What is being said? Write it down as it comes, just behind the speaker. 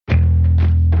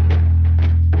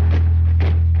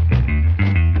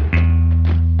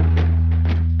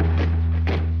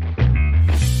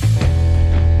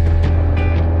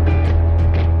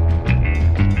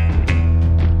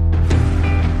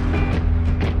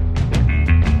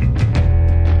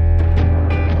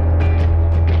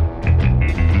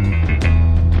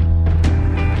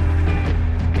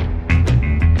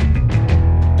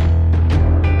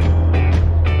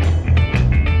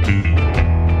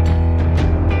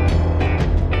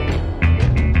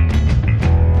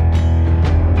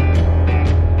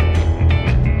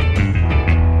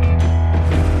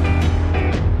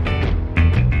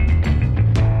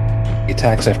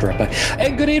attacks after a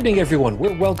And good evening, everyone.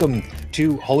 We're welcome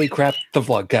to Holy Crap, the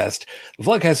Vlogcast. The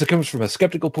Vlogcast that comes from a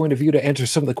skeptical point of view to answer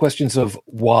some of the questions of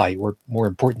why, or more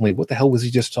importantly, what the hell was he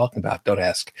just talking about? Don't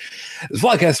ask. This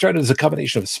Vlogcast started as a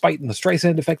combination of spite and the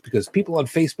Streisand effect because people on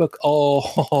Facebook,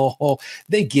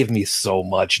 they give me so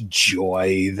much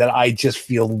joy that I just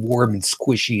feel warm and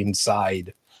squishy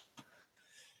inside.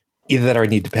 Either that or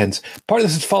need depends. Part of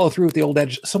this is follow through with the old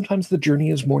adage. Sometimes the journey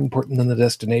is more important than the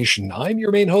destination. I'm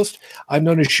your main host. I'm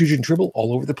known as Shujin Tribble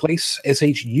all over the place.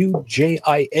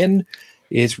 Shujin.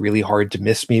 It's really hard to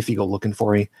miss me if you go looking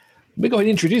for me. Let me go ahead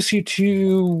and introduce you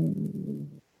to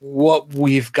what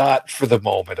we've got for the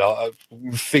moment. I'll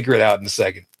figure it out in a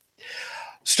second.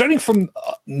 Starting from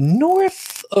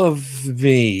north of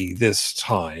me this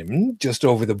time, just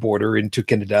over the border into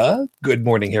Canada. Good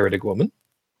morning, Heretic Woman.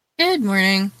 Good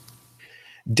morning.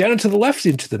 Down and to the left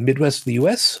into the Midwest of the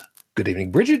U.S. Good evening,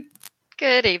 Bridget.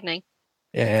 Good evening.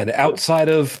 And outside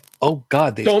of, oh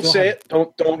God, they don't say it.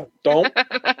 Don't.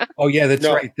 Oh yeah, that's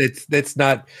right. That's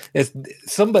not.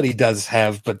 Somebody does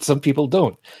have, but some people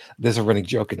don't. There's a running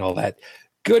joke and all that.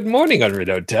 Good morning,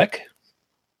 Unrenewed Tech.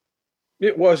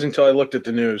 It was until I looked at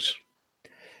the news.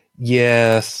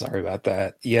 Yeah, sorry about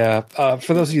that. Yeah,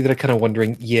 for those of you that are kind of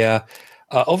wondering, yeah,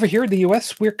 over here in the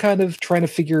U.S., we're kind of trying to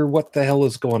figure what the hell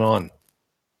is going on.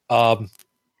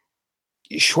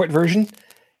 Short version,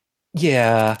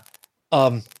 yeah.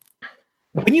 When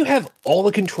you have all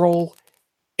the control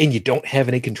and you don't have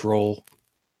any control,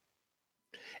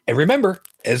 and remember,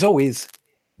 as always,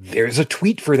 there's a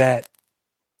tweet for that.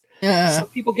 Some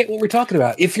people get what we're talking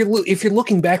about. If you're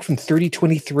looking back from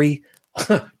 3023,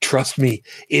 trust me,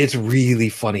 it's really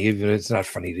funny, even if it's not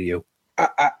funny to you.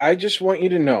 I just want you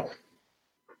to know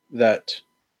that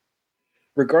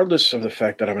regardless of the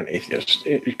fact that I'm an atheist,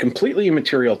 it's completely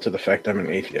immaterial to the fact I'm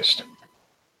an atheist.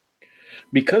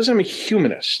 Because I'm a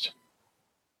humanist,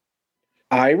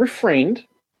 I refrained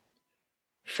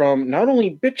from not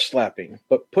only bitch slapping,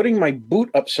 but putting my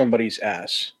boot up somebody's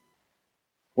ass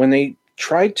when they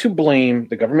tried to blame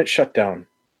the government shutdown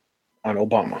on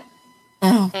Obama.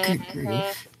 Oh, good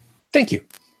grief. Thank you.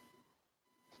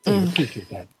 I appreciate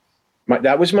that.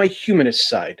 That was my humanist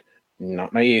side,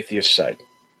 not my atheist side.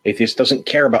 Atheist doesn't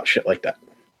care about shit like that.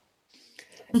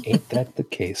 Ain't that the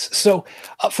case? So,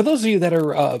 for those of you that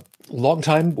are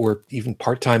long-time or even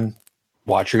part-time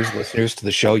watchers, listeners to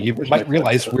the show, you might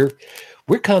realize we're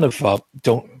kind of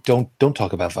don't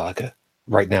talk about vodka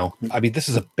right now. I mean, this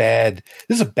is a bad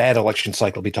election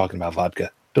cycle to be talking about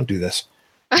vodka. Don't do this.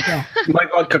 Yeah. My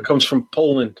vodka comes from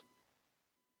Poland.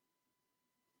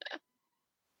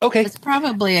 Okay, It's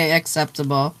probably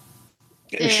acceptable.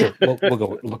 sure. We'll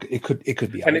go. Look, it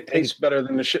could be, And it tastes better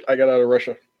than the shit I got out of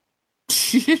Russia.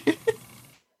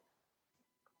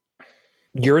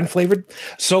 Urine flavored.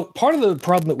 So part of the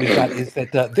problem that we've got is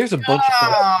that there's a bunch of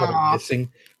things that are missing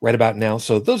right about now.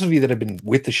 So those of you that have been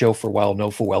with the show for a while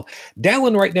know full well.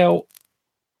 Dallin right now,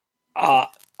 I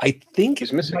think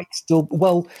He's missing. might still.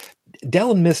 Well,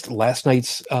 Dallin missed last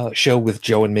night's show with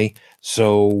Joe and me,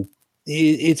 so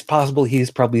it's possible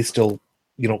he's probably still,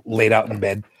 laid out in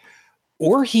bed,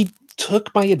 or he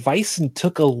took my advice and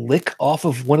took a lick off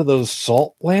of one of those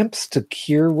salt lamps to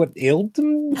cure what ailed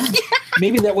him.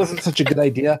 Maybe that wasn't such a good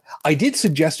idea. I did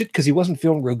suggest it because he wasn't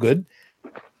feeling real good.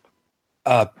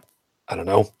 I don't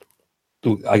know.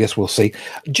 I guess we'll see.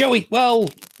 Joey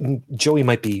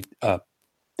might be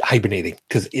hibernating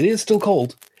because it is still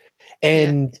cold.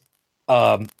 And,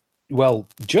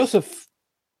 Joseph,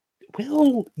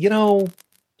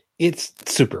 it's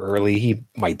super early. He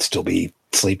might still be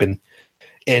sleeping.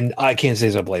 And I can't say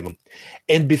as I blame him.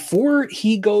 And before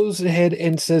he goes ahead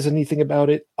and says anything about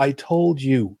it, I've told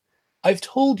you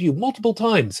multiple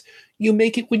times, you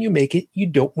make it when you make it. You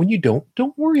don't when you don't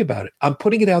worry about it. I'm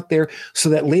putting it out there so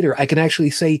that later I can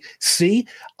actually say, see,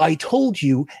 I told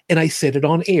you and I said it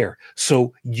on air.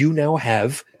 So you now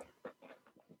have,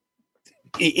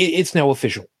 it's now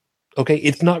official. Okay.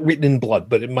 It's not written in blood,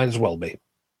 but it might as well be.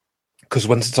 Because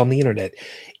once it's on the internet,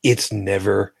 it's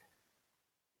never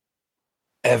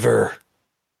ever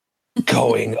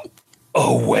going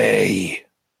away.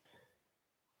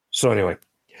 So anyway,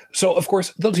 of course,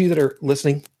 those of you that are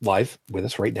listening live with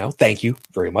us right now, thank you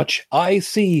very much. I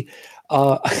see.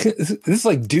 This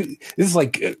is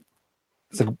like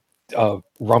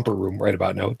romper room right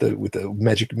about now with the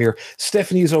magic mirror.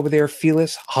 Stephanie's over there.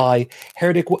 Felis, hi.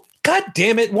 Heretic. God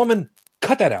damn it, woman!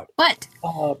 Cut that out. What?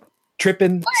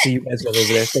 Trippin'. What? See you guys over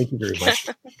there. Thank you very much.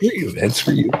 For you, that's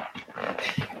for you.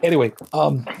 Anyway,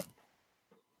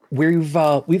 we've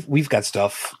got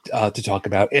stuff to talk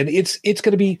about, and it's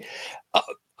going to be.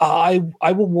 I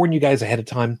will warn you guys ahead of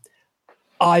time.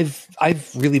 I've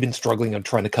really been struggling on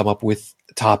trying to come up with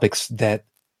topics that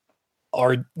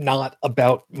are not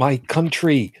about my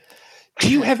country. Do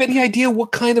you have any idea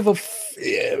what kind of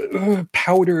a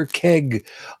powder keg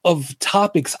of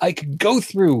topics I could go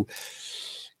through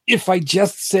if I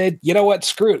just said, you know what,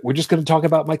 screw it, we're just going to talk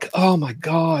about oh my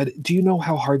God, do you know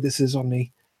how hard this is on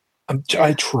me?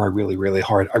 I try really, really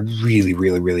hard. I really,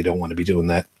 really, really don't want to be doing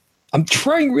that. I'm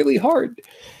trying really hard.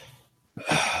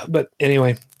 But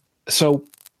anyway, so.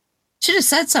 Should have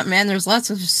said something, man. There's lots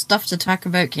of stuff to talk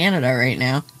about Canada right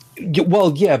now.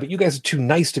 Well, yeah, but you guys are too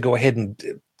nice to go ahead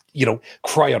and,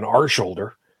 cry on our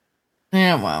shoulder.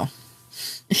 Yeah, well.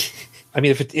 I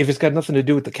mean, if it's got nothing to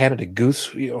do with the Canada Goose,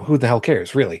 who the hell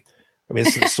cares, really? I mean,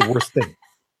 it's the worst thing.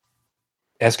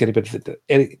 Ask anybody.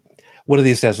 One of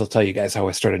these days, I'll tell you guys how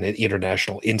I started an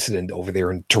international incident over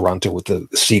there in Toronto with the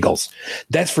seagulls.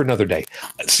 That's for another day.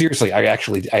 Seriously, I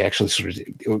actually sort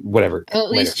of whatever. Well,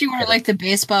 at least you weren't like the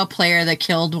baseball player that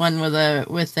killed one with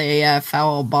a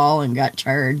foul ball and got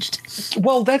charged.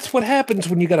 Well, that's what happens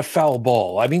when you got a foul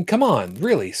ball. I mean, come on,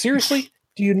 really, seriously.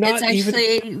 Do you not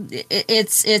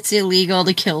it's illegal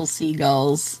to kill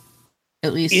seagulls,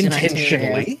 at least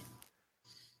intentionally?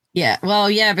 Yeah, well,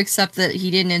 yeah, except that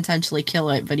he didn't intentionally kill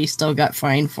it, but he still got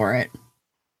fined for it.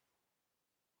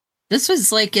 This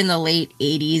was like in the late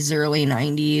 80s, early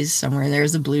 90s, somewhere. There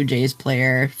was a Blue Jays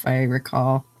player, if I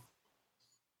recall.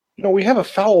 We have a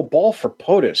foul ball for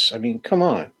POTUS. I mean, come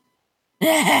on.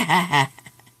 Yeah,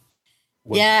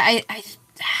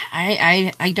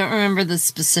 I don't remember the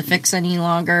specifics any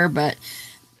longer, but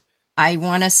I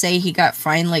want to say he got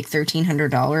fined like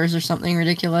 $1,300 or something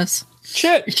ridiculous.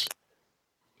 Shit.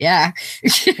 Yeah.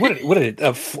 What did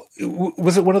it?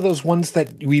 Was it one of those ones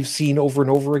that we've seen over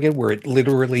and over again, where it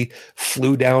literally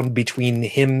flew down between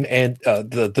him and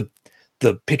the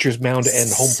pitcher's mound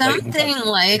and home plate? Something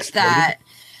like that.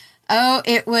 Oh,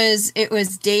 it was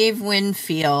Dave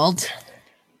Winfield.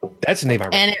 That's the name I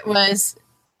remember. And it was,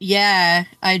 yeah.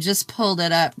 I just pulled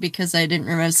it up because I didn't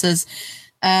remember. It says,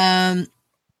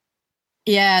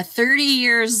 30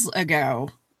 years ago.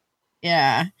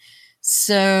 Yeah.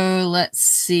 So let's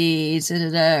see.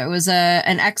 It was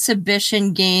an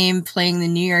exhibition game playing the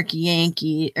New York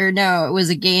Yankees. Or no, it was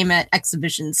a game at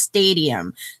Exhibition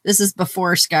Stadium. This is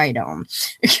before Skydome.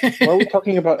 Why are we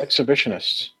talking about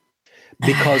exhibitionists?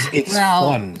 Because it's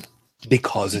fun.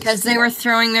 Because they were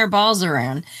throwing their balls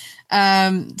around.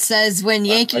 Says when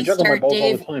Yankees start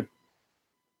Dave. All the time.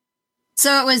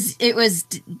 So it was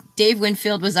Dave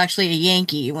Winfield was actually a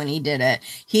Yankee when he did it.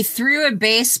 He threw a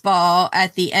baseball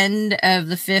at the end of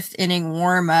the 5th inning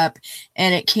warm-up,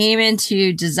 and it came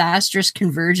into disastrous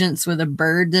convergence with a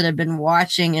bird that had been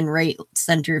watching in right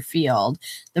center field.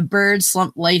 The bird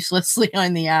slumped lifelessly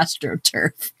on the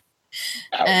AstroTurf.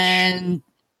 Ouch. And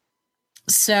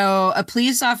so a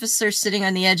police officer sitting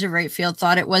on the edge of right field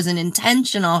thought it was an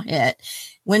intentional hit.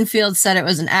 Winfield said it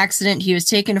was an accident. He was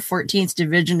taken to 14th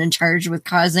Division and charged with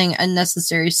causing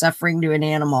unnecessary suffering to an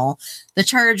animal. The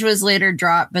charge was later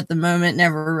dropped, but the moment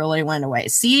never really went away.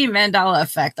 See, Mandela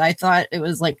effect. I thought it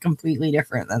was like completely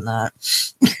different than that.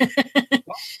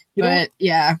 But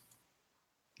yeah.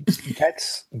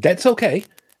 That's okay.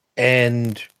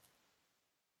 And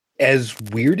as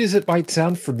weird as it might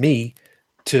sound for me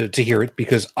to hear it,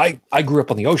 because I grew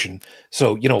up on the ocean.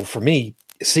 So, for me,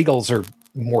 seagulls are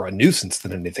more a nuisance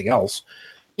than anything else.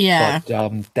 Yeah.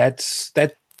 But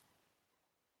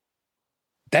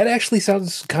that actually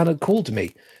sounds kind of cool to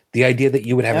me. The idea that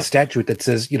you would have a statute that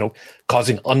says,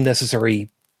 causing unnecessary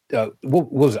what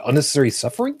was it, unnecessary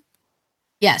suffering?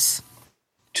 Yes.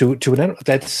 To an animal.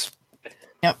 That's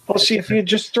Well, see, if you had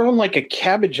just thrown like a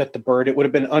cabbage at the bird, it would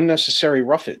have been unnecessary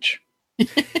roughage.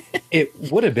 It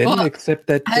would have been, except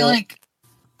that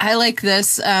I like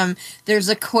this. There's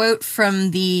a quote from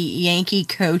the Yankee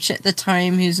coach at the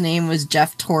time, whose name was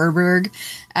Jeff Torberg.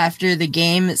 After the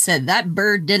game, it said, "That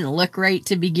bird didn't look right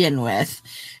to begin with.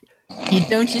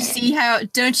 Don't you see how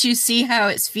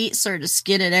its feet sort of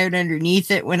skidded out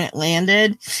underneath it when it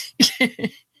landed?"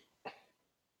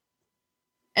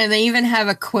 And they even have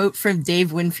a quote from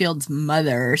Dave Winfield's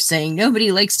mother saying,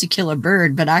 "Nobody likes to kill a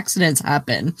bird, but accidents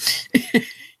happen."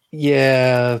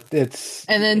 Yeah,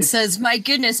 and then says, "My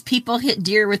goodness, people hit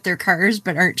deer with their cars,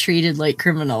 but aren't treated like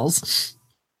criminals."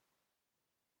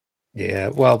 Yeah,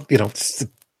 well,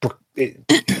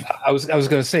 I was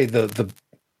going to say the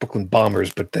Brooklyn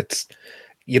Bombers, but that's,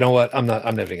 you know what? I'm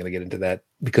never going to get into that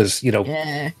because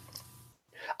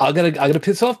I'm gonna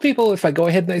piss off people if I go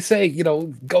ahead and I say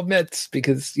go Mets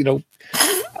because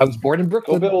I was born in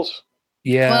Brooklyn. Go Bills.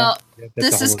 Yeah. Well,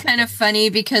 this is kind of funny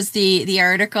because the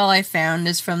article I found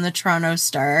is from the Toronto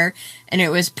Star, and it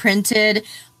was printed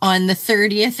on the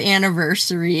 30th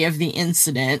anniversary of the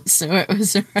incident. So it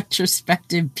was a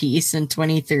retrospective piece in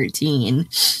 2013.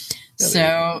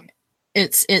 So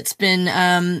it's been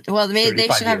well, they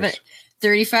should have it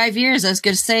 35 years. I was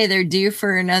going to say they're due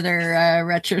for another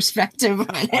retrospective on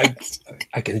it.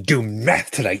 I can do math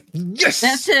tonight. Yes.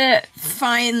 That's to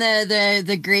find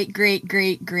the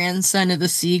great grandson of the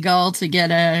seagull to get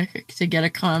a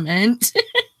comment.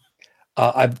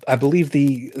 I believe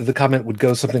the comment would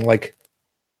go something like,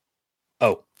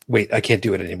 "Oh, wait, I can't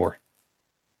do it anymore."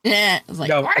 Yeah, I was like,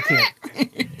 no, I can't.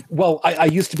 Well, I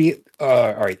used to be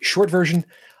all right. Short version.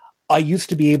 I used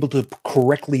to be able to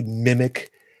correctly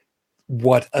mimic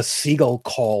what a seagull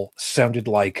call sounded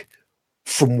like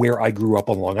from where I grew up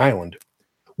on Long Island,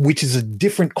 which is a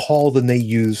different call than they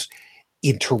use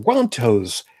in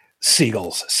Toronto's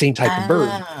seagulls, same type of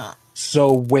bird.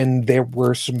 So when there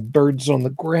were some birds on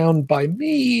the ground by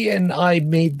me and I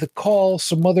made the call,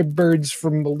 some other birds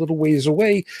from a little ways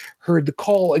away heard the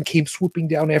call and came swooping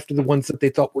down after the ones that they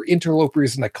thought were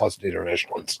interlopers, and that caused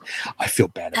international ones. I feel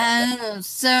bad about that.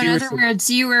 So seriously. In other words,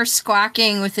 you were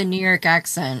squawking with a New York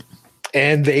accent.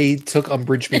 And they took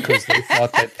umbrage because they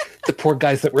thought that the poor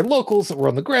guys that were locals that were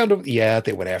on the ground,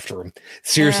 they went after him.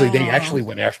 Seriously, they actually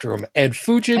went after him. And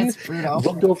Fujin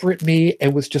looked over at me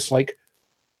and was just like,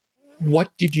 "What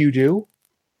did you do?"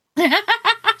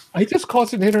 I just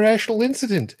caused an international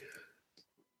incident.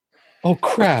 Oh,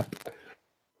 crap.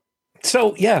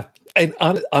 So, yeah. And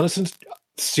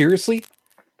seriously,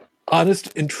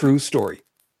 honest and true story.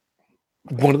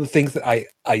 One of the things that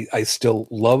I still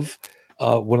love,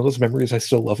 one of those memories I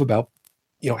still love about,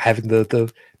 having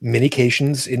the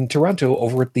minications in Toronto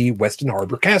over at the Weston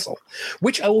Harbor Castle,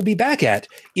 which I will be back at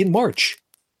in March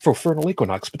for Vernal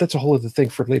Equinox, but that's a whole other thing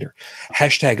for later.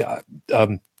 Hashtag,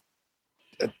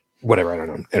 whatever, I don't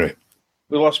know. Anyway.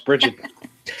 We lost Bridget.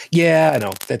 Yeah, I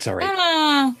know. That's all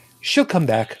right. She'll come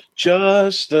back.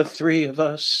 Just the three of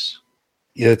us.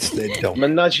 Yeah, don't.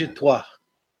 Ménage à trois.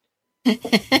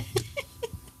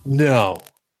 No.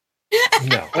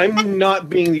 I'm not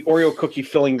being the Oreo cookie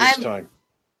filling this time.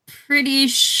 Pretty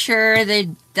sure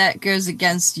that goes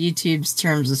against YouTube's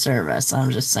terms of service.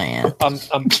 I'm just saying.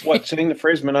 What, saying the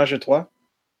phrase ménage à trois?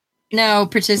 No,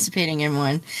 participating in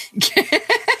one.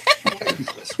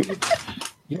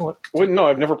 You know what? Well, no,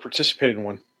 I've never participated in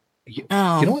one. You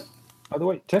know what? By the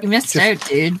way, you missed out,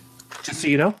 dude. Just so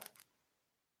you know.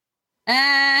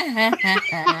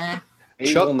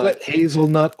 Chocolate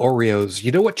hazelnut Oreos.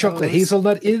 You know what chocolate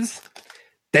hazelnut is?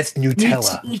 That's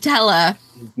Nutella.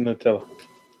 Nutella.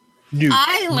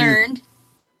 I learned.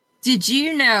 Did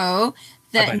you know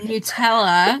that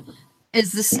Nutella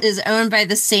is owned by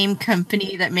the same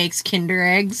company that makes Kinder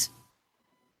Eggs?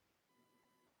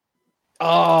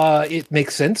 It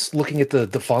makes sense looking at the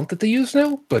font that they use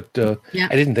now, but I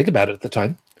didn't think about it at the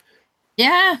time.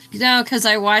 Yeah, no, because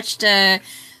I watched it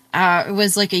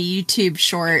was like a YouTube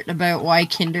short about why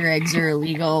Kinder Eggs are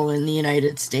illegal in the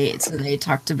United States, and they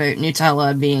talked about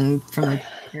Nutella being from the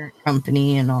parent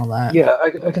company and all that. Yeah, I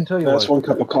can tell you. That's one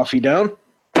cup of coffee down.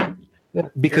 Yeah,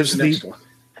 because the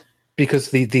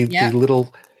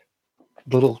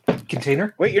little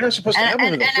container. Wait, you're not supposed to have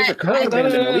one of those. Those are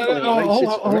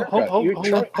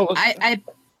I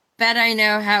bet I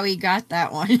know how he got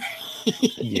that one.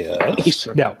 Yeah.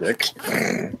 Now,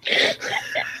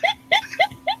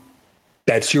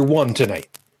 that's your one tonight.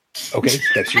 Okay,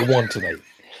 that's your one tonight.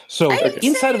 So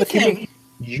inside of a Kinder,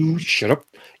 you shut up.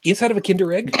 Inside of a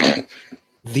Kinder Egg,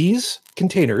 these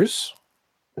containers.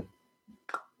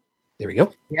 There we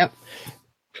go. Yep.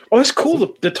 Oh, that's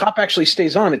cool. The top actually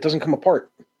stays on. It doesn't come apart.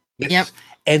 Yes. Yep.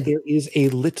 And there is a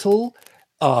little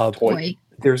toy.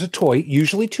 There's a toy,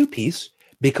 usually 2-piece,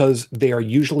 because they are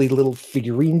usually little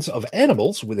figurines of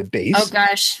animals with a base. Oh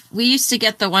gosh, we used to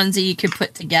get the ones that you could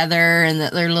put together, and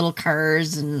that they're little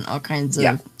cars and all kinds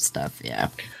of stuff. Yeah.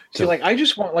 So, I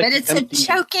just want but it's a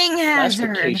choking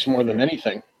hazard case more than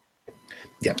anything.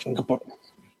 Yeah. You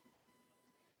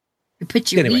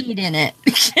put your weed in it.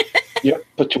 Yep,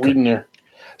 put your weed in there.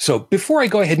 So before I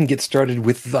go ahead and get started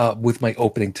with my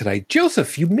opening tonight,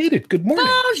 Joseph, you made it. Good morning.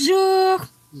 Bonjour.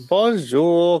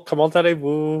 Bonjour. Comment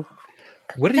allez-vous?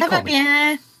 What did you call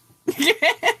me?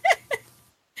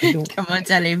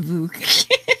 Comment allez-vous?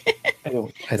 I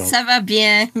don't. Ça va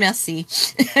bien, merci.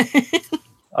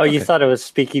 Oh, you thought I was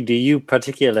speaking to you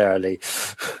particularly.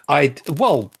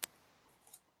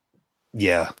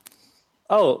 Yeah.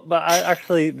 Oh, but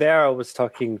I was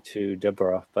talking to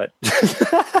Deborah, but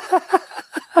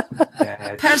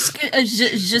Parce que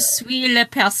je suis la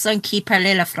personne qui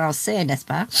parlait le français, n'est-ce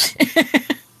pas?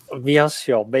 Bien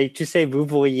sûr, mais tu sais, vous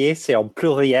voyez, c'est en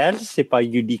pluriel, c'est pas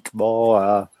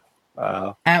uniquement.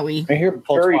 Ah oui. I hear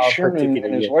Barry Sherman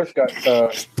and his wife got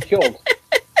killed.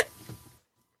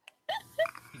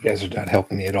 You guys are not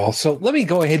helping me at all. So let me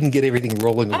go ahead and get everything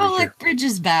rolling over here. Look, Bridge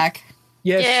is back.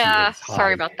 Yes. Yeah,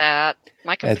 sorry about that.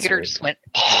 My computer just went.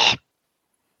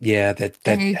 Yeah,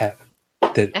 that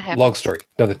long story.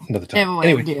 Another time.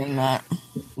 Anyway, doing that.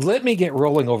 Let me get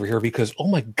rolling over here because oh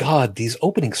my god, these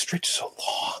opening stretches so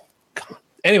long. God.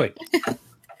 Anyway,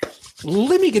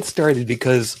 let me get started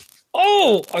because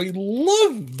I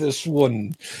love this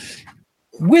one.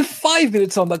 With 5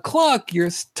 minutes on the clock, your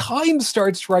time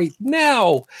starts right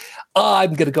now.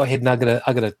 I'm gonna go ahead and I'm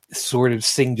gonna sort of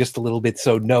sing just a little bit,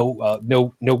 so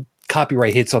no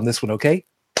copyright hits on this one, okay?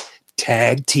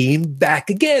 Tag team back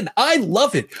again. I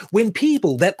love it when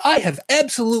people that I have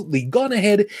absolutely gone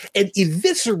ahead and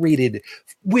eviscerated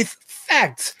with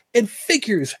facts and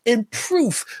figures and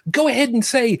proof go ahead and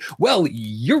say, well,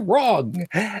 you're wrong.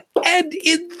 And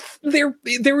in their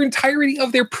entirety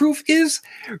of their proof is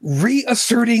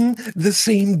reasserting the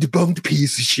same debunked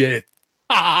piece of shit.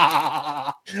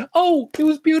 Oh, it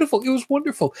was beautiful. It was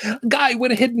wonderful. A guy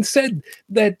went ahead and said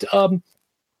that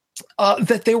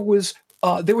that there was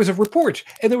a report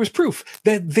and there was proof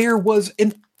that there was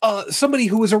somebody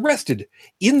who was arrested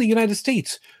in the United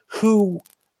States who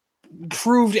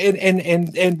proved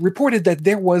and reported that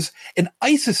there was an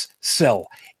ISIS cell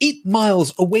 8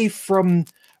 miles away from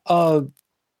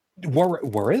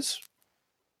Juarez.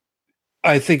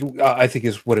 I think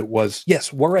is what it was.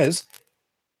 Yes, Juarez.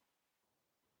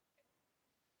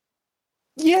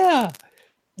 Yeah,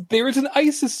 there is an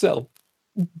ISIS cell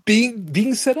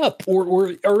being set up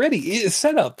or already is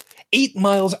set up 8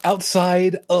 miles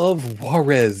outside of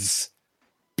Juarez.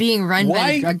 Being run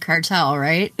by the drug cartel,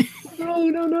 right? No.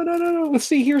 Let's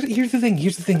see. Here's the thing. I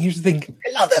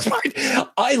love this part.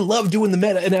 I love doing the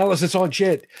meta-analysis on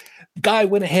shit. Guy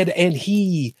went ahead and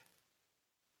he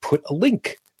put a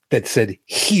link that said,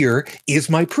 here is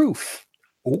my proof.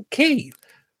 Okay.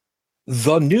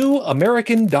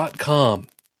 TheNewAmerican.com.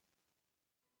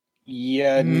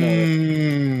 Yeah,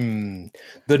 no.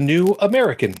 The New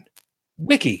American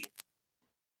Wiki.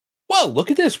 Well, look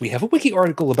at this. We have a wiki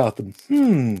article about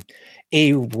them.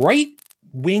 A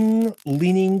right-wing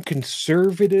leaning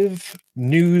conservative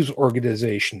news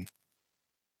organization.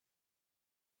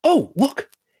 Oh,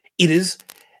 look. It is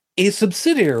a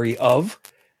subsidiary of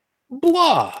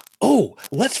blah. Oh,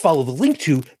 let's follow the link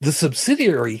to the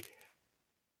subsidiary.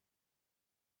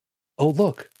 Oh,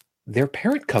 look. Their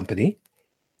parent company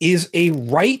is a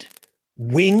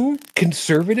right-wing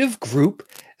conservative group,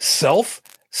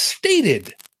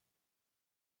 self-stated.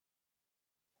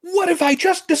 What have I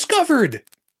just discovered?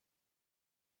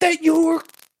 That you're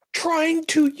trying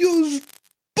to use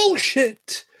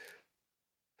bullshit.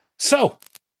 So,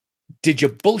 did you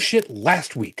bullshit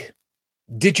last week?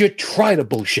 Did you try to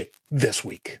bullshit this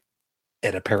week?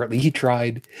 And apparently he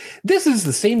tried. This is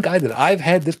the same guy that I've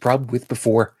had this problem with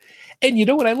before. And you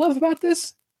know what I love about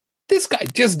this? This guy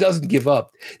just doesn't give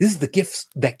up. This is the gift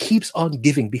that keeps on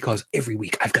giving because every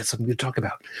week I've got something to talk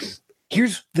about.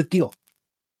 Here's the deal.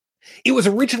 It was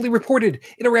originally reported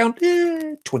in around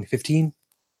 2015.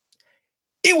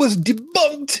 It was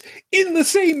debunked in the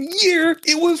same year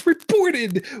it was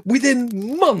reported,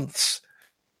 within months.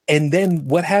 And then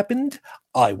what happened?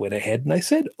 I went ahead and I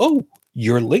said, oh,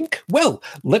 your link? Well,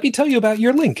 let me tell you about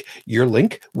your link. Your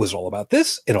link was all about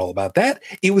this and all about that.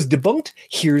 It was debunked.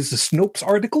 Here's the Snopes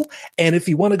article. And if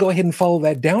you want to go ahead and follow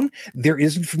that down, there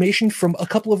is information from a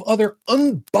couple of other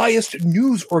unbiased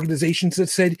news organizations that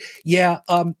said,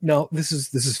 no, this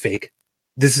is fake.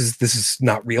 This is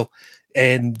not real.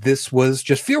 And this was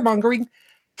just fear-mongering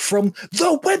from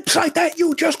the website that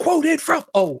you just quoted from.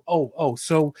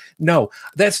 So no,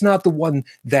 that's not the one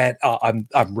that I'm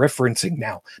referencing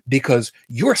now, because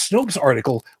your Snopes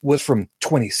article was from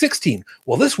 2016.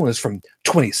 Well, this one is from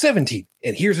 2017,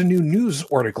 and here's a new news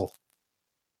article.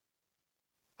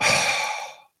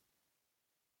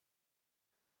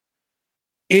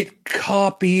 It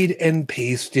copied and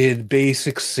pasted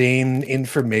basic same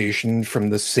information from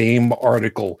the same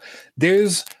article.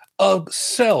 There's a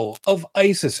cell of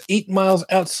ISIS 8 miles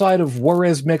outside of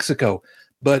Juarez, Mexico,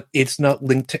 but it's not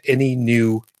linked to any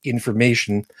new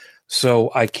information, so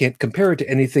I can't compare it to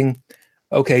anything.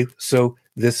 Okay, so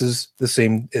this is the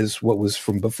same as what was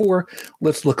from before.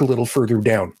 Let's look a little further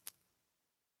down.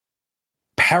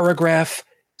 Paragraph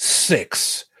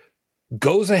 6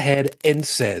 goes ahead and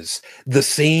says the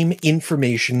same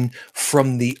information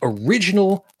from the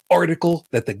original article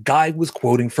that the guy was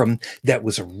quoting from that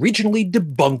was originally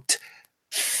debunked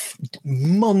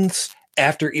months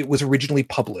after it was originally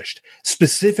published,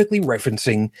 specifically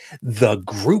referencing the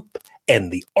group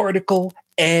and the article.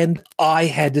 And I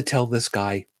had to tell this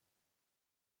guy,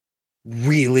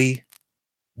 really?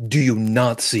 Do you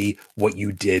not see what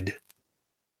you did?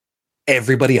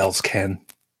 Everybody else can.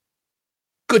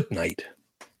 Good night.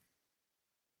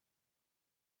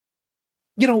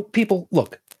 You know, people,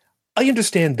 look, I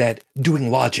understand that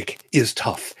doing logic is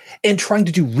tough and trying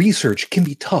to do research can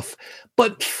be tough,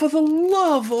 but for the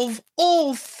love of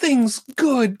all things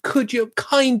good, could you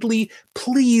kindly,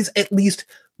 please, at least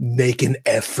make an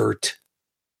effort?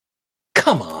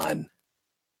 Come on.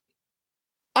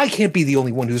 I can't be the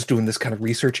only one who's doing this kind of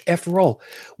research. After all,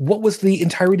 what was the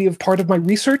entirety of part of my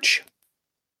research?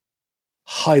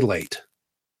 Highlight.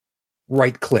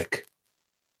 Right-click.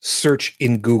 Search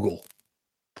in Google.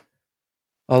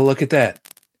 Oh, look at that.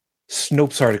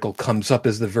 Snopes article comes up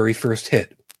as the very first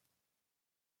hit.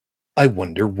 I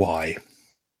wonder why.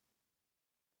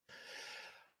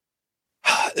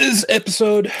 This is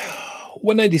episode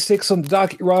 196 on the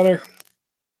docket, Your Honor.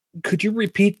 Could you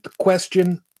repeat the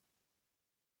question?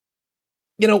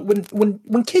 You know,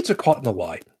 when kids are caught in a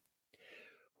lie,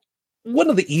 one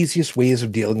of the easiest ways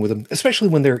of dealing with them, especially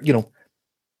when they're, you know,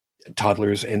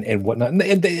 toddlers and whatnot, and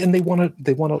they want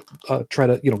to try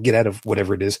to, you know, get out of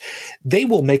whatever it is, they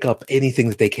will make up anything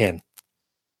that they can,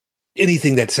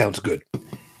 anything that sounds good.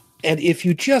 And if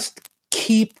you just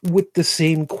keep with the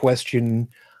same question,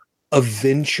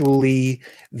 eventually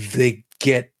they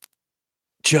get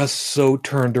just so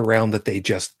turned around that they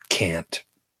just can't.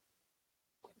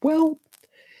 Well,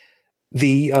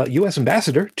 the U.S.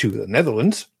 ambassador to the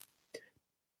Netherlands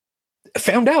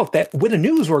found out that when a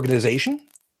news organization,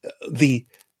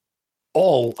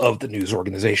 all of the news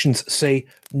organizations say,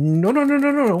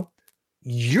 no,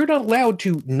 you're not allowed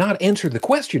to not answer the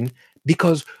question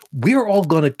because we're all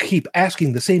going to keep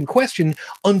asking the same question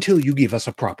until you give us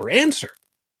a proper answer.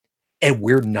 And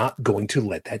we're not going to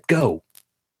let that go.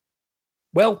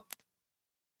 Well,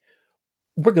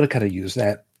 we're going to kind of use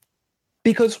that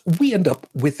because we end up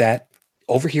with that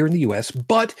over here in the US,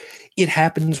 but it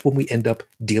happens when we end up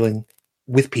dealing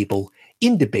with people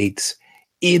in debates,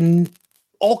 in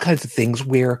all kinds of things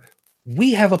where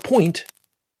we have a point,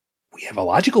 we have a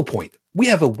logical point, we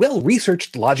have a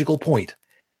well-researched logical point,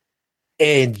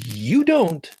 and you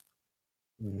don't.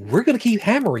 We're going to keep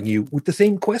hammering you with the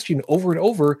same question over and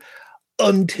over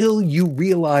until you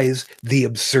realize the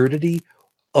absurdity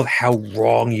of how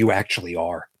wrong you actually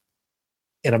are.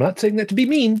 And I'm not saying that to be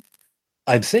mean.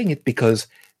 I'm saying it because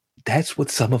that's what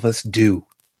some of us do,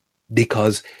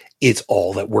 because it's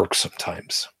all that works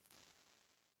sometimes.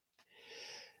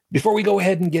 Before we go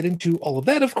ahead and get into all of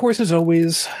that, of course, as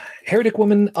always, Heretic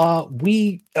Woman, I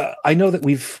know that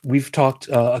we've talked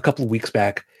a couple of weeks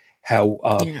back how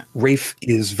Rafe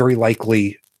is very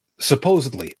likely,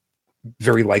 supposedly,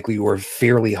 very likely or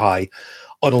fairly high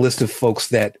on a list of folks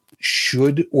that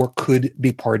should or could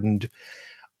be pardoned.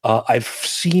 I've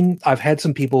had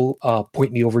some people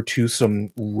point me over to some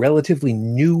relatively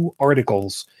new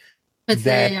articles. But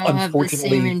they all have the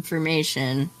same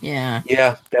information. Yeah.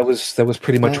 Yeah, that was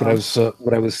pretty much what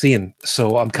I was seeing.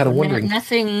 So I'm kind of wondering.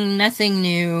 Nothing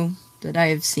new that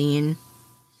I've seen.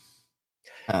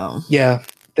 Oh. Yeah,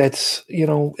 that's, you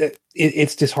know,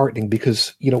 it's disheartening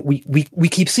because, you know, we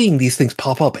keep seeing these things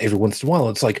pop up every once in a while.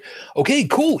 It's like, okay,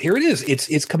 cool, here it is.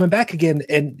 It's coming back again,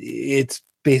 and it's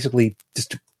basically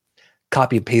just a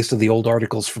copy and paste of the old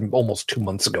articles from almost 2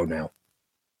 months ago now.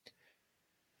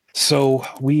 So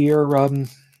we are,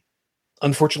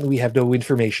 unfortunately, we have no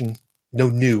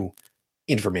new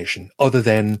information, other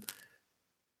than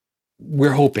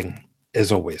we're hoping,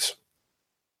 as always.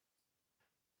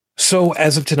 So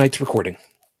as of tonight's recording,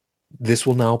 this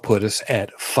will now put us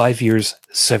at 5 years,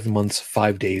 7 months,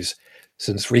 5 days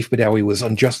since Rafe Badawi was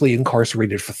unjustly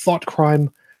incarcerated for thought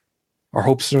crime. Our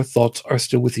hopes and our thoughts are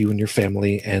still with you and your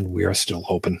family, and we are still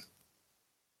hoping.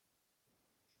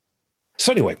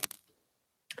 So anyway,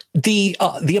 the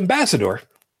ambassador,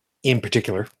 in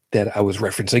particular, that I was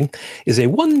referencing, is a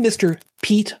one Mr.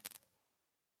 Pete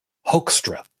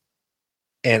Hoekstra.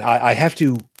 And I have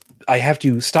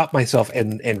to stop myself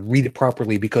and read it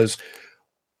properly, because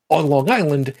on Long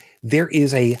Island, there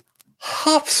is a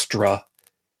Hofstra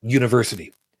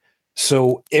University.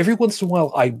 So every once in a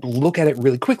while, I look at it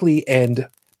really quickly, and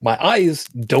my eyes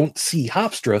don't see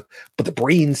Hofstra, but the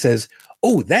brain says,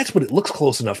 oh, that's what it looks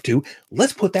close enough to.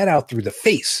 Let's put that out through the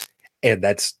face. And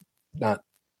that's not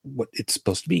what it's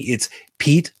supposed to be. It's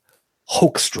Pete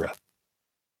Hoekstra.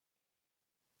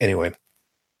 Anyway.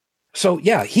 So,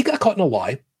 yeah, he got caught in a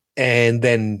lie and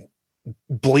then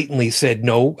blatantly said,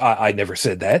 no, I never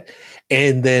said that.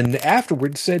 And then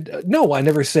afterwards said, no, I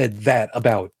never said that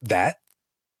about that.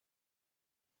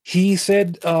 He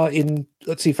said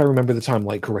let's see if I remember the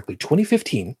timeline correctly,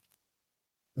 2015,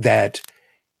 that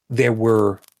there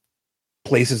were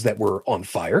places that were on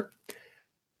fire,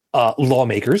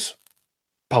 lawmakers,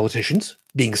 politicians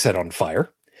being set on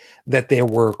fire, that there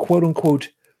were quote unquote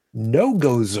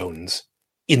no-go zones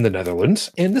in the Netherlands.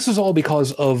 And this is all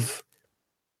because of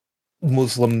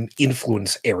Muslim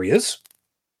influence areas.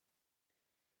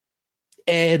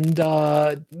 And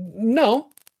no.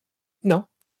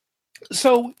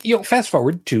 So, fast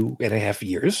forward 2.5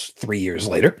 years, 3 years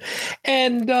later,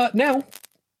 and now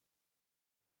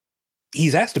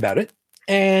he's asked about it,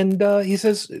 and he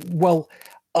says, well,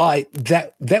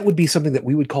 that would be something that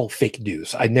we would call fake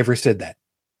news. I never said that.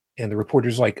 And the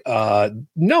reporter's like,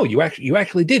 no, you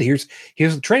actually did. Here's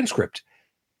the transcript.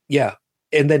 Yeah.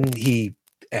 And then he,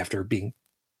 after being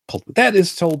pulled with that,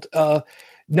 is told,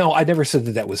 no, I never said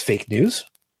that was fake news.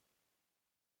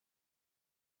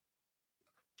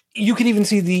 You can even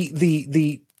see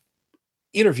the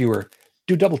interviewer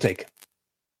do double take.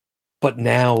 But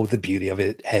now the beauty of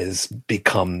it has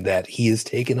become that he has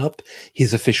taken up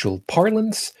his official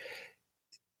parlance,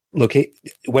 the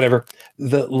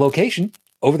location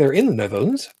over there in the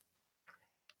Netherlands,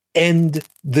 and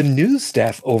the news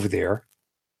staff over there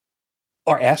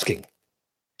are asking,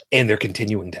 and they're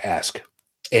continuing to ask,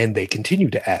 and they continue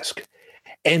to ask,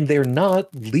 and they're not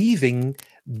leaving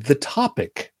the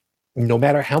topic. No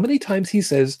matter how many times he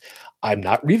says, I'm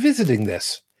not revisiting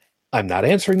this, I'm not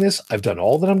answering this, I've done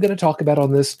all that I'm going to talk about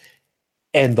on this,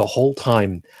 and the whole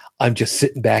time I'm just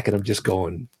sitting back and I'm just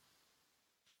going,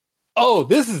 oh,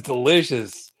 this is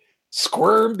delicious.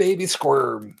 Squirm, baby,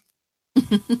 squirm.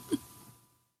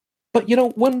 But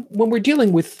when we're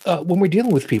dealing with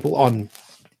people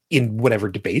in whatever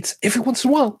debates, every once in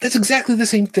a while, that's exactly the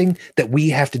same thing that we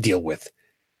have to deal with,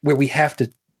 where we have to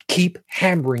keep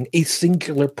hammering a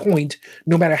singular point,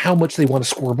 no matter how much they want to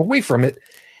squirm away from it.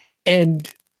 And,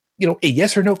 a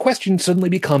yes or no question suddenly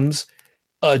becomes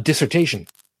a dissertation.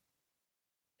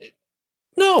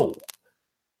 No,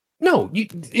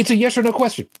 it's a yes or no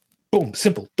question. Boom,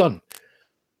 simple, done.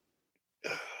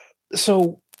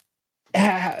 So,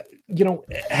 have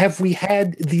we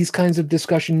had these kinds of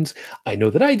discussions? I know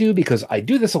that I do, because I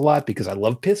do this a lot, because I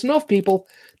love pissing off people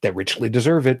that richly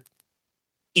deserve it.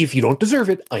 If you don't deserve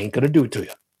it, I ain't going to do it to you.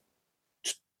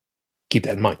 Just keep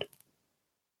that in mind.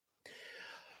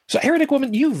 So, Heretic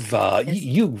Woman, you've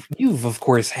of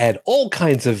course had all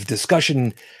kinds of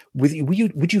discussion with you.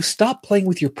 Would you stop playing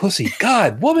with your pussy?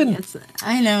 God, woman. Yes,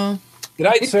 I know. Good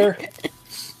night, sir.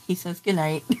 He says good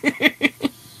night.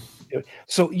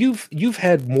 So you've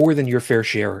had more than your fair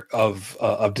share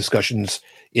of discussions,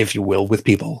 if you will, with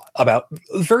people about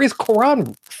various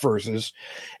Quran verses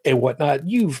and whatnot.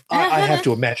 I have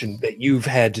to imagine that you've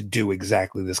had to do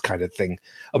exactly this kind of thing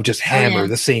of just hammer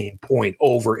the same point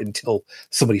over until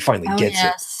somebody finally gets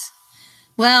it.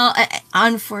 Well,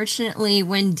 unfortunately,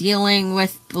 when dealing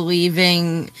with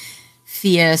believing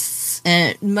theists,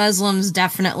 Muslims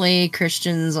definitely,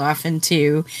 Christians often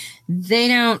too, they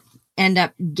don't end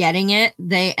up getting it.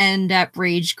 They end up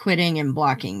rage quitting and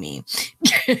blocking me.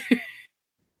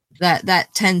 that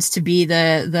tends to be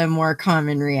the more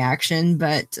common reaction.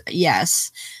 But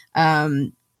yes,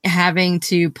 having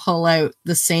to pull out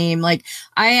the same, like,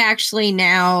 I actually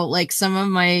now, like, some of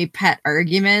my pet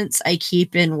arguments I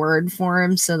keep in word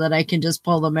form so that I can just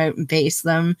pull them out and paste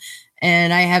them.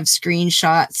 And I have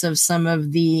screenshots of some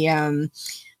of the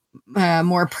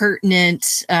more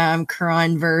pertinent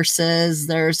Quran verses.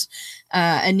 There's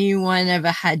a new one of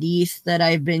a hadith that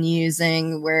I've been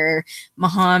using where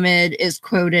Muhammad is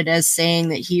quoted as saying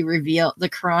that the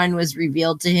Quran was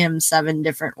revealed to him 7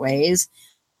 different ways,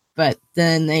 but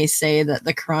then they say that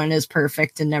the Quran is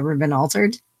perfect and never been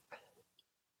altered.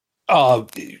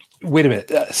 Wait a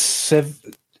minute. 7?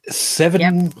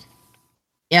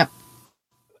 Yep.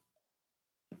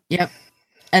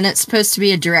 And it's supposed to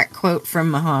be a direct quote from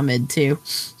Muhammad, too.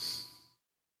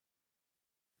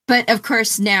 But, of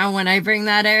course, now when I bring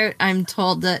that out, I'm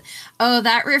told that,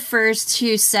 that refers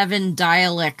to 7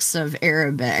 dialects of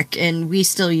Arabic, and we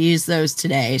still use those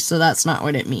today, so that's not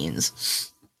what it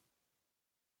means.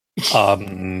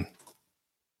 I'm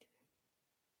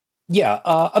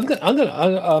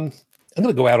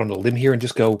gonna go out on a limb here and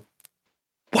just go,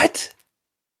 what?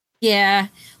 Yeah.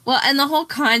 Well, and the whole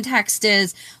context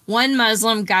is one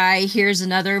Muslim guy hears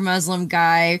another Muslim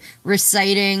guy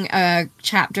reciting a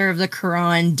chapter of the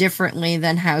Quran differently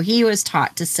than how he was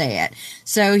taught to say it.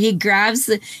 So he grabs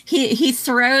he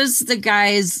throws the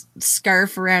guy's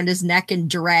scarf around his neck and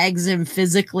drags him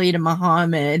physically to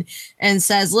Muhammad and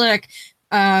says, look,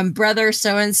 brother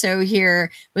so-and-so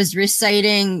here was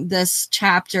reciting this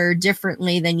chapter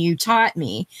differently than you taught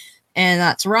me. And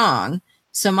that's wrong.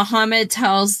 So Muhammad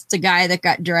tells the guy that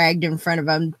got dragged in front of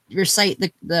him, recite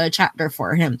the chapter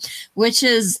for him, which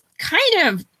is kind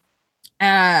of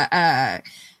a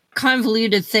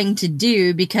convoluted thing to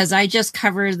do because I just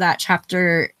covered that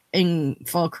chapter in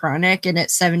full Chronic and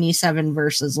it's 77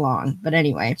 verses long. But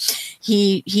anyway,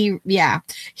 he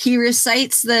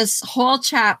recites this whole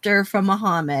chapter from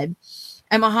Muhammad,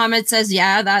 and Muhammad says,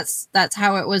 yeah, that's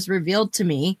how it was revealed to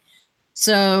me.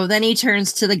 So then he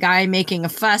turns to the guy making a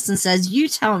fuss and says, you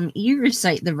tell him, you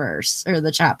recite the verse or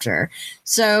the chapter.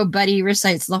 So Buddy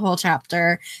recites the whole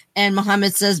chapter and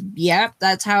Muhammad says, yep,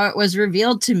 that's how it was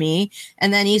revealed to me.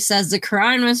 And then he says the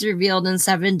Quran was revealed in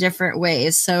 7 different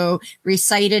ways. So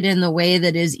recite it in the way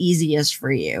that is easiest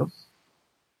for you.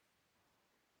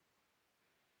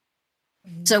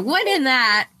 So what in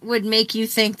that would make you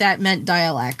think that meant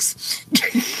dialects?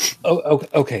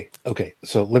 Okay.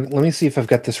 So let me see if I've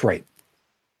got this right.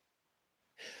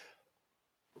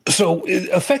 So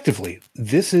effectively,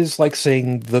 this is like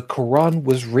saying the Quran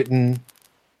was written.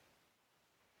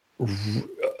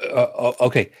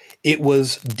 Okay, it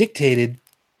was dictated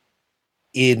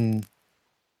in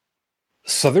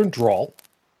Southern drawl.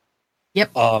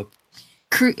 Yep.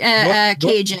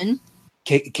 Cajun.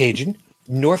 Cajun,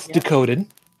 North Dakotan.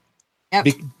 Yep.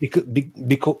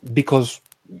 Because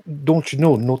don't you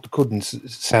know, North Dakotan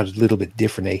sounds a little bit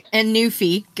different, eh? And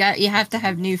Newfie. You have to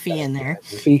have Newfie in there.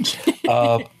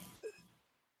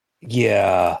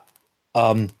 Yeah.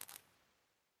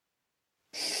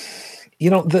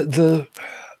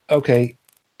 Okay,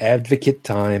 advocate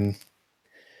time.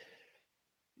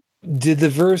 Did the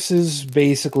verses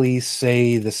basically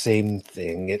say the same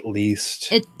thing, at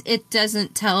least? It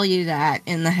doesn't tell you that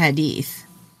in the Hadith.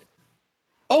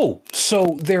 Oh,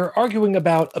 so they're arguing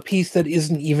about a piece that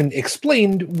isn't even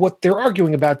explained what they're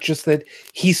arguing about, just that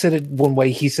he said it one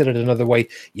way, he said it another way.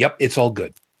 Yep, it's all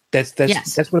good. That's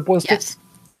what it boils to?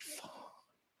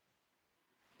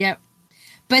 Yep.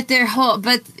 But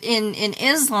in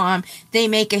Islam, they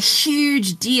make a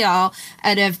huge deal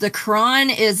out of the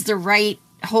Quran is the right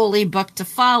holy book to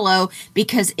follow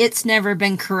because it's never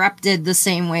been corrupted the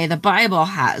same way the Bible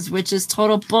has, which is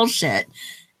total bullshit.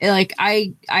 Like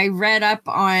I read up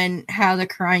on how the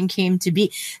Quran came to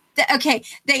be.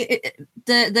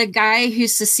 The guy who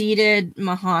succeeded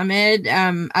Muhammad,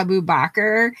 Abu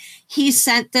Bakr, he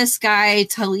sent this guy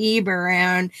Talib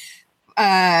around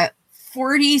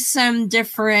 40 some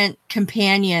different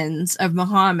companions of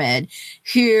Muhammad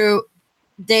who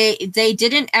they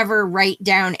didn't ever write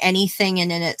down anything in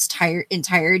its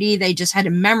entirety. They just had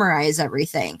to memorize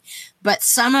everything. But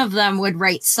some of them would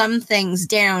write some things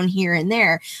down here and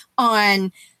there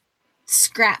on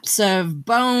scraps of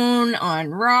bone, on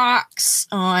rocks,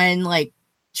 on like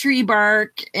tree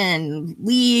bark and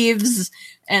leaves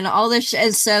and all this.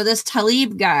 And so this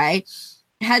Talib guy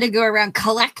had to go around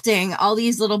collecting all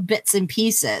these little bits and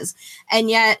pieces.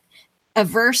 And yet a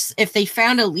verse, if they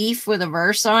found a leaf with a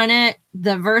verse on it,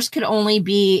 the verse could only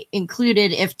be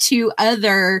included if 2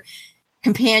 other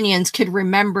companions could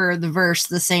remember the verse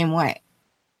the same way.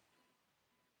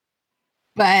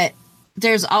 But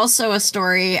there's also a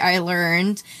story I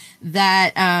learned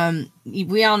that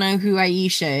we all know who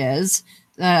Aisha is.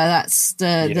 That's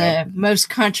the most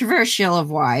controversial of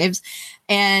wives.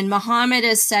 And Muhammad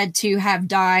is said to have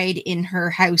died in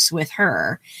her house with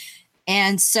her.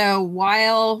 And so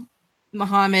while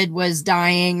Muhammad was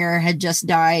dying or had just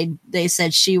died, they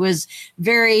said she was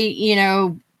very,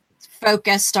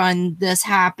 focused on this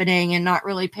happening and not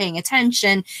really paying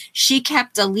attention. She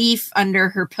kept a leaf under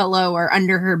her pillow or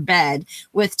under her bed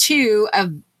with 2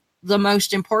 of the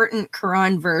most important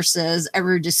Quran verses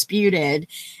ever disputed,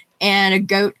 and a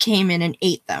goat came in and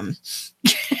ate them.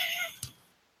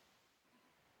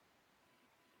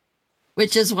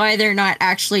 Which is why they're not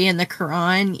actually in the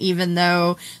Quran, even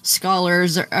though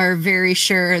scholars are very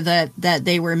sure that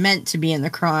they were meant to be in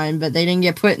the Quran, but they didn't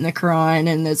get put in the Quran,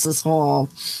 and it's this whole...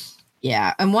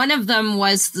 Yeah, and one of them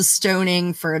was the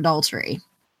stoning for adultery.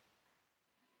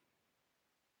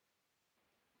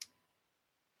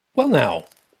 Well, now,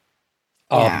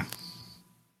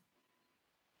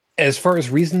 as far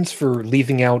as reasons for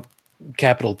leaving out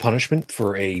capital punishment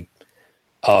for a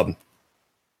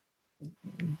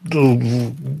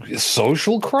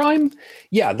social crime,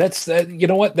 yeah, that's you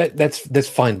know what, that's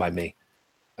fine by me.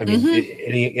 I mean,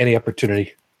 any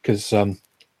opportunity, because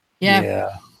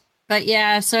yeah. But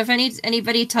yeah, so if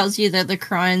anybody tells you that the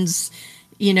crime's,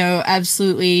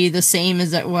 absolutely the same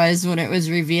as it was when it was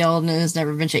revealed and it's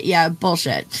never been changed, yeah,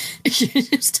 bullshit.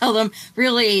 Just tell them,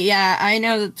 really, yeah, I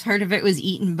know that part of it was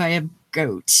eaten by a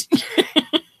goat.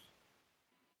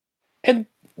 And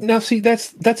now, see,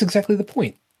 that's exactly the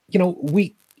point.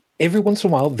 Every once in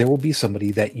a while, there will be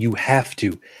somebody that you have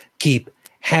to keep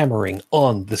hammering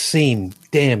on the same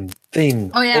damn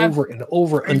thing over and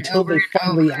over until they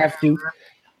finally have to,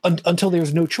 until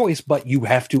there's no choice, but you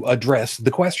have to address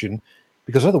the question,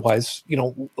 because otherwise,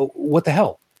 what the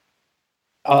hell?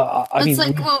 I mean,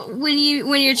 like, when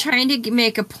you're trying to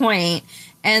make a point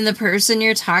and the person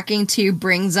you're talking to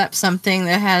brings up something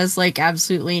that has like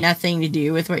absolutely nothing to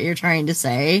do with what you're trying to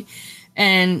say,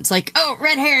 and it's like, oh,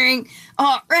 red herring,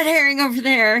 red herring over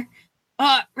there,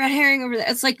 red herring over there.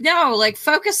 It's like, no, like,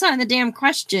 focus on the damn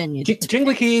question.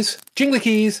 Jingly keys, yeah.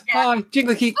 Hi,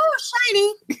 jingly key. Oh,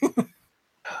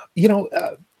 shiny.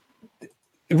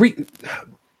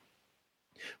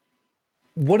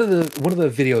 One of the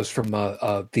videos from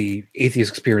the Atheist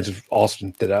Experience of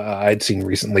Austin that I'd seen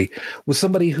recently was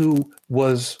somebody who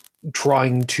was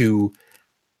trying to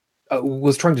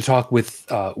talk with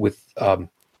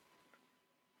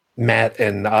Matt,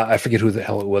 and I forget who the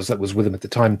hell it was that was with him at the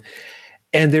time,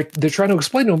 and they're trying to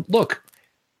explain to him, look,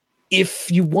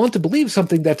 if you want to believe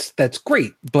something, that's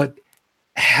great, but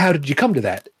how did you come to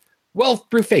that? Well,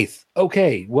 through faith.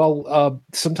 Okay, well,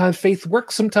 sometimes faith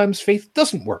works, sometimes faith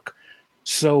doesn't work.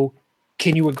 So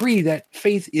can you agree that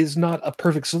faith is not a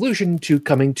perfect solution to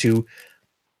coming to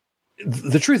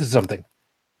the truth of something?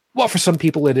 Well, for some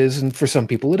people it is, and for some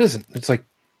people it isn't. It's like,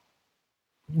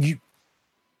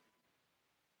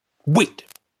 wait.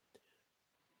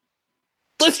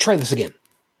 Let's try this again.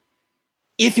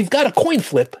 If you've got a coin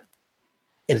flip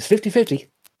and it's 50-50,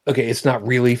 okay, it's not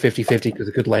really 50-50 because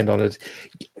it could land on it.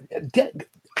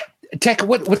 Tech,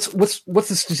 what's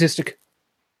the statistic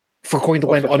for a coin to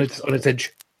land on its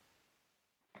edge?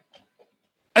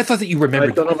 I thought that you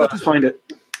remembered. I don't know how to find it.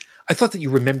 I thought that you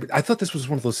remembered. I thought this was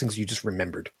one of those things you just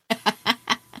remembered.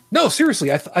 No,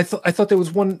 seriously, I thought there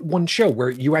was one show where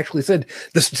you actually said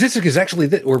the statistic is actually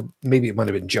that, or maybe it might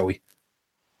have been Joey.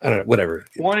 I don't know. Whatever.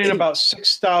 One in about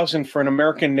 6,000 for an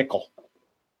American nickel.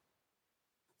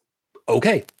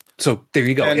 Okay. So there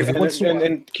you go.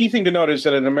 And key thing to note is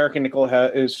that an American nickel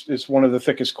is one of the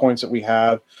thickest coins that we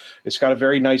have. It's got a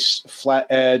very nice flat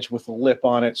edge with a lip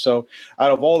on it. So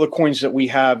out of all the coins that we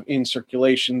have in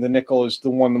circulation, the nickel is the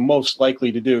one the most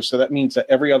likely to do. So that means that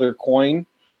every other coin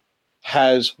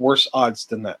has worse odds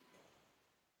than that.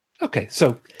 Okay,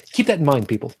 so keep that in mind,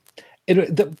 people.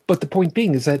 But the point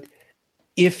being is that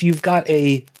if you've got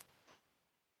a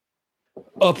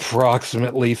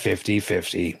approximately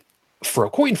 50-50 for a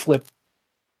coin flip,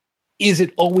 is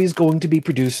it always going to be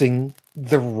producing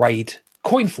the right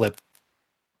coin flip?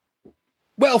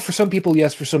 Well, for some people,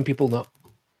 yes. For some people, no.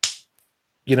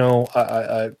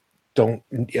 I don't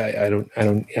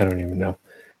even know.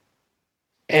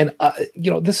 And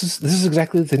this is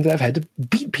exactly the thing that I've had to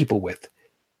beat people with.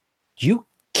 You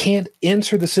can't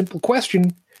answer the simple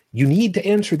question. You need to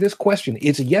answer this question.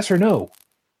 It's a yes or no.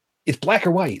 It's black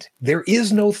or white. There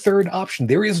is no third option.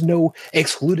 There is no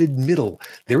excluded middle.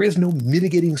 There is no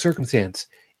mitigating circumstance.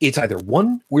 It's either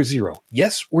 1 or 0.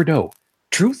 Yes or no.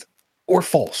 Truth or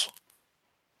false.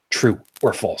 True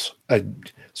or false.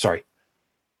 Sorry.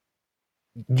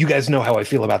 You guys know how I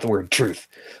feel about the word truth.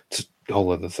 It's a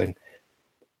whole other thing.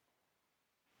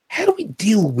 How do we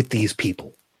deal with these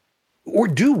people? Or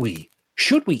do we?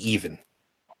 Should we even?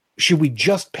 Should we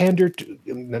just pander to,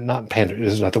 not pander,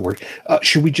 this is not the word.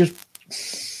 Should we just,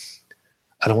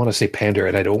 I don't want to say pander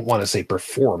and I don't want to say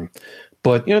perform,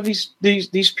 but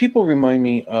these people remind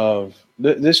me of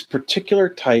this particular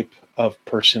type of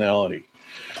personality.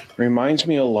 Reminds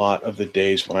me a lot of the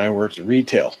days when I worked at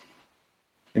retail,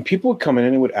 and people would come in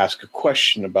and they would ask a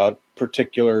question about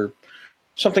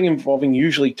something involving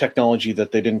usually technology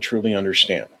that they didn't truly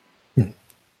understand.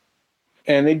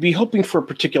 And they'd be hoping for a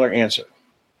particular answer.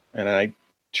 And I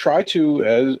try to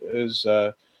as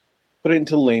put it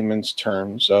into layman's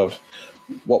terms of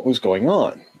what was going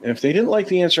on. And if they didn't like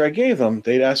the answer I gave them,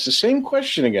 they'd ask the same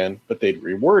question again, but they'd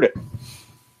reword it.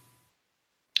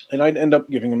 And I'd end up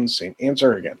giving them the same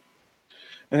answer again.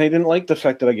 And they didn't like the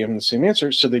fact that I gave them the same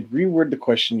answer, so they'd reword the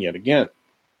question yet again.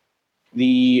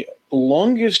 The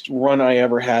longest run I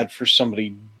ever had for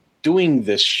somebody doing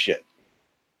this shit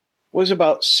was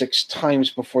about 6 times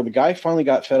before the guy finally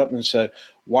got fed up and said,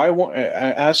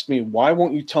 asked me, why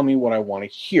won't you tell me what I want to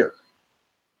hear?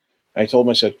 I told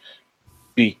him, I said,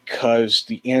 because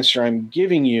the answer I'm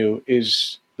giving you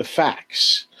is the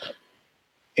facts.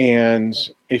 And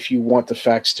if you want the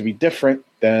facts to be different,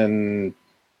 then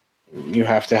you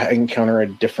have to encounter a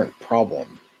different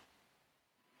problem.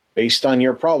 Based on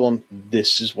your problem,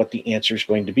 this is what the answer is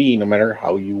going to be, no matter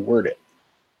how you word it.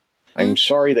 I'm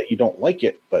sorry that you don't like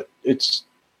it, but it's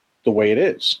the way it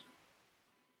is.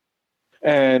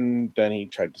 And then he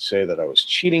tried to say that I was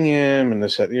cheating him and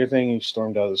this, that, the other thing. He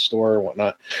stormed out of the store and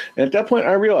whatnot. And at that point,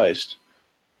 I realized,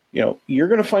 you're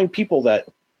going to find people that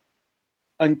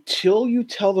until you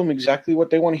tell them exactly what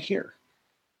they want to hear,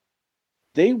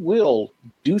 they will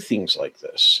do things like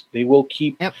this. They will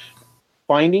keep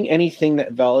finding anything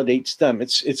that validates them.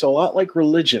 It's a lot like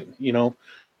religion,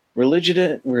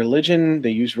 Religion,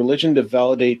 they use religion to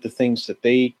validate the things that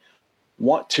they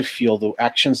want to feel, the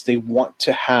actions they want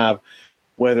to have,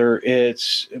 whether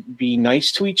it's be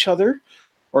nice to each other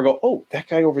or go, oh, that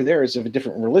guy over there is of a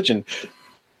different religion,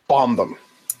 bomb them.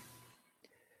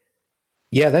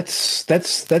 Yeah, that's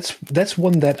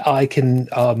one that I can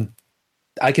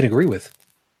agree with.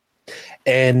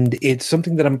 And it's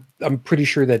something that I'm pretty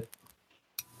sure that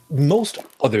most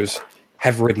others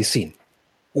have already seen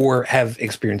or have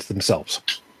experienced themselves.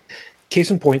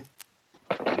 Case in point,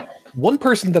 one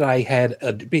person that I had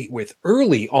a debate with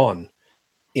early on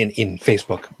in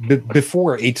Facebook,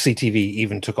 before HCTV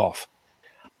even took off,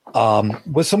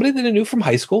 was somebody that I knew from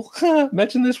high school.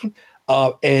 Imagine this one.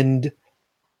 And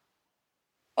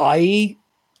I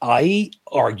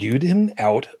argued him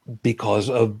out because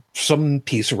of some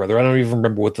piece or other. I don't even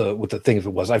remember what the thing of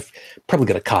it was. I've probably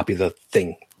got a copy of the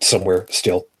thing somewhere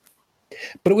still.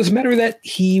 But it was a matter that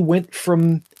he went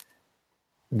from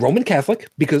Roman Catholic,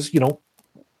 because,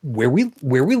 where we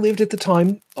lived at the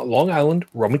time, Long Island,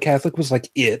 Roman Catholic was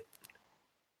like it,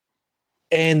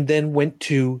 and then went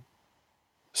to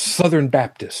Southern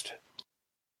Baptist.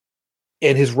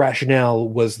 And his rationale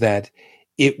was that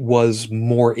it was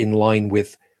more in line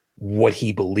with what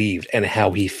he believed and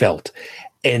how he felt,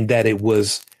 and that it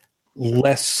was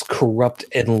less corrupt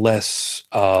and less,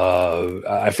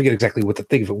 I forget exactly what the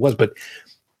thing of it was, but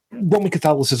Roman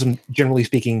Catholicism, generally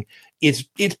speaking, it's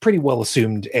pretty well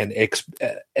assumed and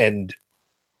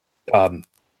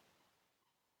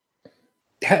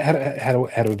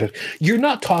you're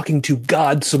not talking to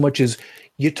God so much as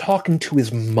you're talking to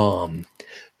his mom,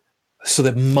 so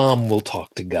that mom will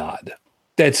talk to God.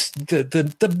 That's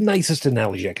the nicest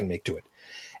analogy I can make to it.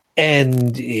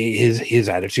 And his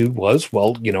attitude was,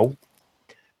 well,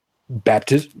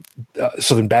 Baptist,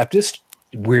 Southern Baptist,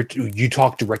 where you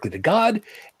talk directly to God,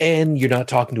 and you're not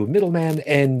talking to a middleman.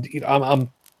 And I'm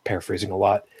paraphrasing a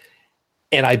lot,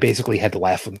 and I basically had to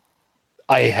laugh him.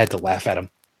 I had to laugh at him,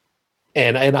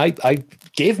 and I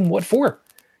gave him what for,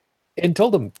 and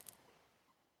told him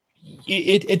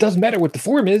it doesn't matter what the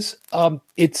form is.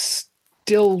 It's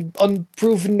still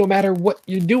unproven, no matter what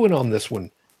you're doing on this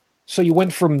one. So you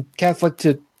went from Catholic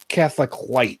to Catholic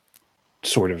light,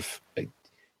 sort of.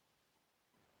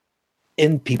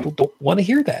 And people don't want to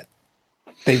hear that.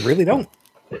 They really don't.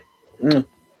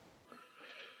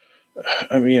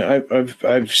 I mean,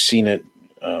 I've seen it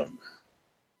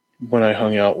when I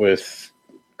hung out with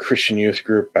Christian youth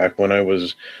group back when I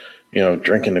was,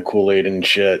 drinking the Kool-Aid and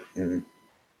shit. And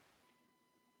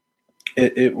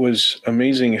it was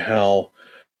amazing how,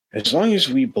 as long as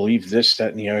we believe this, that,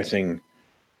 and the other thing,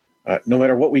 no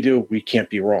matter what we do, we can't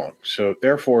be wrong. So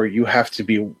therefore, you have to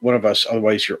be one of us.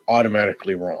 Otherwise, you're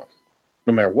automatically wrong.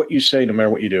 No matter what you say, no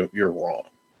matter what you do, you're wrong.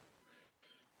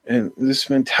 And this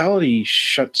mentality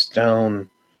shuts down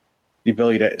the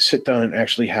ability to sit down and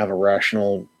actually have a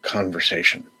rational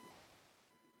conversation.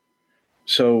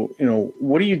 So,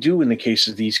 what do you do in the case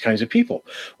of these kinds of people?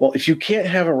 Well, if you can't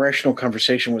have a rational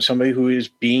conversation with somebody who is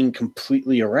being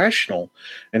completely irrational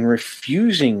and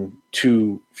refusing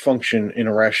to function in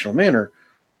a rational manner,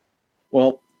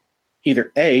 well,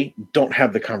 either A, don't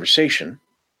have the conversation,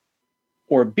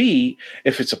 or B,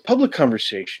 if it's a public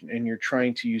conversation and you're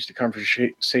trying to use the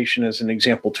conversation as an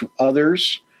example to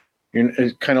others,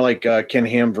 you're kind of like Ken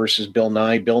Ham versus Bill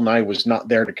Nye. Bill Nye was not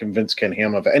there to convince Ken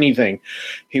Ham of anything.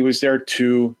 He was there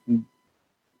to,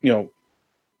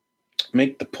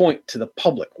 make the point to the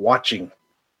public watching.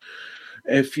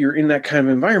 If you're in that kind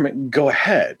of environment, go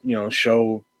ahead,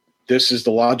 show this is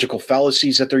the logical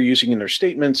fallacies that they're using in their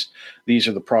statements. These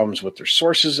are the problems with their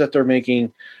sources that they're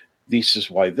making. This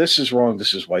is why this is wrong.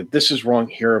 This is why this is wrong.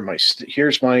 Here's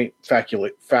my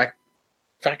factually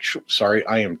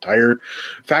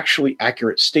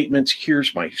accurate statements.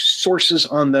 Here's my sources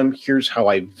on them. Here's how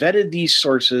I vetted these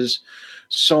sources,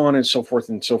 so on and so forth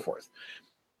and so forth.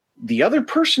 the other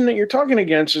person that you're talking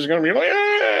against is going to be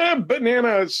like,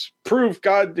 bananas, prove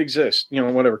God exists,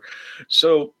 whatever.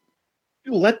 So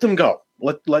let them go.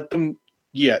 Let them.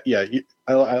 Yeah.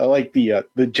 I like the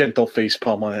gentle face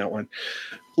palm on that one.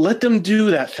 Let them do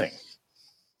that thing.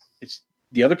 It's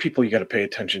the other people you got to pay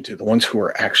attention to, the ones who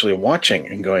are actually watching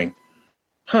and going,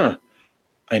 I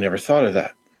never thought of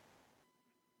that.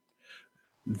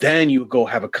 Then you go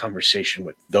have a conversation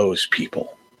with those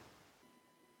people.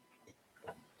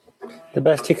 The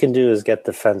best you can do is get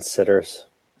the fence sitters.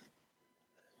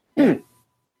 Hey,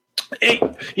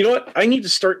 you know what? I need to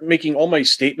start making all my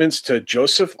statements to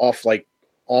Joseph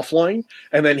offline,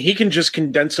 and then he can just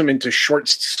condense them into short,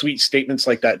 sweet statements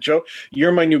like that. Joe,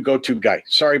 you're my new go-to guy.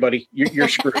 Sorry, buddy. You're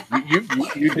screwed.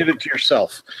 You did it to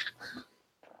yourself.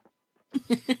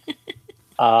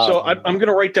 So I'm going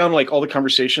to write down like all the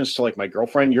conversations to like my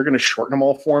girlfriend. You're going to shorten them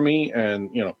all for me, and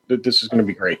this is going to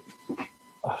be great.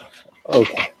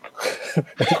 Okay.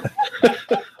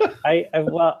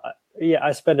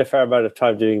 I spend a fair amount of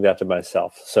time doing that to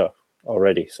myself. So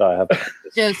I have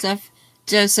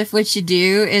Joseph, what you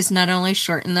do is not only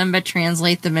shorten them, but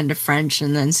translate them into French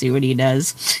and then see what he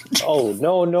does. Oh,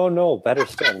 no. Better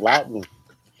still, Latin.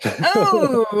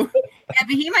 Oh, yeah,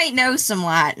 but he might know some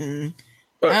Latin.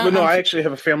 But no, I actually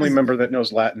have a family member that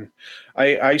knows Latin.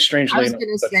 I strangely I was going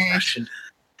to say,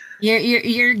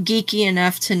 you're geeky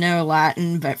enough to know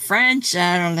Latin, but French,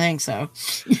 I don't think so.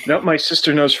 No, my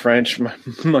sister knows French.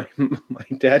 My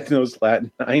dad knows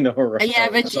Latin. I know her. Yeah,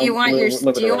 but do you want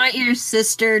your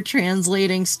sister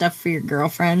translating stuff for your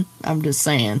girlfriend? I'm just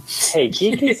saying. Hey,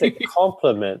 geeky is a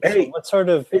compliment. Hey, what sort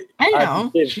of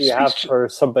adjective do you have for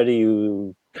somebody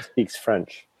who speaks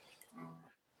French?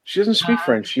 She doesn't speak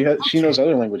French. She knows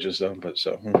other languages though. But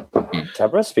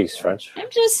Deborah speaks French. I'm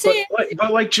just saying.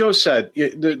 But like Joe said,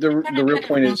 the real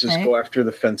point is go after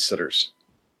the fence sitters.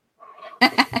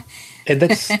 And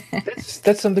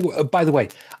that's something. By the way,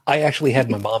 I actually had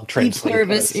my mom translate.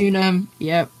 Pluribus unum.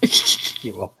 Yep.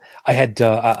 Yeah, well, I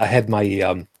had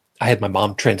my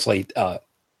mom translate.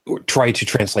 Try to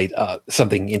translate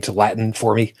something into Latin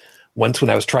for me once when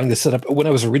I was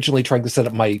originally trying to set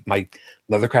up my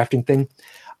leather crafting thing.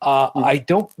 I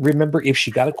don't remember if she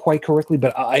got it quite correctly,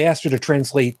 but I asked her to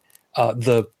translate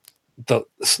the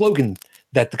slogan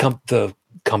that the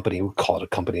company, we call it a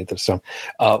company at this time,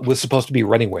 was supposed to be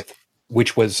running with,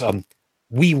 which was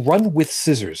 "We run with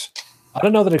scissors." I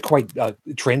don't know that it quite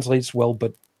translates well,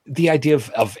 but the idea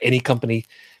of any company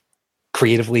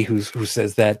creatively who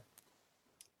says that,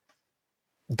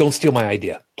 don't steal my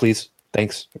idea, please.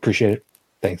 Thanks, appreciate it.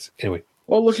 Thanks. Anyway.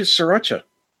 Well, look at Sriracha.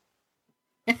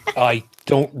 I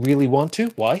don't really want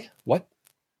to. Why? What?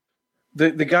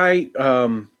 The guy,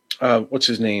 what's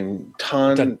his name?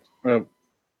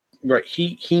 Right.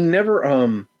 He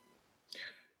never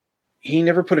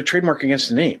put a trademark against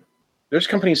the name. There's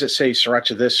companies that say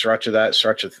Sriracha this, Sriracha that,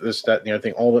 Sriracha this, that, and the other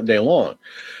thing all the day long.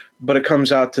 But it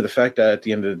comes out to the fact that at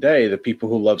the end of the day, the people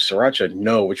who love Sriracha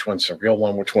know which one's the real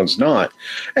one, which one's not,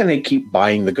 and they keep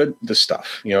buying the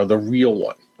stuff, the real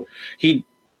one.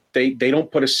 They don't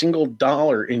put a single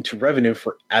dollar into revenue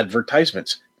for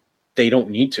advertisements. They don't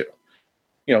need to.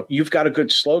 You've got a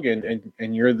good slogan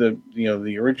and you're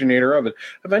the originator of it.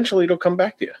 Eventually it'll come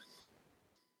back to you.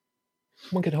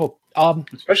 One can hope.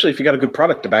 Especially if you got a good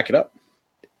product to back it up.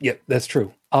 Yeah, that's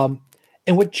true.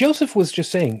 And what Joseph was just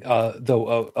saying,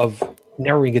 though, of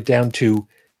narrowing it down to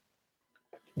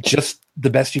just the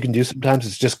best you can do sometimes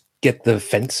is just get the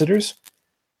fence sitters.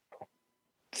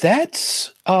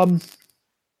 That's a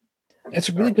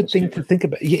really good thing to think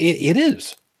about. It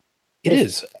is. It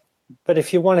is. But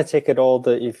if you want to take it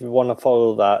if you want to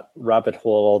follow that rabbit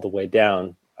hole all the way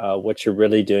down, what you're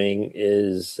really doing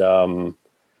is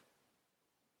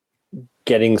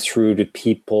getting through to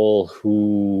people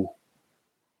who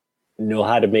know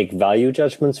how to make value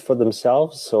judgments for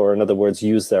themselves, or in other words,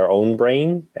 use their own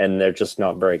brain, and they're just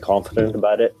not very confident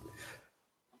about it.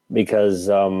 Because,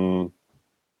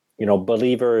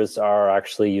 believers are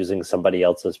actually using somebody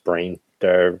else's brain.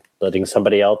 They're letting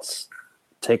somebody else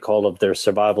take all of their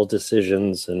survival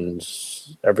decisions and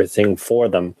everything for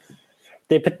them.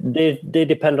 They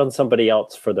depend on somebody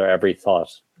else for their every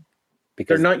thought.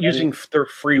 Because they're not using their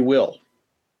free will.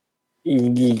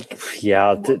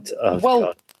 Yeah.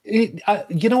 God.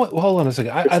 You know what? Hold on a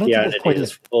second. I don't think it's quite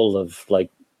as full of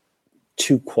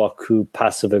too kwaku,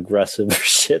 passive aggressive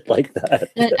shit like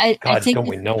that. God, don't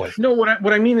we know it? No,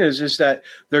 what I mean is that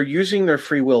they're using their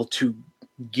free will to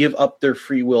give up their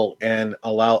free will and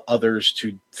allow others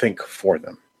to think for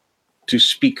them. to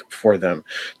speak for them,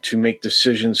 to make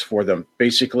decisions for them.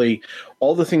 Basically,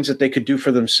 all the things that they could do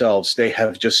for themselves, they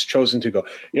have just chosen to go,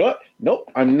 you know what?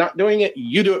 Nope, I'm not doing it.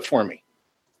 You do it for me.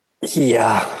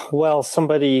 Yeah, well,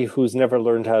 somebody who's never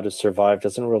learned how to survive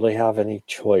doesn't really have any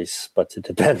choice but to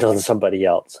depend on somebody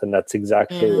else, and that's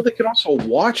exactly. Well, they can also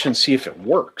watch and see if it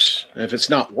works, and if it's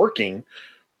not working,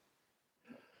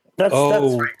 that's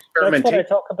what I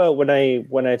talk about when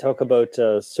I talk about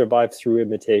survive through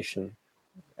imitation,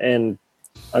 and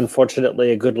unfortunately,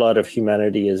 a good lot of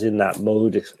humanity is in that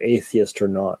mode, atheist or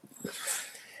not.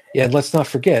 Yeah, and let's not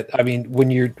forget. I mean, when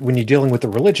you're dealing with the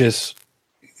religious.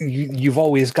 You've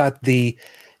always got the,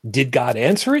 did God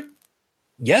answer it?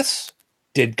 Yes.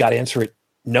 Did God answer it?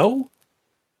 No.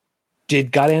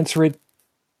 Did God answer it?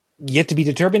 Yet to be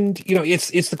determined. You know,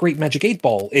 it's the great magic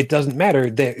 8-ball. It doesn't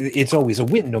matter. It's always a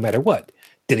win no matter what.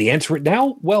 Did he answer it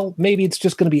now? Well, maybe it's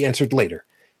just going to be answered later.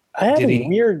 I had a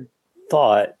weird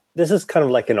thought. This is kind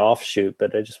of like an offshout,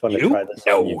 but I just want to try this.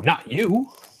 No, not you.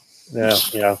 No,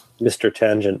 yeah, Mr.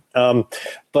 Tangent.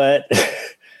 But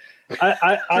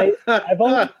I've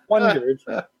always wondered.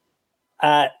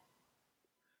 I've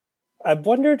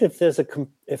wondered if there's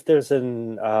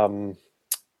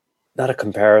not a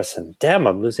comparison. Damn,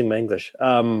 I'm losing my English.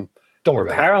 Don't worry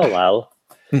about parallel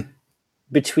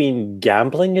between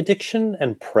gambling addiction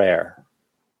and prayer.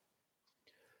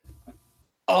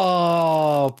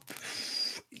 Because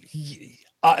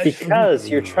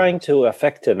you're trying to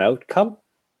affect an outcome,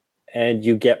 and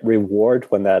you get reward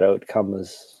when that outcome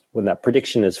when that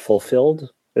prediction is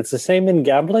fulfilled. It's the same in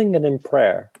gambling and in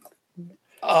prayer.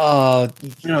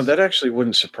 That actually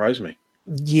wouldn't surprise me.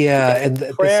 Yeah, and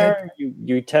prayer,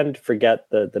 you tend to forget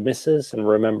the misses and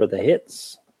remember the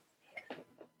hits.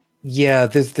 Yeah,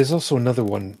 there's also another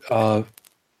one.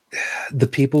 The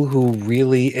people who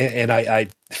really, and I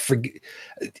forget,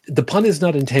 the pun is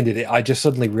not intended. I just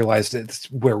suddenly realized it's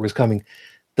where it was coming.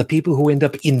 The people who end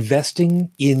up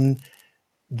investing in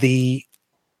the,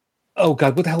 oh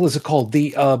God, what the hell is it called?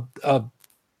 The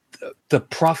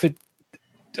profit.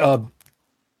 God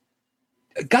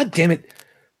damn it!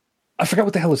 I forgot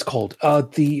what the hell it's called.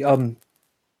 Given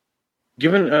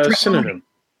a synonym.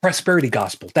 Prosperity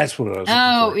gospel. That's what it was.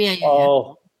 Oh, yeah.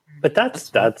 Oh, but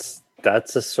that's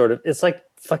a sort of, it's like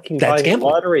fucking buying a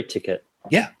lottery ticket.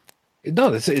 Yeah.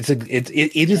 No, it is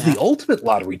the ultimate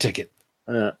lottery ticket.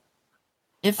 In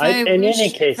any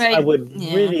case, I would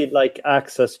really like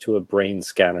access to a brain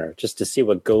scanner just to see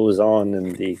what goes on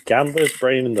in the gambler's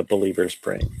brain and the believer's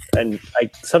brain. And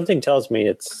something tells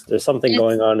me there's something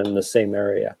going on in the same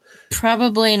area.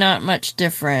 Probably not much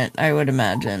different, I would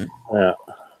imagine. Yeah.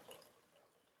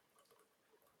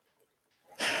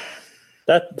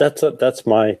 That's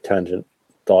my tangent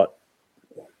thought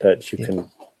that you can.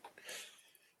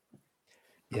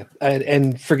 Yeah,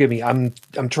 and forgive me, I'm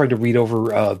trying to read over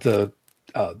the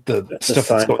stuff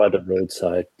that's by the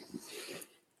roadside.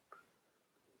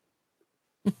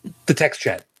 The text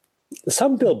chat.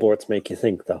 Some billboards make you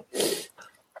think, though.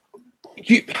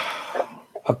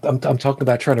 I'm talking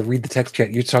about trying to read the text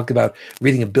chat. You're talking about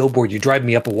reading a billboard. You drive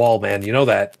me up a wall, man. You know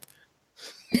that.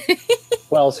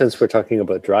 Well, since we're talking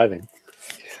about driving.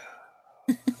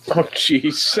 Oh,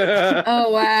 jeez.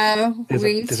 Oh, wow.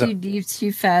 Way too deep,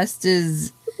 too fast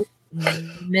is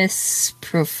Miss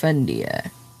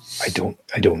Profundia. I don't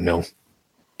know.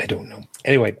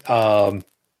 Anyway,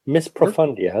 Miss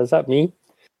Profundia, how's that mean?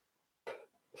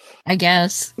 I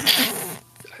guess.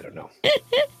 I don't know.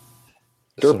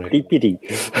 or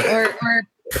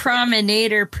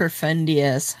Promenator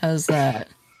Profundius. How's that?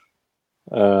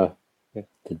 The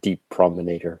deep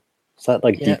promenator. Is that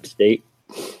like deep state?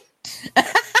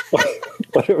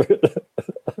 Whatever.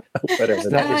 I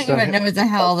don't even know what the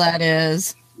hell that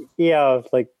is. Yeah,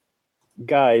 like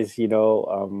guys,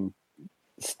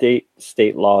 state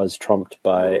law is trumped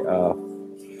by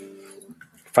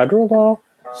federal law.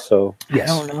 So yes.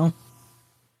 I don't know.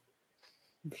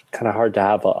 Kind of hard to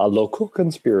have a local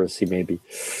conspiracy, maybe.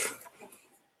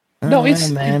 No, it's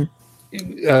man.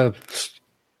 It's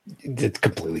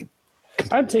completely.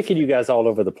 I'm taking you guys all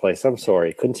over the place. I'm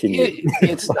sorry. Continue.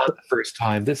 It's not the first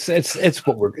time. It's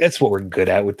what we're good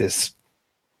at with this.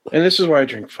 And this is why I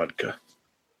drink vodka.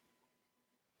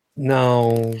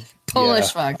 No.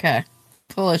 Polish vodka.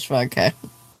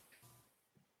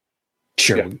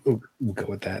 Sure, yeah. We'll go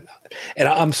with that. And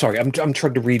I'm sorry. I'm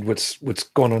trying to read what's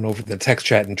going on over the text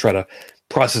chat and try to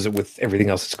process it with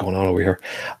everything else that's going on over here.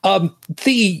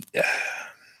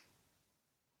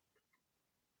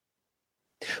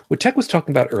 What Tech was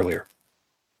talking about earlier,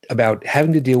 about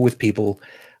having to deal with people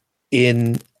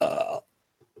in,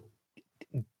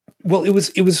 it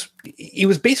was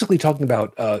basically talking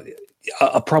about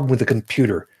a problem with the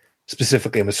computer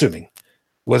specifically, I'm assuming.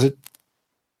 Was it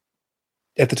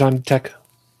at the time, Tech?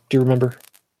 Do you remember?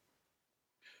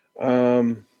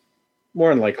 More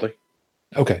than likely.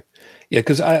 Okay. Yeah,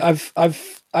 because I've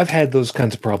had those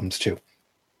kinds of problems too.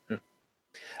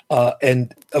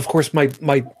 And of course, my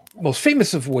most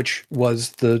famous of which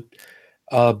was the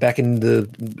back in the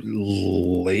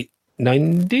late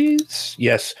 90s.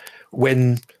 Yes,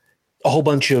 when a whole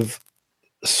bunch of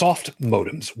soft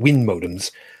modems, WIN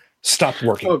modems, stopped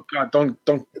working. Oh God! Don't.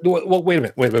 Well, wait a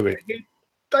minute. Wait.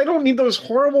 I don't need those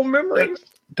horrible memories.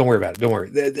 Don't worry about it. Don't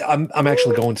worry. I'm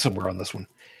actually going somewhere on this one.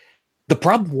 The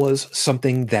problem was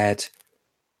something that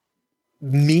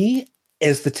me,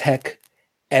 as the tech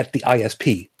at the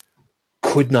ISP,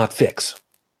 could not fix.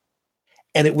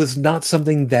 And it was not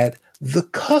something that the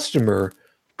customer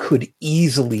could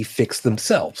easily fix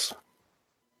themselves.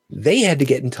 They had to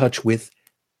get in touch with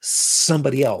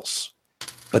somebody else.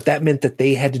 But that meant that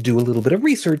they had to do a little bit of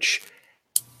research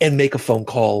and make a phone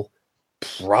call,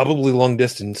 probably long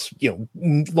distance.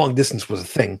 Long distance was a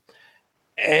thing.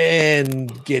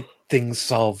 And get things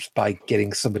solved by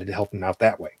getting somebody to help them out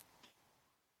that way.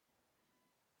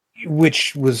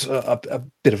 Which was a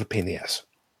bit of a pain in the ass.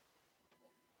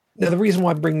 Now, the reason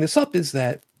why I bring this up is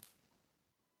that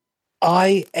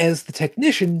I, as the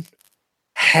technician,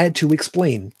 had to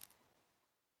explain,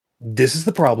 this is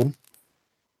the problem.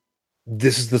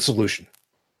 This is the solution.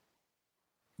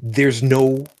 There's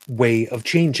no way of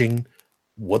changing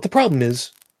what the problem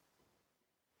is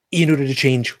in order to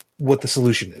change what the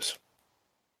solution is.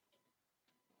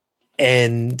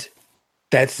 And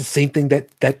that's the same thing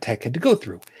that tech had to go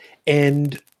through.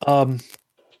 And I'm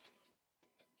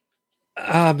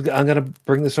going to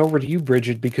bring this over to you,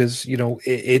 Bridget, because,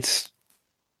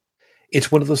 it's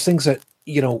one of those things that,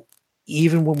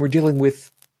 even when we're dealing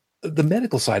with the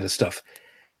medical side of stuff,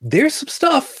 there's some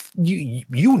stuff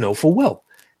you know full well.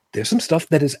 There's some stuff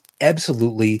that is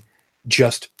absolutely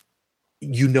just,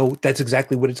 that's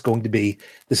exactly what it's going to be.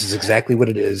 This is exactly what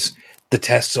it is. The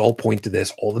tests all point to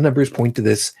this. All the numbers point to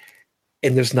this.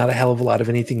 And there's not a hell of a lot of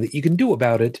anything that you can do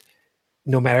about it,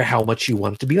 no matter how much you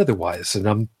want it to be otherwise. And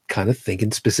I'm kind of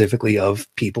thinking specifically of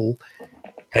people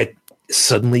that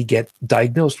suddenly get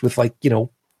diagnosed with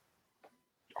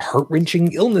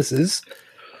heart-wrenching illnesses.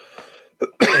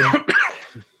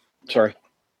 Sorry.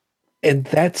 And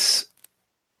that's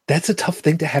a tough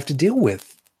thing to have to deal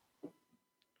with.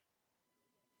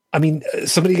 I mean,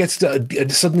 somebody gets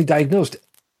suddenly diagnosed.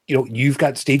 You've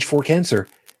got stage 4 cancer,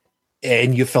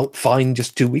 and you felt fine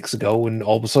just 2 weeks ago, and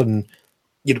all of a sudden,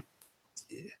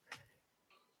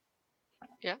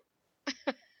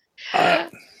 Yeah.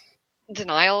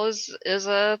 Denial is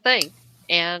a thing,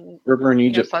 and River in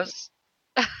Egypt.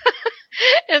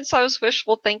 And so is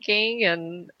wishful thinking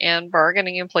and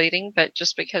bargaining and pleading, but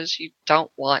just because you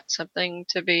don't want something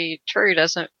to be true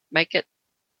doesn't make it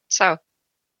so.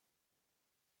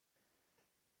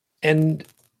 And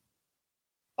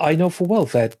I know full well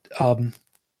that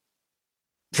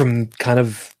from kind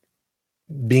of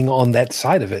being on that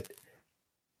side of it,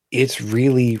 it's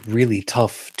really, really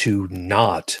tough to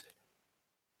not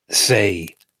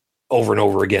say over and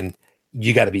over again,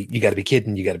 you got to be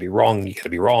kidding, you got to be wrong, you got to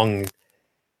be wrong.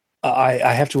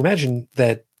 I have to imagine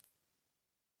that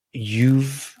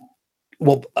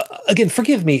again,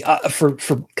 forgive me for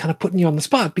kind of putting you on the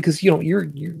spot, because you're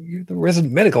the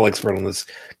resident medical expert on this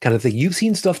kind of thing. You've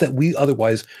seen stuff that we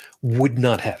otherwise would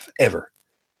not have ever.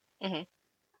 Mm-hmm.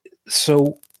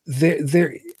 So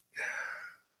there,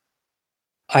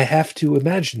 I have to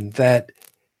imagine that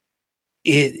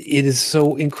it is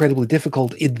so incredibly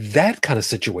difficult in that kind of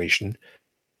situation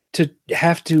to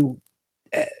have to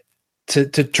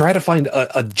try to find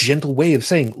a gentle way of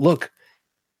saying, look,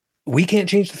 we can't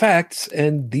change the facts,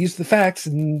 and these are the facts,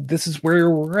 and this is where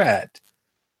we're at.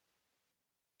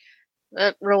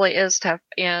 It really is tough,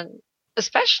 and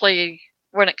especially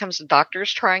when it comes to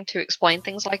doctors trying to explain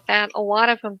things like that, a lot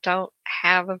of them don't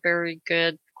have a very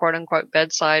good quote-unquote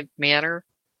bedside manner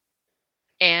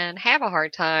and have a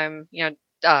hard time,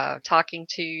 talking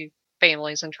to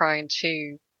families and trying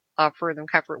to offer them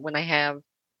comfort when they have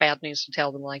bad news to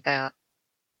tell them like that.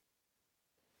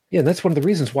 Yeah, and that's one of the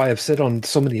reasons why I've said on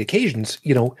so many occasions,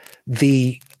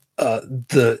 the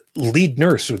lead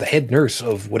nurse or the head nurse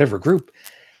of whatever group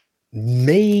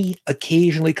may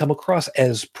occasionally come across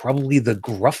as probably the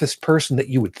gruffest person that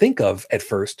you would think of at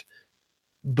first,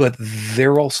 but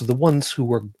they're also the ones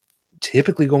who are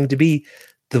typically going to be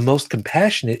the most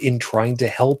compassionate in trying to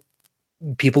help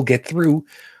people get through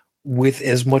with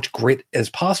as much grit as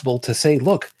possible to say,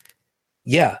 look,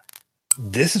 yeah,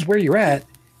 this is where you're at,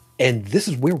 and this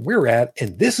is where we're at,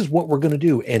 and this is what we're going to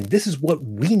do, and this is what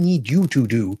we need you to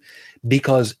do,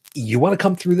 because you want to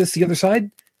come through this the other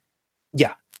side?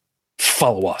 Yeah,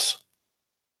 follow us.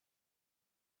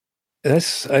 And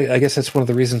I guess that's one of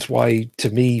the reasons why, to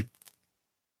me,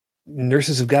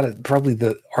 nurses have got it probably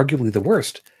arguably the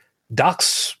worst.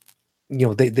 Docs,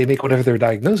 they make whatever their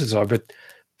diagnoses are, but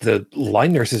the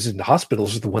line nurses in the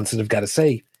hospitals are the ones that have got to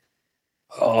say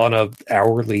on a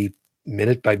hourly,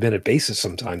 minute by minute basis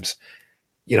sometimes,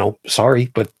 sorry,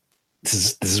 but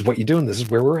this is what you're doing. This is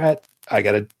where we're at. I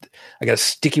gotta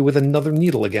stick you with another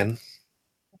needle again.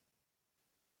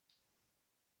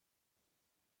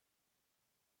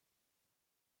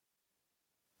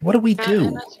 What do we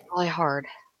do? That's really hard.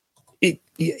 It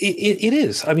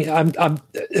is. I mean, I'm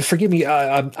forgive me.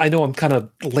 I know I'm kind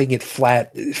of laying it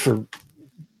flat for.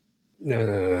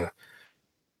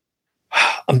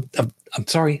 I'm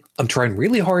sorry. I'm trying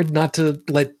really hard not to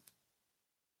let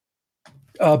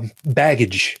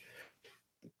baggage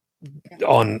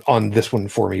on this one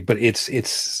for me, but it's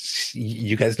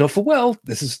you guys know full well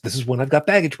this is one I've got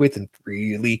baggage with, and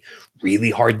really,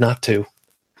 really hard not to.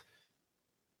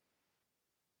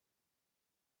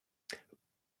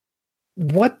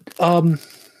 What you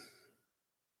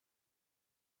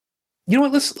know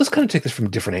what? Let's kind of take this from a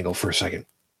different angle for a second.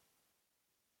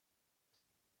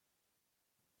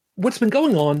 What's been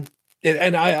going on,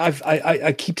 and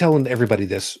I keep telling everybody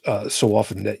this so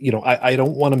often that I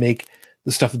don't want to make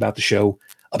the stuff about the show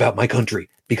about my country,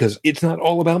 because it's not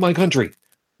all about my country.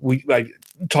 I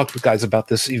talked with guys about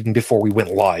this even before we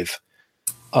went live.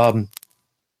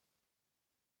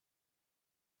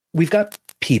 We've got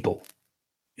people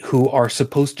who are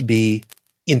supposed to be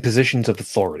in positions of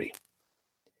authority,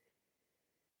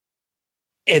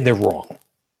 and they're wrong,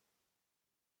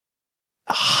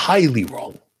 highly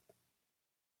wrong.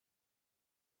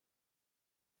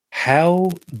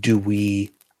 How do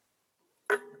we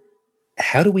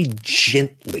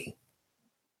gently,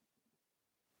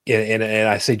 and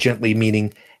I say gently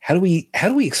meaning how do we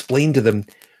explain to them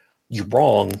you're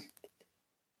wrong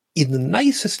in the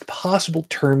nicest possible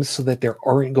terms, so that there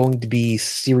aren't going to be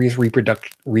serious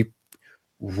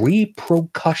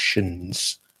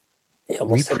repercussions?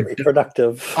 Almost said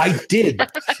reproductive. I did.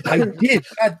 God damn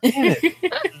it.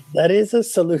 That is a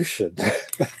solution.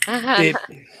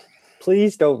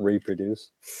 Please don't reproduce.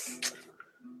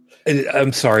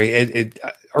 I'm sorry. It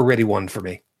already won for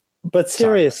me. But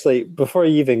seriously, before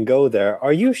you even go there,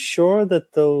 are you sure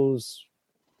that those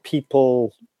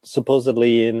people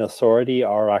supposedly in authority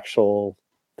are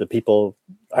the people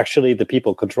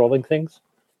controlling things?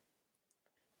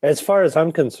 As far as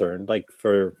I'm concerned, like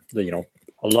for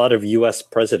a lot of U.S.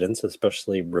 presidents,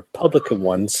 especially Republican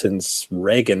ones since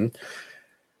Reagan,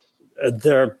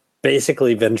 they're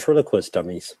basically ventriloquist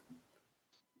dummies.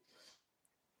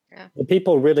 Yeah. The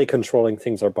people really controlling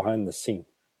things are behind the scene,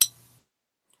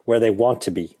 where they want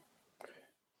to be.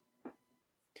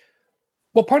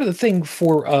 Well, part of the thing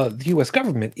for the U.S.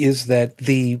 government is that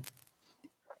and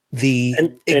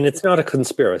it's not a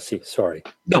conspiracy. Sorry,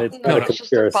 no, it's not a conspiracy.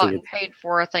 It's just bought and paid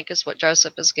for, I think, is what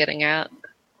Joseph is getting at.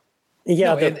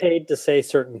 Yeah, they're paid to say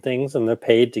certain things, and they're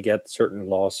paid to get certain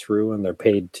laws through, and they're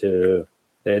paid to.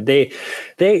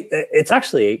 It's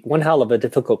actually one hell of a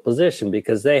difficult position,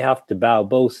 because they have to bow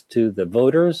both to the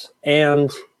voters and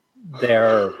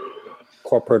their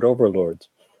corporate overlords.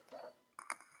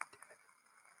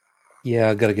 Yeah,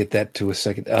 I got to get that to a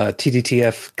second.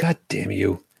 TDTF, God damn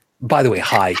you. By the way,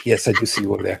 hi. Yes, I do see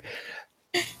you over there.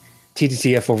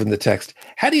 TDTF over in the text.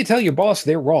 How do you tell your boss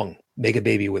they're wrong? Make a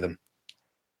baby with them.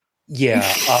 Yeah.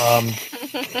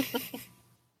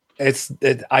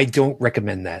 I don't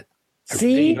recommend that.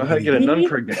 See? You know how to get a nun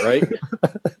pregnant, right?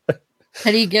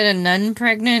 How do you get a nun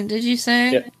pregnant, did you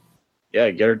say? Yeah,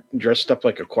 get her dressed up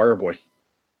like a choir boy.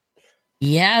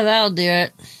 Yeah, that'll do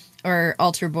it. Or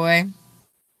altar boy.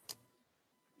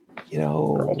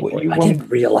 I didn't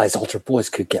realize altar boys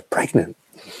could get pregnant.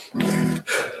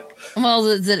 Well,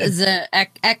 the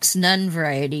ex-nun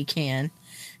variety can.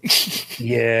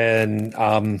 Yeah,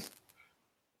 and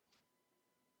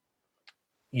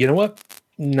you know what?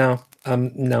 No.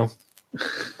 No.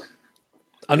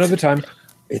 Another time.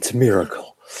 It's a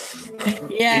miracle.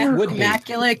 Yeah,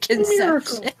 immaculate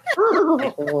conception.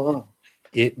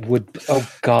 It would. Oh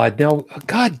God! Now,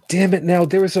 God damn it! Now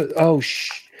there was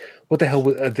what the hell?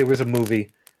 There was a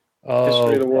movie. Oh,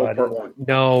 History of the World God. Part 1.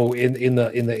 No, in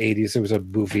the 80s there was a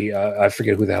movie. I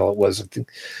forget who the hell it was. I think.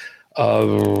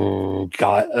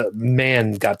 God,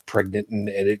 man got pregnant, and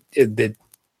it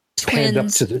panned up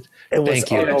to the.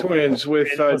 Thank you. Twins with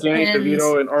Danny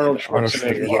DeVito and Arnold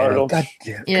Schwarzenegger. Yeah, God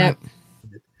damn. Yeah.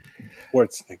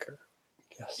 Schwarzenegger.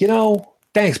 Yes.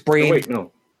 Thanks, brain. Oh, wait,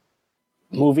 no.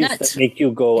 Movies that make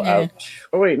you go ouch.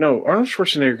 Oh wait, no. Arnold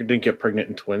Schwarzenegger didn't get pregnant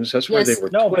in Twins. That's why they were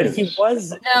no, twins. but he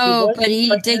was. No, but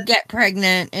he did get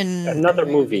pregnant in another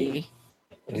movie.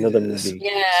 Another movie.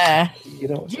 Yeah. You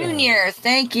know, Junior,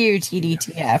 thank you,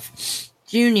 TDTF.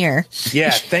 Junior.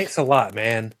 Yeah, thanks a lot,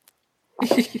 man.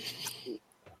 In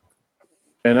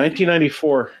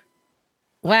 1994.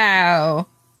 Wow.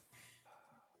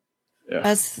 Yeah.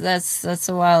 That's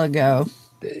a while ago.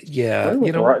 Yeah,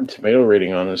 you know, Rotten Tomato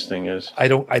rating on this thing is. I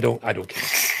don't care. I don't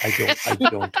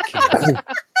care.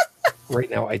 Right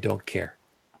now, I don't care.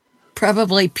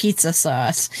 Probably pizza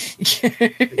sauce.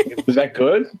 Was that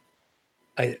good?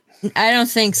 I don't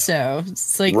think so.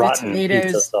 It's like rotten the tomatoes.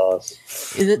 Pizza sauce.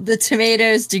 The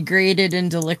tomatoes degraded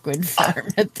into liquid form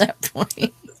at that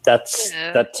point.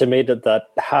 That tomato, that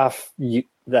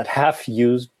half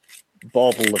used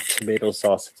bottle of tomato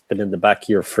sauce. It's been in the back of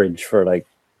your fridge for like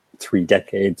 3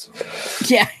 decades.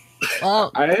 Yeah.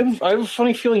 Well, I have a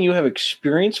funny feeling you have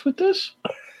experience with this.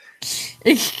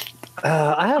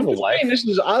 I have a wife. This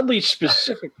is oddly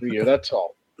specific for you. That's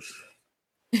all.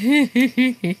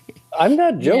 I'm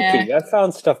not joking. Yeah. I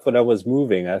found stuff when I was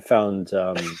moving. I found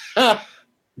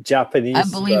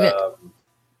Japanese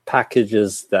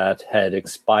packages that had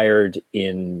expired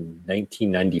in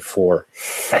 1994.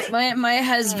 My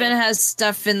husband has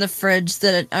stuff in the fridge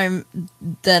that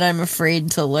I'm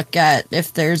afraid to look at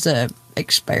if there's a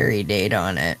expiry date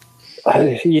on it.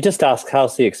 You just ask,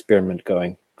 how's the experiment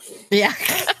going? Yeah.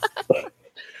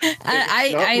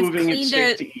 I've cleaned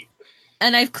it.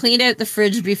 And I've cleaned out the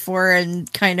fridge before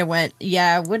and kind of went,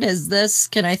 yeah, what is this?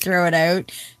 Can I throw it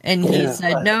out? And he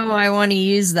said, no, I want to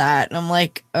use that. And I'm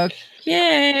like,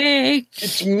 okay.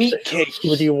 It's meat cake.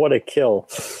 What do you want to kill?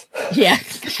 Yeah.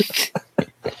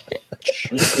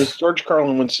 As George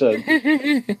Carlin once said,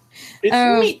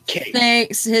 it's meat cake.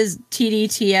 Thanks. His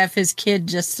TDTF, his kid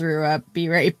just threw up. Be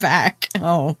right back.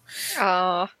 Oh.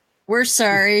 We're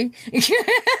sorry. See,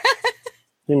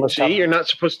 you're not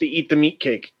supposed to eat the meat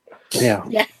cake.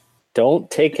 Yeah. Don't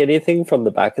take anything from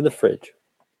the back of the fridge.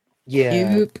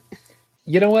 Yeah. Nope.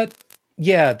 You know what?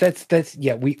 Yeah, that's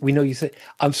we know you said.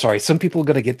 I'm sorry. Some people are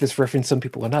going to get this reference. Some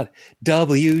people are not.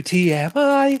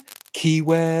 WTMI, Key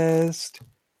West.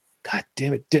 God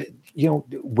damn it.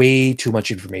 Way too much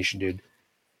information, dude.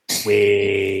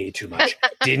 Way too much.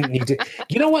 Didn't need to.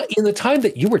 You know what? In the time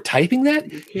that you were typing that,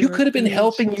 you could have been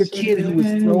helping your kid who was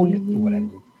throwing it or whatever.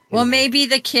 Well, maybe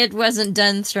the kid wasn't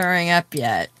done throwing up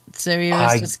yet. So he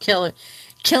was just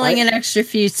killing an extra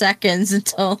few seconds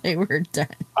until they were done.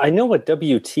 I know what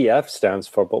WTF stands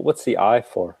for, but what's the I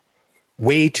for?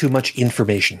 Way too much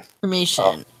information.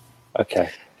 Oh, okay.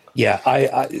 Yeah,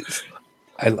 the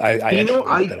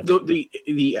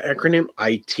acronym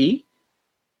IT.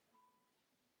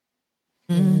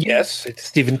 Yes, it's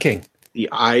Stephen King. The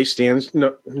I stands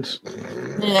no.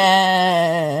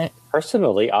 Yeah.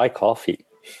 Personally, I coffee.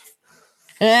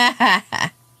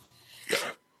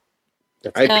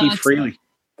 IP freely.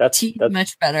 That's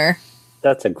much better.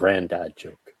 That's a granddad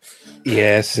joke.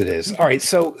 Yes, it is. All right,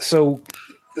 so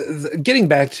getting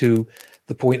back to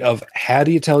the point of how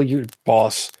do you tell your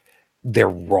boss they're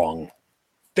wrong?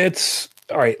 That's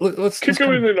all right. Let's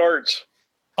go in arts.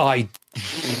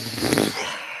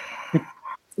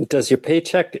 Does your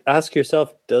paycheck? Ask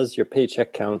yourself, does your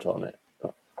paycheck count on it?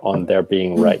 On their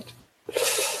being right?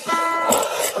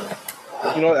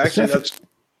 Actually, that's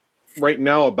right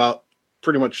now about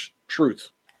pretty much truth.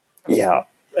 Yeah.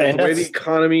 And the way the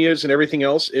economy is and everything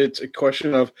else, it's a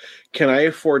question of, can I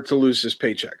afford to lose this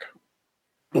paycheck?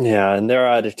 Yeah, and their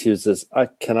attitudes is, I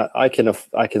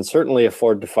can certainly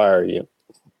afford to fire you.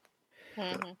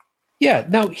 Mm-hmm. Yeah.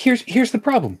 Now here's the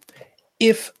problem.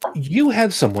 If you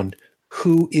have someone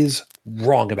who is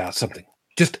wrong about something,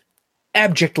 just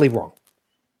abjectly wrong,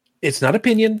 it's not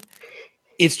opinion,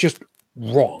 it's just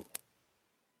wrong.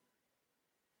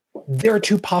 There are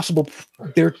two possible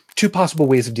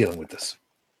ways of dealing with this.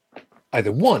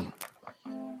 Either one,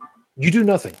 you do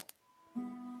nothing,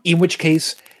 in which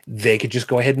case they could just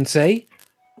go ahead and say,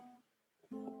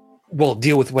 well,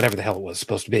 deal with whatever the hell it was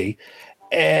supposed to be,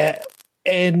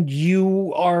 and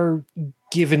you are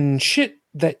given shit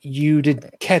that you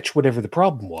didn't catch whatever the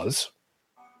problem was.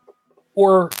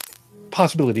 Or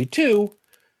possibility two,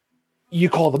 you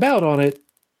call them out on it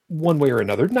one way or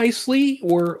another, nicely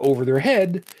or over their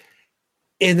head,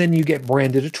 and then you get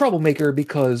branded a troublemaker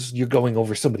because you're going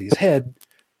over somebody's head,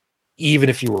 even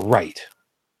if you were right.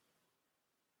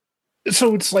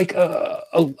 So it's like a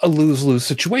lose-lose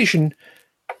situation.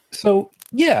 So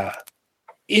yeah,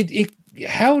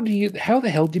 how the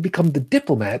hell do you become the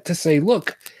diplomat to say,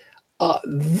 look,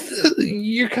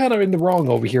 you're kind of in the wrong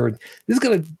over here. This is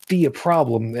going to be a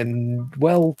problem. And,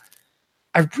 well,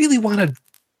 I really want to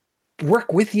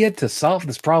work with you to solve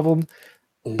this problem,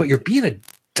 but you're being a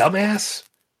dumbass.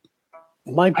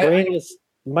 My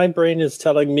brain is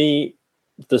telling me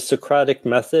the Socratic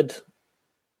method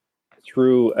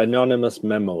through anonymous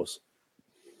memos.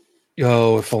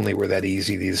 Oh, if only we're that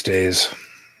easy these days.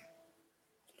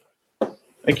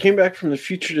 I came back from the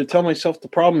future to tell myself the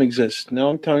problem exists. Now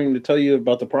I'm trying to tell you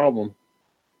about the problem.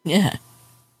 Yeah.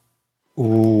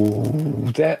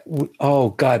 Ooh, oh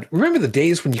God. Remember the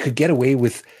days when you could get away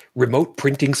with remote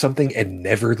printing something and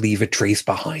never leave a trace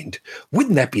behind?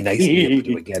 Wouldn't that be nice to be able to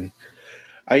do again?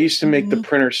 I used to make the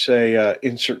printer say,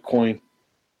 insert coin.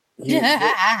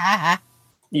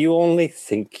 You only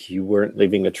think you weren't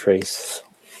leaving a trace.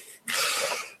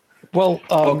 Well,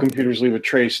 all computers leave a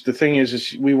trace. The thing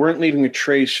is we weren't leaving a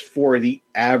trace for the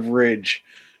average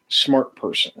smart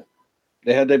person.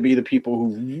 They had to be the people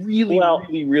who really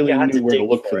knew where to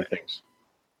look for things.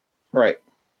 Right.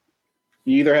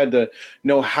 You either had to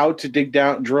know how to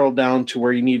drill down to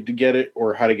where you needed to get it,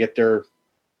 or how to get there,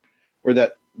 where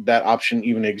that option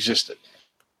even existed.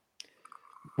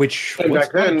 Which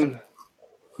back then,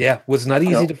 was not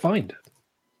easy to find.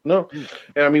 No,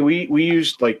 and I mean we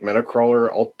used like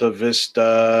Metacrawler, Alta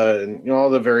Vista, and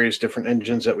all the various different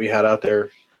engines that we had out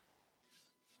there.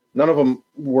 None of them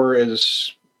were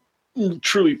as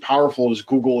truly powerful as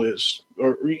Google is,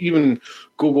 or even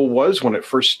Google was when it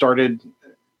first started.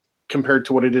 Compared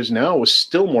to what it is now, was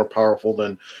still more powerful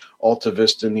than Alta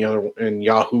Vista and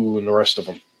Yahoo and the rest of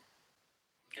them.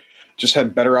 Just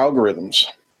had better algorithms.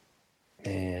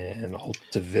 And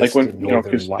Alta Vista, like when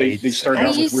because they started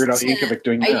out with Weird Al Yankovic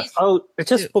doing that. Oh,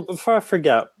 just before I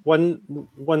forget, one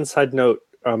side note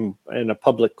and a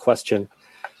public question.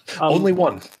 Only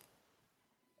one.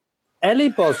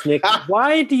 Ellie Bosnick,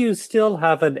 why do you still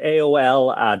have an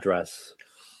AOL address?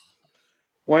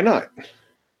 Why not?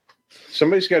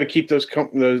 Somebody's got to keep those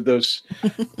kids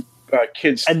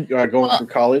going through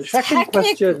college. Second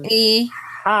question: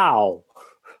 how?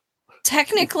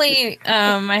 Technically,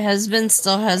 my husband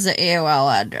still has an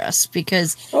AOL address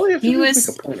because he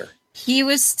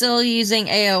was still using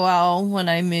AOL when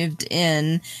I moved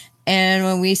in, and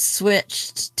when we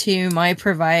switched to my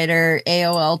provider,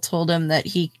 AOL told him that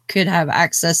he could have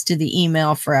access to the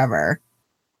email forever.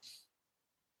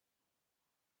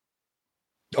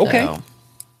 Okay.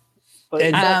 So,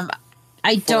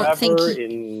 I don't think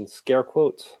in scare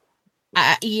quotes.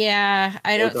 I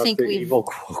don't think we've evil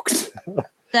quotes.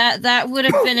 That would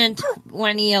have been in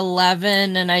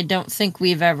 2011, and I don't think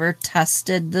we've ever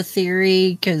tested the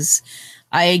theory because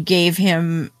I gave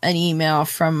him an email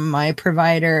from my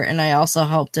provider, and I also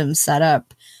helped him set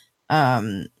up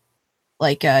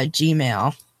like a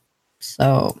Gmail.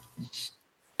 So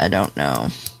I don't know.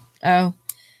 Oh,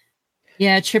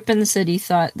 yeah, Trip in the City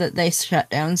thought that they shut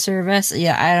down service.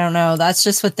 Yeah, I don't know. That's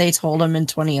just what they told him in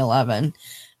 2011.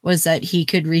 Was that he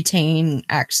could retain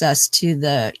access to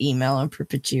the email in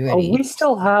perpetuity. Oh, we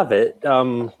still have it.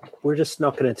 We're just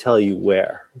not going to tell you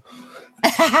where.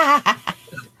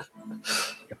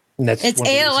 It's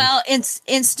AOL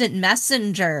Instant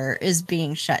Messenger is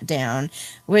being shut down,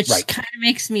 which kind of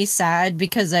makes me sad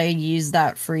because I used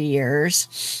that for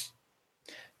years.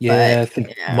 Yeah, I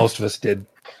think most of us did.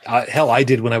 Hell, I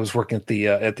did when I was working at the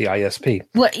ISP.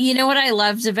 What I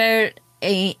loved about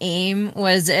AIM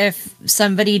was if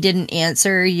somebody didn't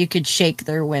answer, you could shake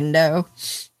their window.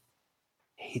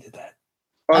 Hated that.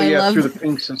 Oh, through the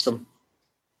ping system.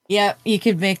 Yep, you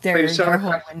could make their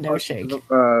whole window shake.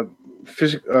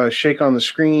 Shake on the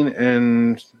screen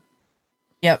and.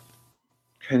 Yep.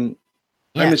 I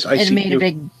miss ICQ. It made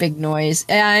a big noise.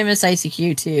 I miss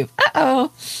ICQ too.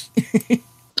 Uh-oh.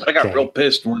 I got real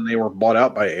pissed when they were bought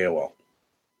out by AOL.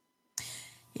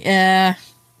 Yeah.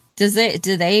 Do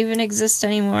they even exist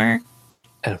anymore?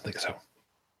 I don't think so.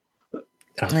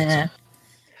 I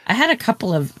had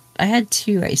I had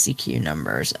 2 ICQ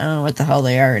numbers. I don't know what the hell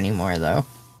they are anymore though.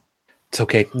 It's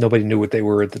okay. Nobody knew what they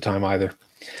were at the time either.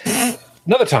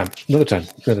 Another time.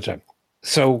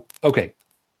 So, okay.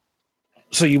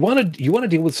 So you want to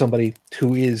deal with somebody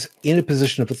who is in a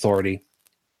position of authority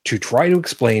to try to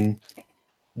explain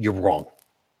you're wrong.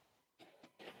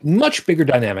 Much bigger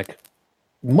dynamic.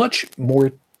 Much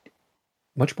more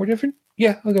different?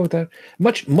 Yeah, I'll go with that.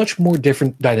 Much more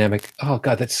different dynamic. Oh,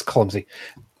 God, that's clumsy.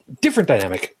 Different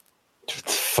dynamic.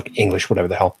 Fucking English, whatever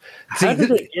the hell. How did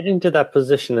they get into that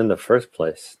position in the first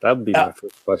place? That would be my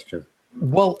first question.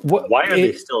 Well, why are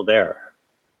they still there?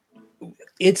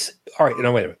 It's all right.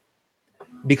 No, wait a minute.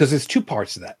 Because there's 2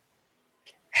 parts to that.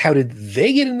 How did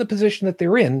they get in the position that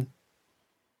they're in?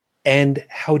 And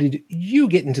how did you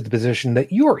get into the position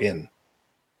that you're in?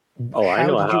 Oh, I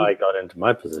know how I got into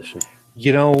my position.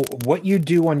 You know, what you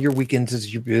do on your weekends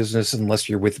is your business unless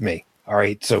you're with me. All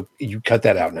right, so you cut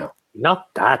that out now.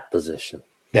 Not that position.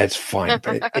 That's fine.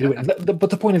 But anyway, but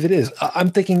the point of it is, I'm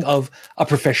thinking of a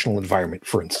professional environment,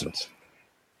 for instance.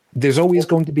 There's always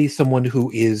going to be someone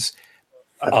who is...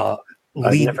 I've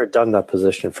never done that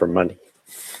position for money.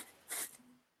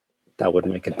 That would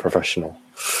make it professional.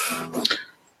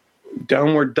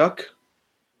 Downward duck?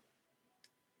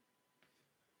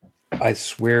 I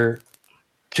swear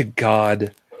to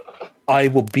God, I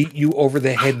will beat you over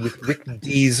the head with Rick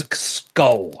D's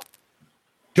skull.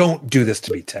 Don't do this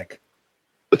to me, Tech.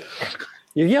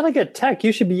 You're yelling at Tech.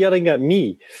 You should be yelling at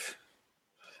me.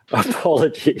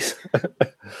 Apologies.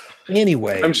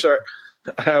 Anyway. I'm sorry.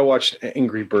 I watched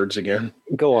Angry Birds again.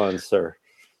 Go on, sir.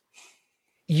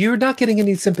 You're not getting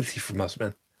any sympathy from us,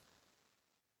 man.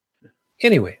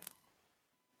 Anyway.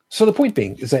 So the point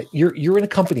being is that you're in a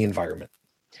company environment.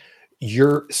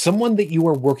 You're someone that you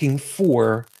are working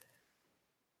for,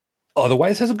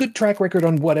 otherwise has a good track record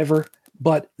on whatever,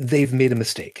 but they've made a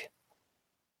mistake.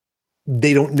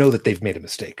 They don't know that they've made a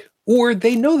mistake. Or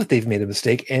they know that they've made a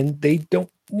mistake and they don't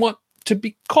want to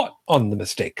be caught on the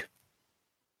mistake.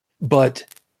 But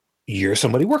you're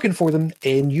somebody working for them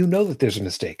and you know that there's a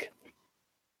mistake.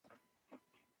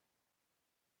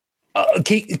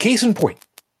 Case in point.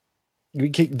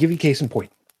 Give you case in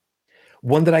point.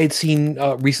 One that I had seen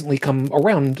recently come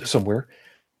around somewhere.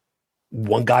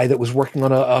 One guy that was working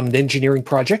on an engineering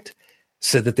project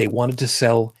said that they wanted to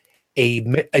sell a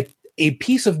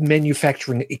piece of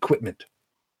manufacturing equipment.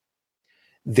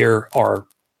 There are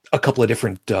a couple of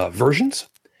different versions.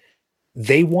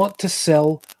 They want to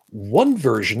sell one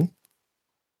version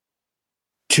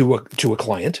to a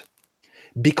client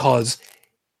because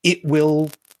it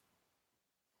will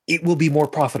be more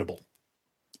profitable.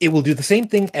 It will do the same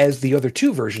thing as the other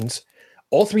two versions.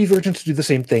 All three versions do the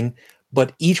same thing,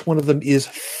 but each one of them is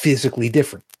physically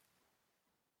different.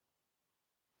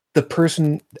 The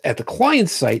person at the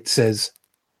client site says,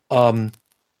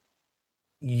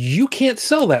 you can't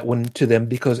sell that one to them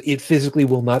because it physically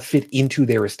will not fit into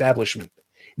their establishment.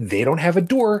 They don't have a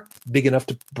door big enough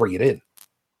to bring it in.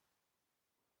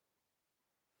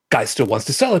 Guy still wants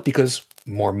to sell it because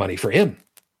more money for him.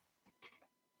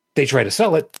 They try to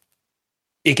sell it.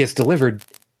 It gets delivered.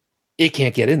 It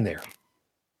can't get in there.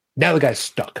 Now the guy's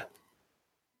stuck.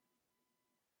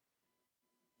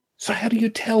 So how do you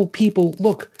tell people,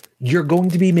 look, you're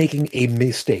going to be making a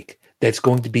mistake that's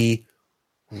going to be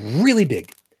really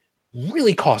big,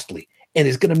 really costly, and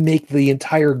is going to make the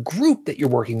entire group that you're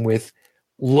working with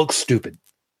look stupid?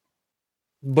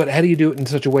 But how do you do it in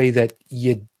such a way that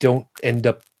you don't end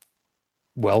up,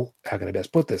 well, how can I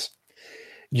best put this?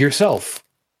 Yourself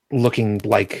looking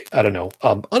like, I don't know,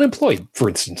 unemployed, for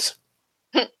instance.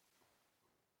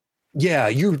 Yeah,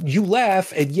 you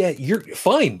laugh, and yet you're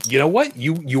fine. You know what?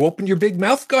 You open your big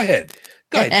mouth. Go ahead.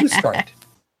 You start.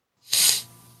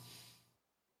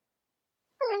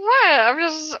 What? I'm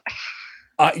just.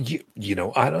 You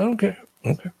know, I don't care.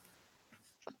 Okay.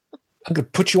 I'm gonna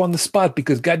put you on the spot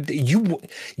because God, you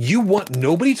want.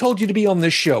 Nobody told you to be on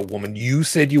this show, woman. You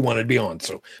said you wanted to be on,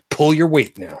 so pull your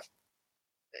weight now.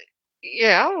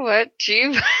 Yeah, what do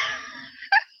you?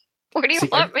 What do you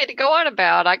want me to go on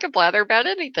about? I could blather about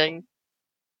anything.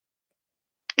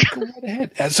 Go right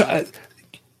ahead. So,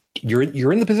 you're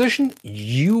in the position.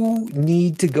 You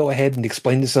need to go ahead and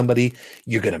explain to somebody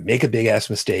you're going to make a big ass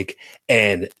mistake,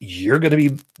 and you're going to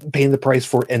be paying the price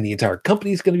for it, and the entire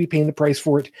company is going to be paying the price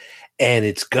for it, and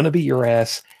it's going to be your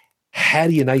ass. How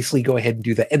do you nicely go ahead and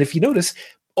do that? And if you notice,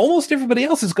 almost everybody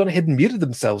else has gone ahead and muted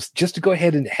themselves just to go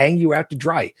ahead and hang you out to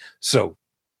dry. So,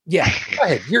 yeah, go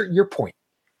ahead. Your point.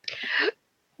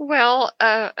 Well,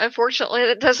 unfortunately,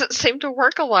 it doesn't seem to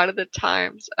work a lot of the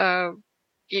times.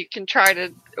 You can try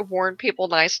to warn people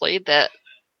nicely that,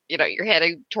 you know, you're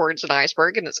heading towards an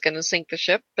iceberg and it's going to sink the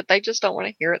ship, but they just don't want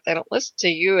to hear it. They don't listen to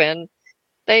you, and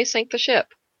they sink the ship.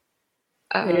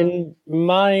 In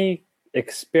my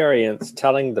experience,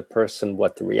 telling the person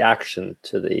what the reaction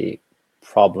to the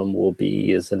problem will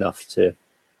be is enough to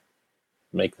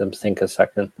make them think a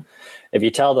second. If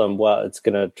you tell them, well, it's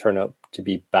going to turn out to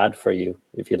be bad for you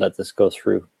if you let this go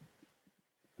through,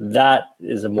 that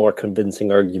is a more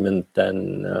convincing argument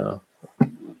than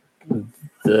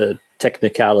the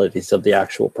technicalities of the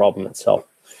actual problem itself.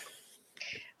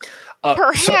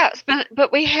 Perhaps,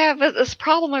 but we have this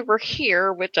problem over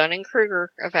here with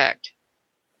Dunning-Kruger effect.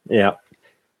 Yeah.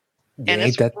 And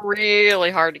it's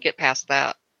really hard to get past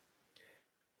that.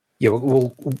 Yeah,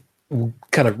 we'll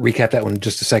kind of recap that one in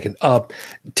just a second.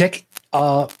 Tech,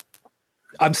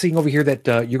 I I'm seeing over here that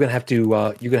you're gonna have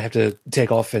to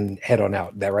take off and head on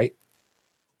out. Is that right?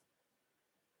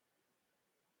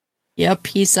 Yep,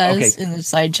 he says in the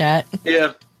side chat.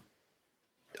 Yeah.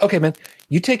 Okay, man.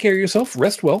 You take care of yourself.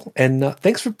 Rest well, and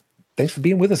thanks for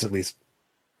being with us at least.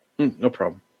 No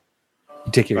problem.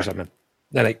 You take care of yourself, man.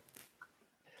 Night.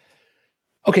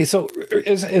 Okay, so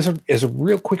as a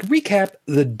real quick recap,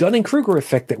 the Dunning-Kruger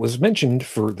effect that was mentioned,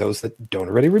 for those that don't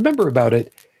already remember about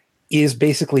it, is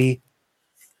basically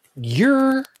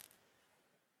you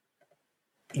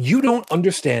don't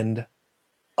understand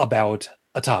about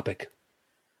a topic,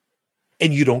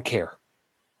 and you don't care,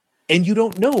 and you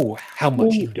don't know how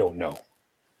much you don't know,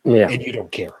 and you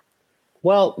don't care.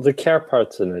 Well, the care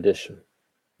part's an addition.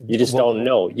 You just don't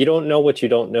know. You don't know what you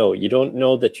don't know. You don't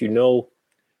know that you know.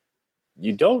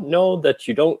 You don't know that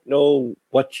you don't know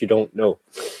what you don't know,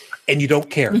 and you don't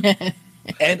care.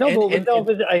 I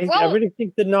really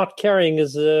think that not caring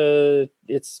is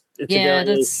it's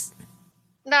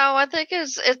No, I think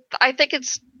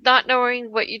it's not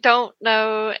knowing what you don't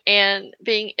know and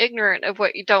being ignorant of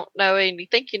what you don't know, and you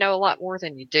think you know a lot more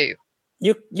than you do.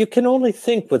 You can only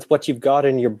think with what you've got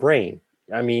in your brain.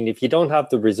 I mean, if you don't have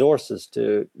the resources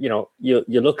to, you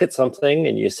look at something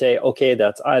and you say, okay,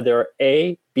 that's either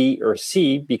A, B, or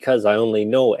C because I only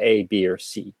know A, B, or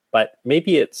C. But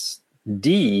maybe it's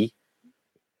D,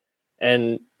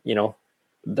 and,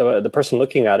 the person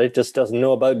looking at it just doesn't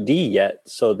know about D yet,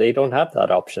 so they don't have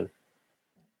that option.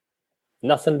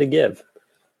 Nothing to give.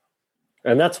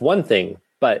 And that's one thing,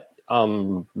 but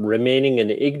remaining in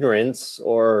ignorance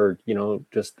or,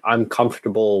 just I'm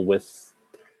comfortable with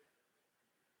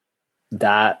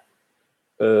that,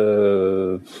 I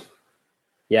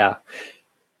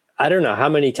don't know how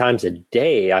many times a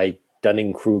day I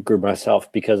Dunning-Kruger myself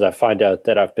because I find out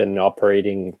that I've been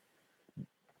operating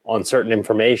on certain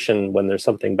information when there's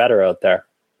something better out there.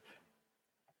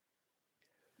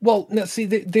 Well, now see,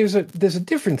 there's a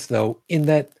difference though in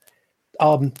that,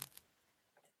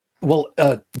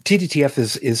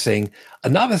 TTTF is saying a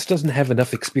novice doesn't have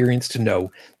enough experience to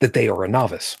know that they are a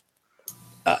novice.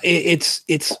 It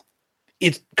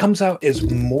comes out as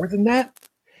more than that.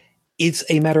 It's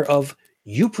a matter of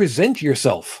you present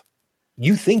yourself.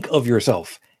 You think of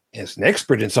yourself as an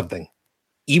expert in something,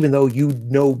 even though you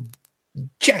know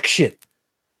jack shit,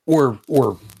 or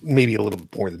maybe a little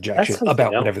more than jack shit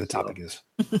about whatever the topic is.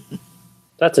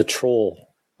 That's a troll.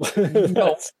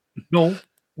 No.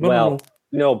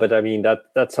 No, but I mean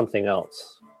that's something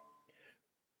else.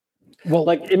 Well,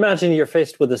 like imagine you're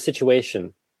faced with a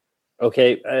situation.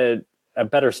 Okay,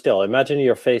 better still, imagine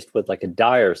you're faced with like a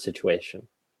dire situation.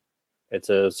 It's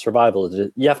a survival.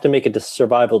 You have to make a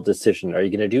survival decision. Are you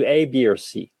going to do A, B, or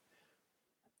C?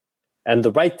 And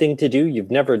the right thing to do,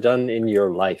 you've never done in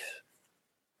your life.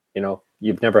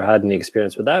 You've never had any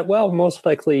experience with that. Well, most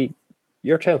likely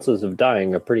your chances of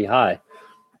dying are pretty high.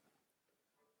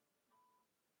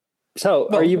 So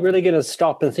are you really going to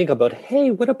stop and think about,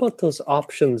 hey, what about those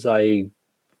options I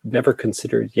never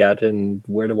considered yet, and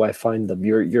where do I find them?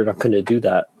 You're not going to do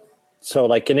that. So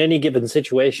like in any given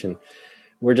situation,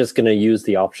 we're just going to use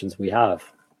the options we have.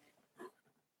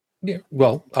 Yeah.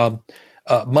 Well,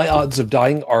 my odds of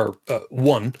dying are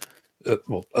 1.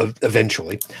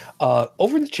 Eventually.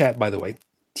 Over in the chat, by the way,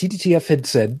 TTTF had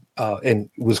said, and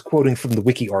was quoting from the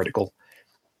wiki article,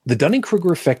 the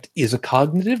Dunning-Kruger effect is a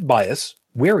cognitive bias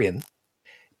wherein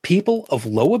people of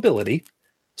low ability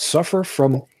suffer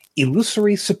from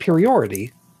illusory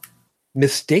superiority,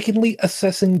 mistakenly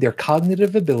assessing their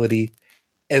cognitive ability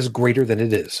as greater than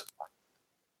it is.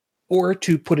 Or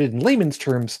to put it in layman's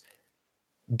terms,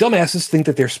 dumbasses think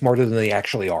that they're smarter than they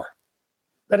actually are.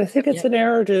 But I think it's an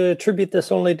error to attribute this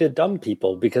only to dumb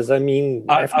people, because I mean,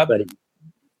 everybody.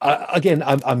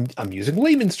 I'm using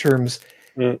layman's terms.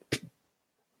 I'm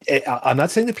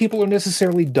not saying that people are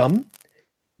necessarily dumb,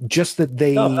 just that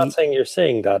they. No, I'm not saying you're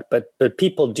saying that, but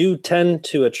people do tend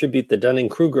to attribute the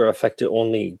Dunning-Kruger effect to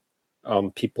only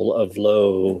people of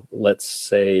low, let's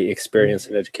say, experience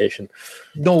and education.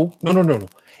 No.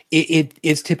 It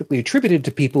is typically attributed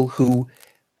to people who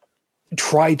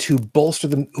try to bolster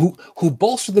them, who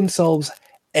bolster themselves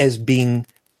as being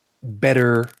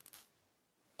better,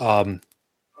 having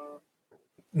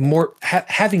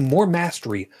more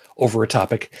mastery over a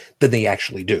topic than they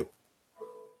actually do.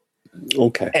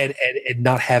 Okay, and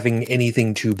not having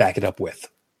anything to back it up with.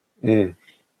 And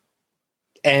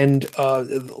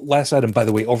last item, by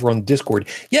the way, over on Discord.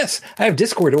 Yes, I have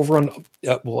Discord over on.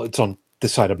 It's on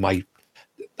this side of my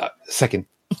second.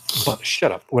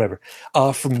 Shut up, whatever.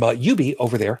 From Yubi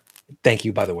over there. Thank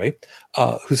you, by the way.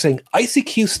 Who's saying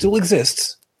ICQ still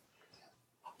exists?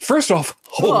 First off,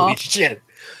 holy shit!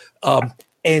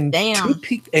 And Damn.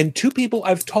 two people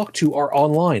I've talked to are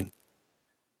online.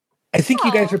 I think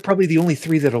you guys are probably the only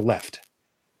 3 that are left.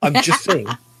 I'm just saying.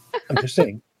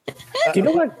 Do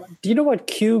you know what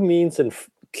Q means in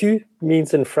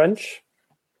French?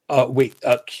 Wait,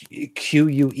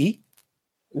 QUE?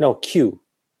 No, Q.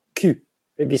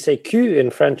 If you say Q in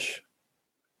French,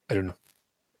 I don't know.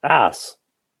 Ass.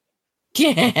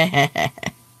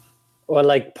 Or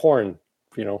like porn,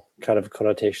 kind of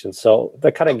connotation. So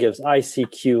that kind of gives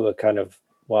ICQ a kind of,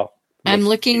 well. I'm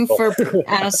looking for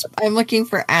ass. I'm looking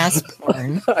for ass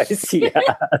porn. I see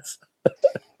ass.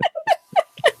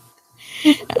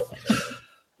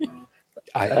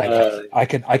 I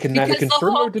can neither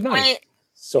confirm nor deny.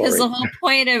 Because the whole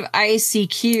point of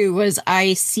ICQ was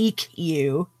I seek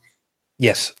you.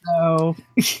 Yes. So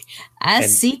I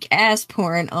seek ass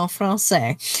porn en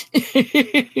français.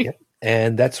 Yep.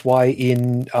 And that's why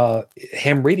in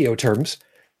ham radio terms,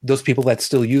 those people that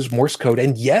still use Morse code,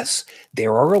 and yes,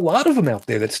 there are a lot of them out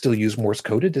there that still use Morse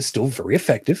code. It is still very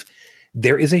effective.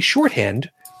 There is a shorthand,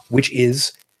 which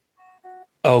is,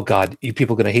 oh God, you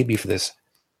people are going to hate me for this.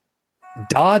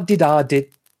 Da-di-da-di,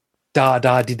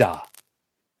 da-da-di-da,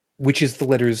 which is the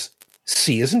letters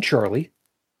C as in Charlie,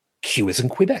 Q as in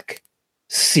Quebec.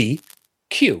 C,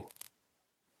 Q.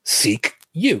 Seek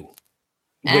you.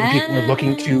 When people are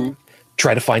looking to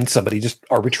try to find somebody just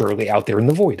arbitrarily out there in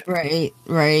the void. Right.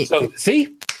 So,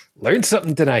 see? Learn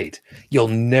something tonight. You'll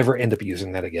never end up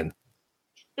using that again.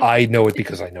 I know it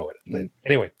because I know it. But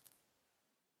anyway.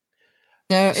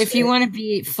 So, if you want to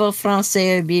be full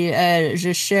français, it would be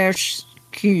je cherche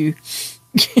Q.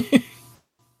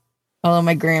 Although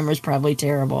my grammar is probably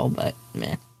terrible, but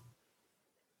meh.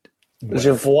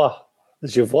 Je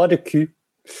vois de cul.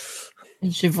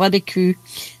 Je vois de cul.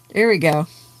 There we go.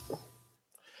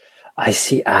 I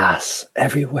see ass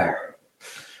everywhere.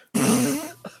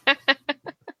 I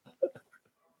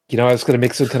was going to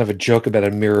make some kind of a joke about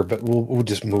a mirror, but we'll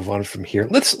just move on from here.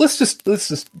 Let's just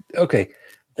okay.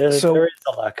 There is a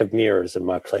lack of mirrors in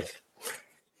my place.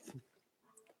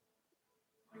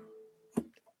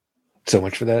 So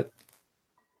much for that.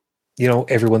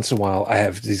 Every once in a while, I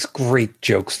have these great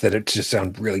jokes that it just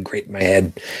sound really great in my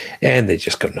head, and they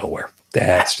just go nowhere.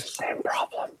 That's the same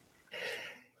problem.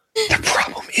 The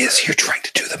problem is you're trying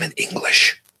to do them in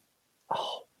English.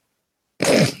 Oh.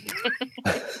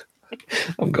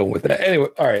 I'm going with that. Anyway,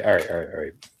 all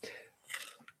right.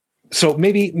 So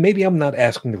maybe I'm not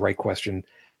asking the right question,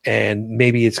 and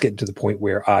maybe it's getting to the point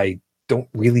where I don't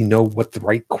really know what the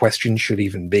right question should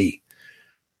even be.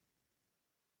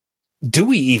 Do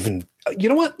we even, you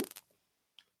know what?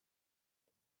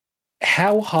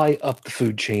 How high up the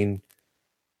food chain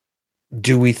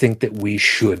do we think that we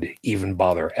should even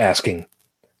bother asking,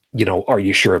 are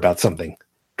you sure about something?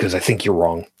 Because I think you're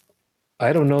wrong.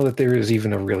 I don't know that there is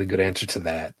even a really good answer to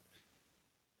that.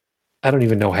 I don't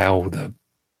even know how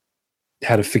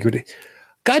to figure it.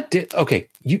 Okay.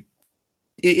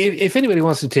 If anybody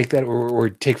wants to take that or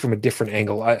take from a different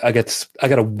angle, I got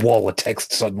a wall of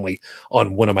text suddenly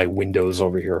on one of my windows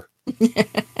over here.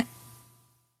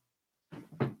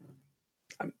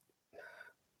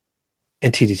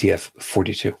 And TDTF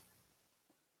 42.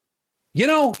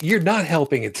 You're not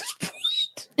helping at this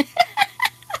point.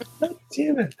 God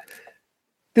damn it.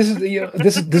 This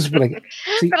is what I get.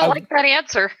 See, but I like that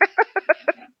answer.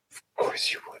 Of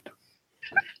course you would.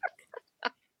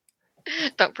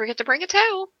 Don't forget to bring a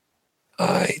towel.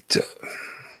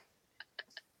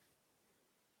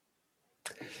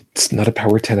 It's not a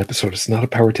Power 10 episode. It's not a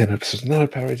Power 10 episode. It's not a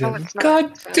Power 10. Oh,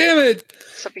 God damn it!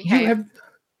 So behave.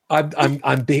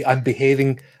 I'm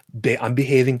behaving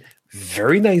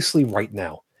very nicely right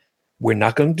now. We're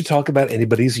not going to talk about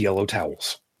anybody's yellow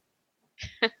towels.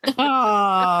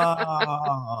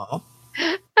 Oh.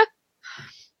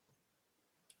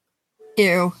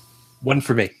 Ew. One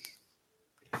for me.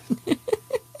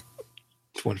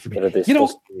 It's one for me. Are they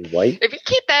supposed to be white? If you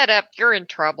keep that up, you're in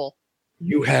trouble.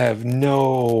 You have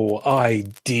no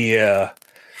idea.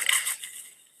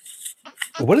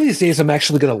 One of these days, I'm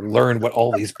actually going to learn what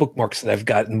all these bookmarks that I've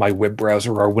got in my web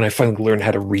browser are when I finally learn how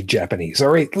to read Japanese. All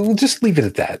right, we'll just leave it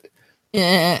at that.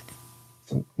 Yeah.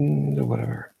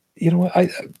 Whatever. You know what? I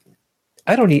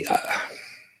don't need.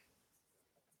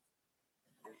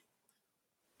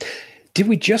 Did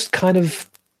we just kind of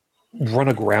run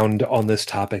aground on this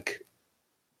topic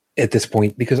at this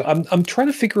point? Because I'm trying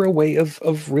to figure a way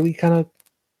of really kind of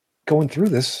going through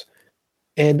this,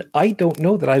 and I don't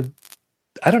know that I'm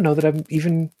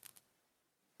even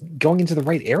going into the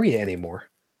right area anymore.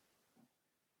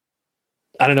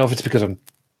 I don't know if it's because I'm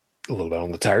a little bit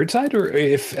on the tired side, or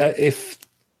if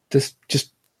this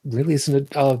just really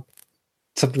isn't a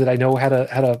something that I know how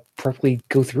to properly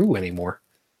go through anymore.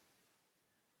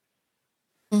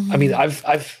 Mm-hmm. I mean,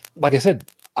 I've like I said,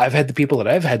 I've had the people that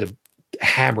I've had to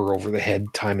hammer over the head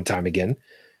time and time again.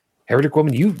 Heretic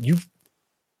Woman, you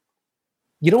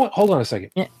know what? Hold on a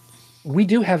second. Yeah. We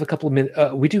do have a couple of minutes.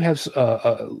 We do have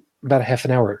about a half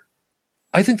an hour.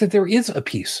 I think that there is a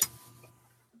piece.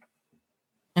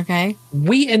 Okay.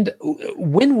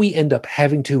 When we end up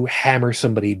having to hammer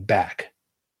somebody back,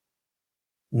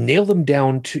 nail them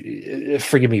down to,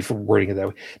 forgive me for wording it that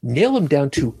way, nail them down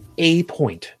to a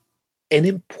point, an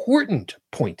important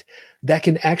point that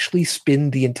can actually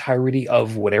spin the entirety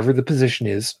of whatever the position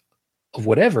is, of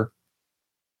whatever,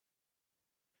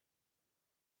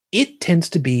 it tends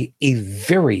to be a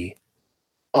very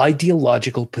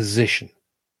ideological position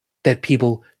that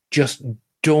people just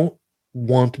don't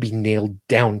want to be nailed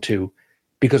down to,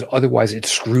 because otherwise it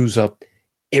screws up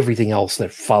everything else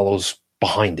that follows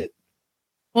behind it.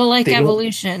 Well, like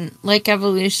evolution, right?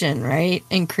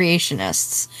 And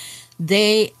creationists,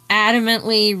 they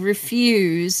adamantly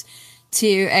refuse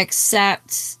to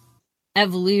accept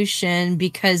evolution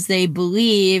because they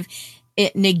believe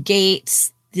it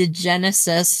negates the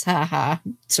genesis,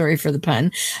 sorry for the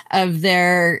pun, of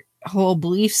their whole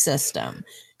belief system.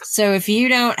 So if you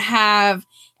don't have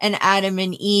an Adam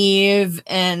and Eve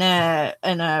and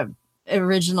a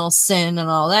original sin and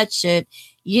all that shit,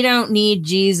 you don't need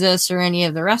Jesus or any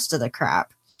of the rest of the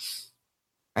crap.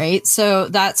 Right? So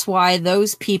that's why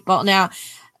those people now,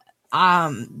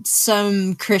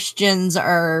 some Christians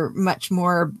are much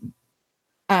more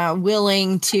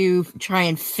willing to try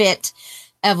and fit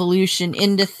evolution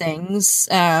into things.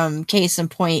 Case in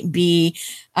point be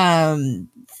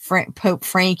Pope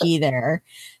Frankie there.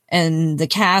 And the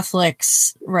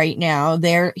Catholics right now,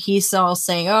 he's all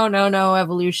saying, "Oh no,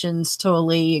 evolution's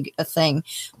totally a thing."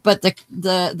 But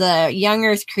the young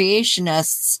Earth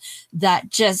creationists that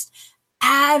just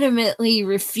adamantly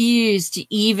refuse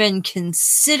to even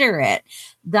consider it.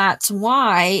 That's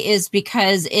why, is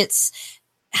because it's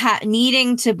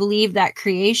needing to believe that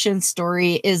creation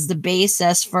story is the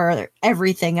basis for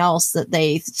everything else that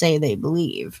they say they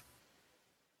believe.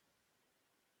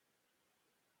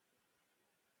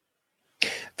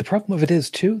 The problem of it is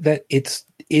too that it's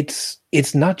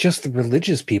not just the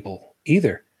religious people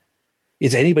either.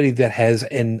 It's anybody that has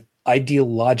an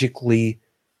ideologically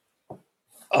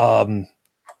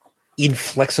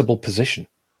inflexible position.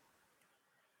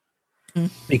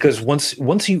 Because once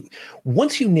you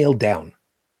nail down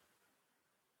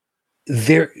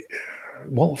there,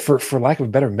 well, for lack of a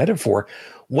better metaphor,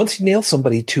 once you nail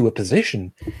somebody to a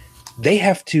position, they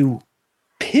have to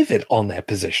pivot on that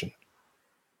position.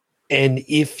 And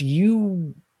if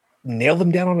you nail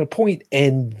them down on a point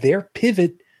and their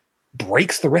pivot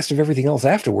breaks the rest of everything else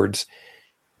afterwards,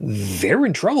 they're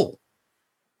in trouble.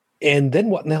 And then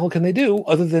what in the hell can they do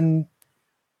other than,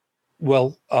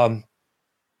 well,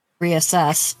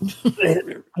 reassess.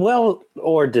 Well,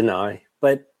 or deny.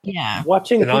 But yeah,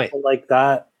 watching people like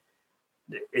that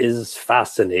is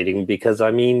fascinating because,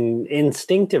 I mean,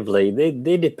 instinctively,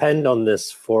 they depend on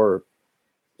this for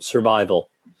survival.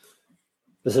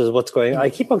 This is what's going on. I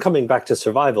keep on coming back to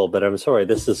survival, but I'm sorry.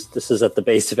 This is at the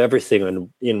base of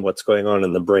everything in what's going on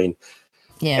in the brain.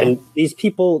 Yeah. And these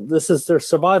people, this is their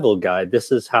survival guide.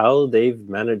 This is how they've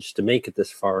managed to make it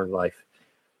this far in life.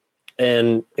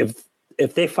 And if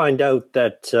they find out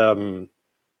that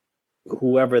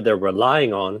whoever they're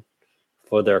relying on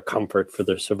for their comfort, for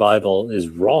their survival is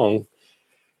wrong,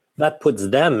 that puts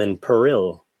them in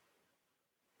peril.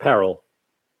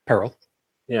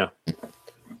 Yeah.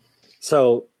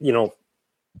 So, you know,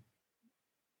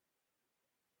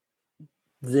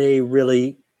 they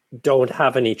really don't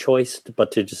have any choice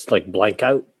but to just like blank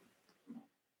out.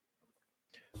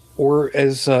 Or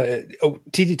as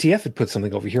TDTF had put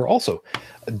something over here also,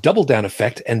 a double down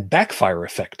effect and backfire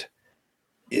effect.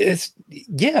 It's,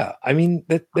 yeah, I mean,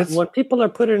 that's when people are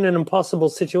put in an impossible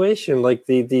situation, like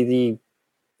the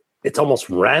it's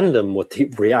almost random what the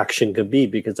reaction could be,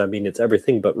 because I mean, it's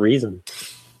everything but reason.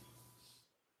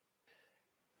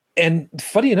 And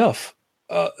funny enough,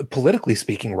 politically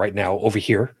speaking right now over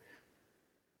here,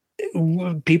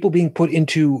 people being put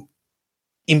into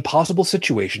impossible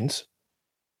situations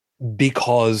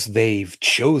because they've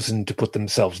chosen to put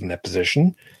themselves in that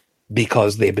position,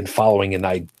 because they've been following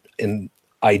an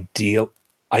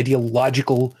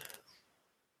ideological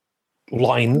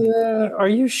line. Are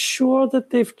you sure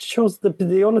that they've chosen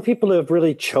the only people who have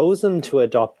really chosen to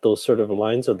adopt those sort of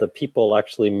lines are the people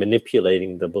actually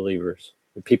manipulating the believers,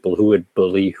 the people who would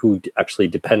believe, who actually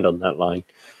depend on that line?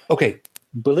 Okay.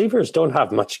 Believers don't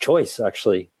have much choice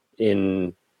actually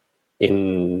in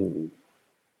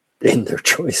in their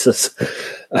choices.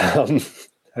 Let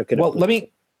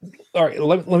me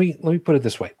put it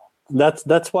this way.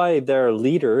 That's why their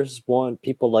leaders want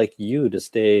people like you to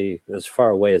stay as far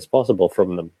away as possible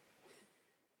from them.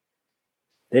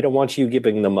 They don't want you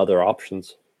giving them other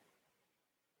options.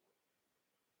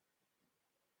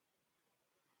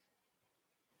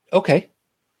 Okay.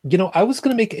 I was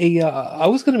going to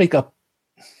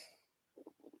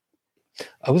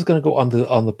go on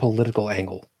the political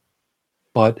angle,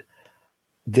 but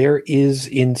there is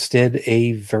instead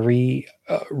a very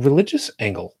religious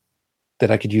angle that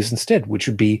I could use instead, which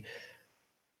would be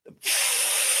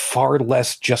far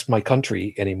less just my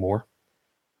country anymore.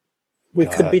 We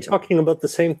could be talking about the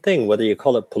same thing, whether you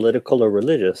call it political or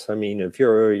religious. I mean, if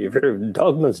your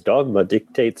dogma's dogma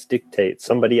dictates.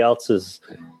 Somebody else's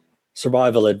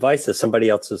survival advice is somebody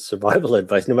else's survival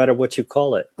advice, no matter what you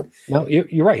call it. No,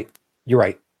 you're right. You're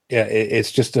right. Yeah,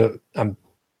 it's just I'm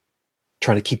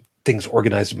trying to keep things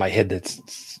organized in my head.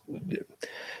 That's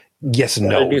yes and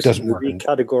no. It doesn't work.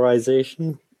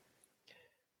 Recategorization?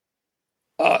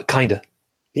 Kinda.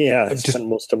 Yeah, I spend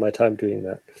most of my time doing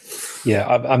that.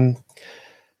 Yeah,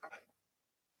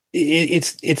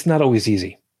 it's not always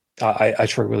easy. I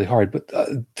try really hard, but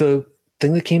the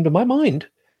thing that came to my mind,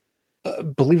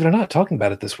 believe it or not, talking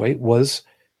about it this way was,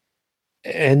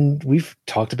 and we've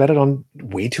talked about it on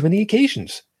way too many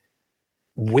occasions,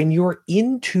 when you're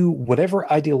into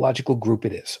whatever ideological group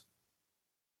it is,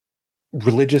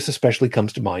 religious especially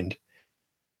comes to mind,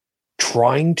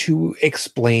 trying to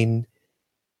explain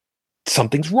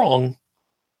something's wrong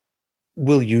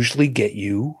will usually get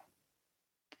you,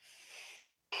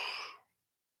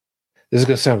 this is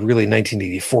going to sound really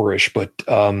 1984-ish, but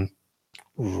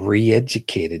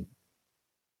re-educated.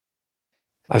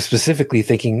 I'm specifically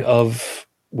thinking of,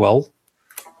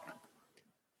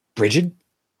 Bridget,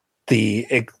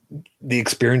 the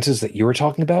experiences that you were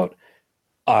talking about.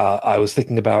 I was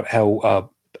thinking about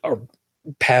how our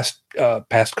past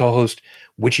co-host,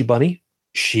 Witchy Bunny,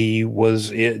 she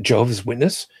was Jehovah's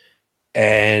Witness,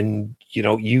 and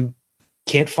you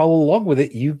can't follow along with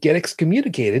it. You get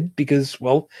excommunicated because,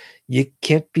 you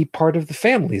can't be part of the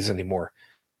families anymore.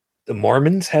 The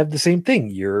Mormons have the same thing.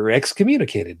 You're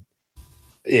excommunicated.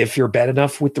 If you're bad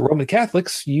enough with the Roman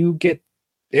Catholics, you get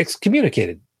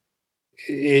excommunicated.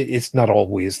 It's not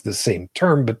always the same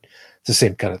term, but it's the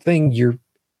same kind of thing. You're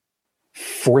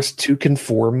forced to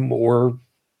conform or,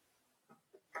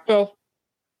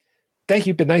 thank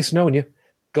you. Been nice knowing you.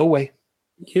 Go away.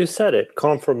 You said it.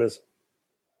 Conformism.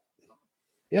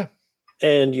 Yeah.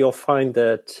 And you'll find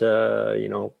that,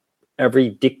 every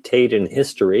dictate in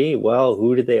history,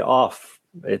 who did they off?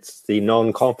 It's the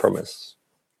non-conformists.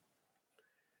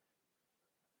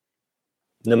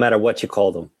 No matter what you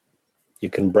call them,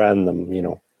 you can brand them,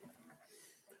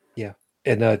 Yeah.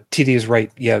 And TD is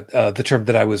right. Yeah. The term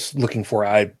that I was looking for,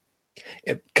 I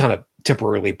kind of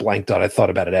temporarily blanked on. I thought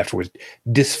about it afterwards.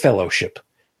 Disfellowship.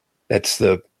 That's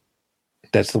the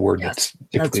word that's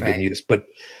typically been used. But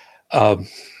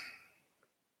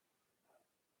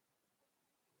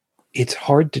it's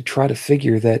hard to try to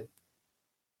figure that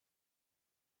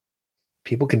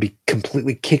people can be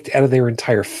completely kicked out of their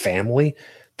entire family,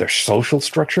 their social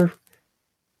structure,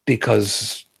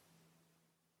 because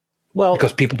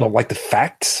people don't like the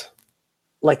facts.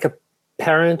 Like a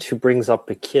parent who brings up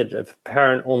a kid, if a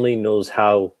parent only knows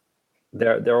how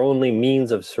their only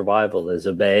means of survival is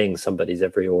obeying somebody's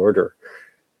every order,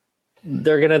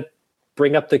 they're going to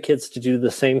bring up the kids to do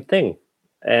the same thing.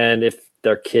 And if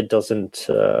their kid doesn't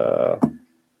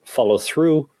follow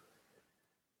through,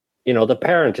 the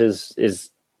parent is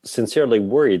sincerely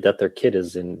worried that their kid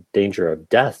is in danger of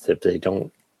death if they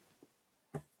don't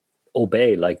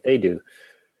obey like they do.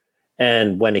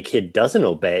 And when a kid doesn't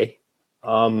obey,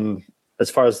 as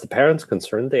far as the parent's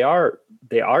concerned, they are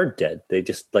dead. They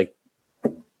just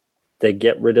they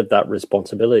get rid of that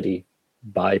responsibility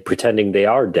by pretending they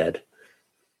are dead.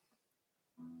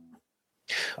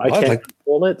 I can't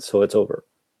control it, so it's over.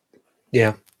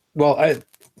 Yeah. Well,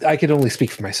 I can only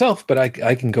speak for myself, but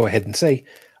I can go ahead and say,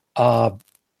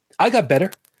 I got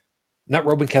better. Not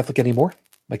Roman Catholic anymore.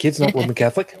 My kid's not Roman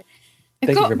Catholic.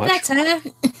 Thank you very much.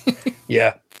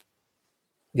 Yeah.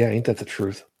 Yeah, ain't that the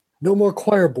truth? No more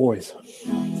choir boys.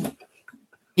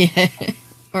 Yeah.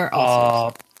 Or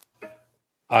also.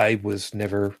 I was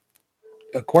never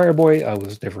a choir boy. I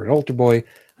was never an altar boy.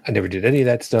 I never did any of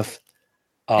that stuff.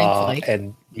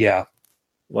 And yeah.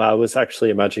 Well, I was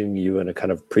actually imagining you in a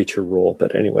kind of preacher role,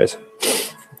 but anyways.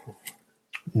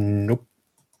 Nope.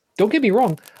 Don't get me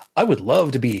wrong. I would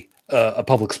love to be a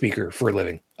public speaker for a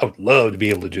living. I would love to be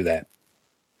able to do that.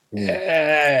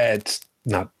 Yeah. It's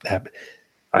not happening.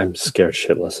 I'm scared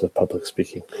shitless of public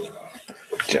speaking.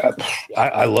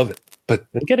 I love it, but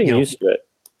I'm getting used to it.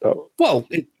 Oh. Well,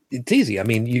 it's easy. I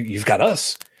mean, you've got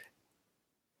us.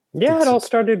 Yeah, it all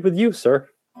started with you, sir.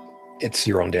 It's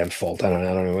your own damn fault. I don't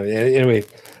know. Anyway,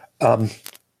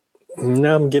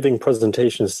 now I'm giving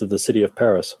presentations to the city of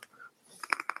Paris.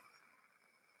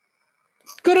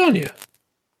 Good on you.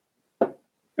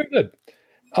 Very good.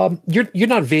 You're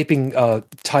not vaping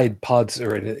Tide Pods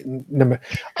or anything. No.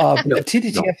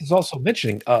 TDTF is also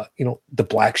mentioning the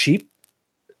black sheep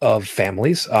of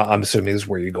families. I'm assuming this is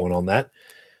where you're going on that.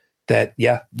 That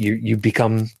you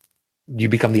become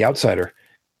the outsider,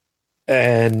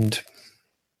 and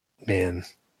man.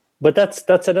 But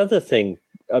that's another thing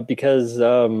because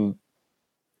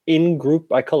in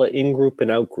group, I call it in group and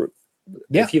out group.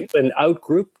 Yeah. If you've been out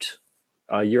grouped,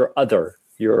 you're other.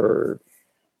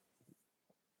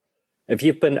 If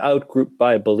you've been out grouped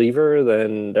by a believer,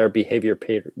 then their behavior,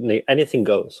 anything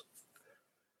goes.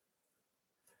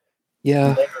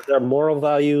 Yeah, their moral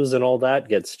values and all that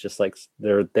gets just like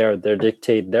their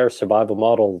dictate. Their survival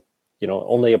model,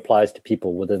 only applies to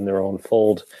people within their own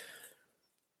fold.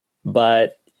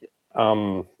 But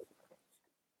as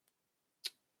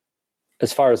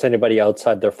far as anybody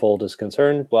outside their fold is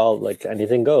concerned, well, like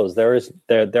anything goes.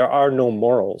 There are no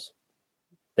morals.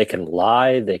 They can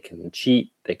lie, they can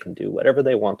cheat, they can do whatever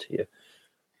they want to you.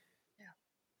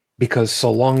 Because so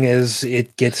long as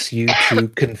it gets you to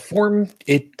conform,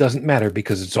 it doesn't matter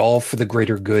because it's all for the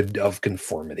greater good of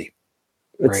conformity.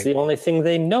 It's the only thing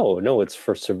they know. No, it's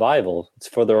for survival. It's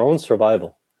for their own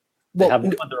survival. They have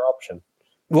no other option.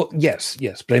 Well, yes,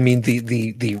 but I mean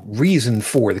the reason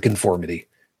for the conformity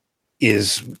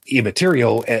is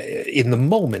immaterial in the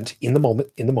moment.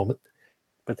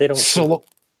 But they don't. So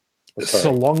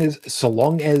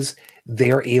long as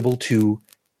they are able to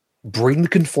bring the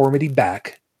conformity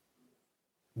back,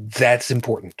 that's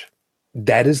important.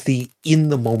 That is the in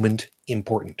the moment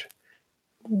important.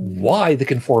 Why the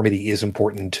conformity is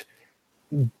important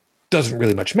doesn't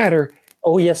really much matter.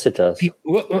 Oh, yes, it does.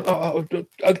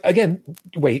 Again,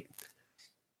 wait.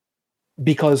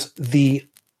 Because the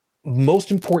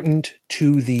most important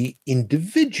to the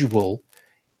individual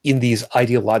in these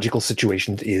ideological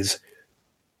situations is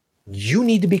you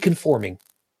need to be conforming.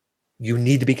 You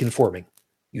need to be conforming.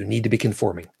 You need to be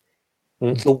conforming.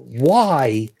 Mm-hmm. The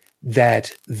why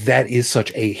that is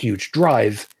such a huge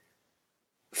drive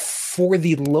for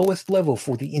the lowest level,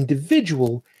 for the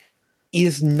individual,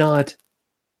 is not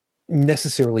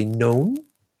necessarily known.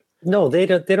 No, they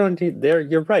don't.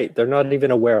 You're right. They're not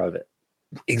even aware of it.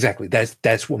 Exactly.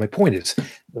 That's what my point is.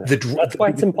 That's why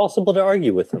it's impossible to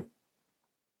argue with them.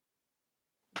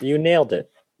 You nailed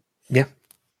it. Yeah.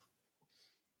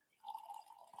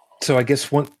 So I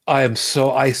guess I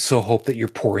so hope that you're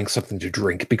pouring something to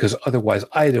drink because otherwise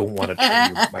I don't want to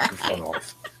turn your microphone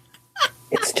off.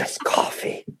 It's just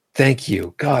coffee. Thank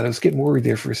you. God, I was getting worried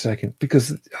there for a second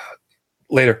because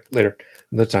later,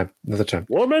 another time.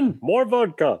 Woman, more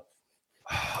vodka.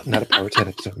 Not a power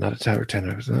tenant. Not a power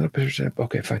tenant. Not a power tenant.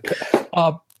 Okay, fine.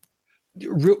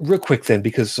 Real quick then,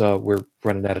 because we're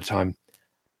running out of time.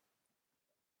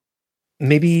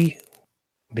 Maybe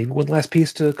one last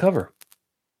piece to cover.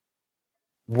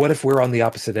 What if we're on the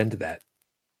opposite end of that?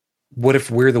 What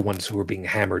if we're the ones who are being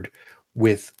hammered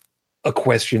with a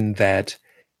question that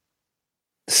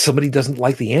somebody doesn't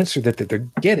like the answer that they're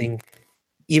getting,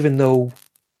 even though,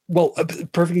 well, a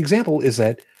perfect example is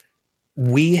that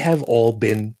we have all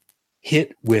been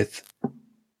hit with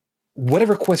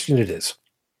whatever question it is.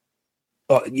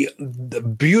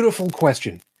 The beautiful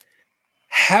question.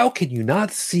 How can you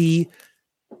not see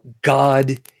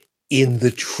God in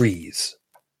the trees?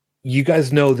 You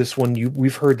guys know this one.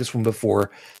 We've heard this one before.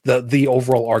 The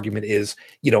overall argument is,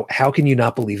 how can you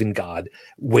not believe in God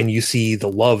when you see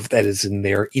the love that is in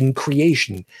there in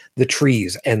creation, the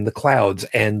trees and the clouds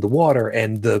and the water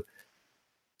and the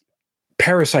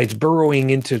parasites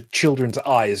burrowing into children's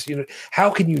eyes?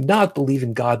 How can you not believe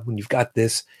in God when you've got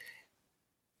this?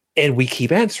 And we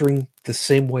keep answering the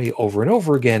same way over and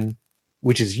over again,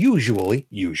 which is usually,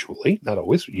 not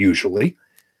always, usually,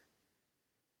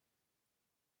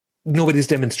 nobody's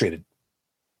demonstrated,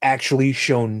 actually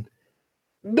shown.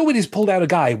 Nobody's pulled out a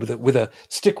guy with a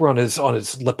sticker on his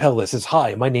lapel that says,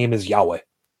 "Hi, my name is Yahweh."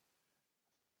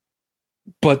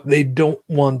 But they don't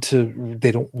want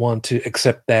to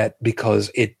accept that because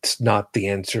it's not the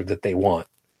answer that they want,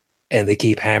 and they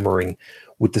keep hammering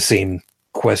with the same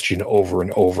question over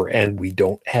and over, and we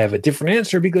don't have a different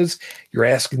answer because you're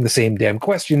asking the same damn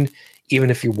question,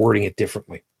 even if you're wording it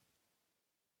differently.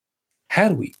 How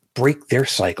do we break their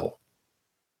cycle?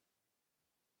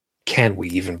 Can we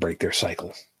even break their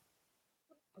cycle?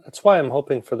 That's why I'm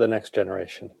hoping for the next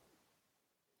generation.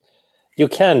 You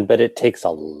can, but it takes a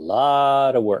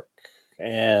lot of work.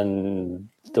 And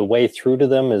the way through to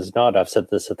them is not, I've said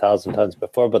this 1,000 times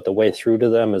before, but the way through to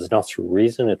them is not through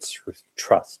reason, it's through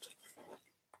trust.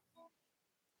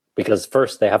 Because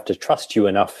first they have to trust you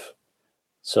enough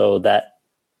so that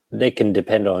they can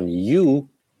depend on you.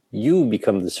 You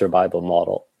become the survival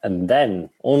model. And then,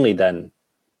 only then,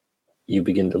 they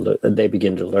begin to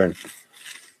learn.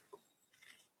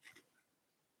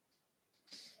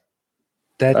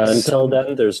 Until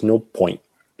then, there's no point.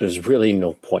 There's really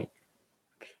no point.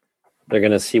 They're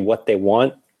going to see what they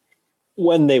want,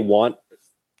 when they want,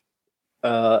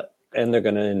 and they're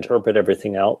going to interpret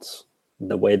everything else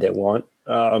the way they want,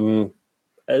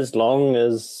 as long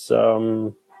as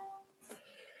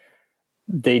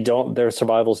their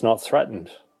survival's not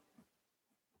threatened.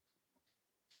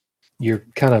 You're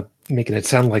kind of making it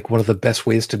sound like one of the best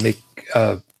ways to make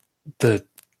the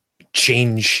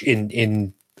change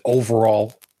in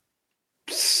overall.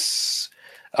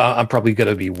 I'm probably going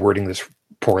to be wording this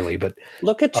poorly, but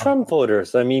look at Trump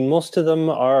voters. I mean, most of them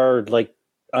are like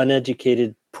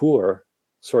uneducated, poor.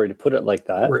 Sorry to put it like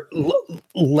that. Or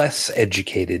less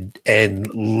educated and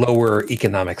lower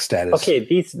economic status. Okay,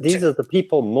 these are the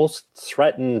people most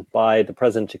threatened by the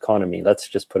present economy. Let's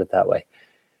just put it that way.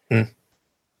 Mm.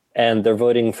 And they're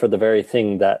voting for the very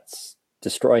thing that's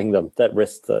destroying them. That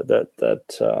risk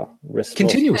risk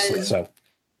continuously. So.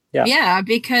 Yeah,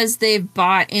 because they've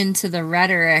bought into the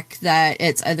rhetoric that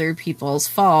it's other people's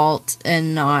fault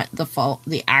and not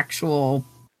the actual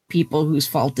people whose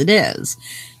fault it is.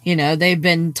 You know, they've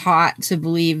been taught to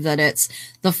believe that it's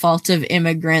the fault of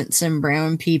immigrants and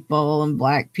brown people and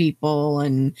black people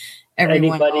and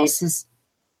everyone else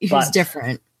who's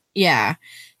different. Yeah.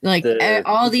 Like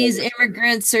all these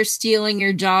immigrants are stealing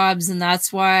your jobs, and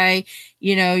that's why,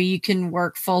 you know, you can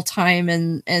work full time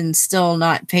and still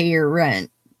not pay your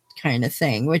rent. Kind of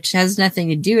thing, which has nothing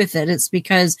to do with it. It's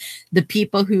because the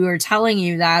people who are telling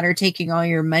you that are taking all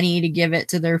your money to give it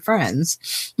to their friends.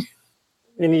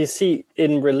 And you see,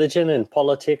 in religion and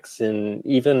politics and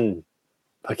even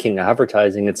fucking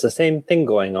advertising, it's the same thing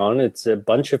going on. It's a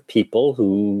bunch of people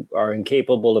who are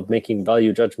incapable of making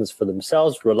value judgments for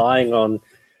themselves, relying on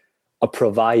a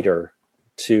provider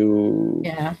to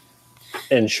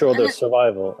ensure their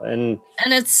survival. And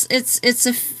it's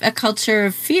a culture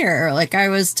of fear. Like I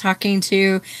was talking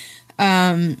to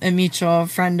a mutual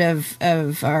friend of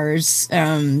ours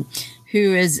who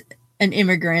is an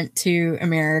immigrant to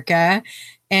America,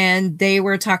 and they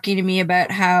were talking to me about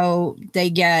how they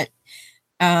get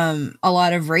a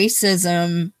lot of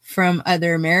racism from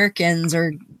other Americans,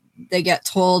 or they get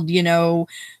told, you know,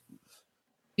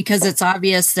 because it's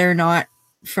obvious they're not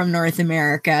from North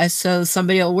America. So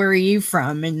somebody will, where are you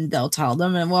from? And they'll tell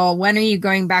them, and well, when are you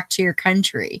going back to your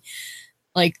country?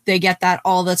 Like they get that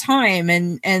all the time,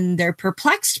 and they're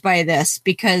perplexed by this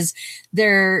because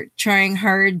they're trying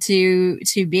hard to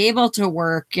be able to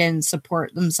work and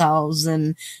support themselves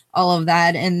and all of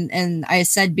that. And I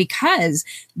said, because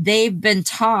they've been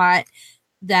taught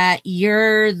that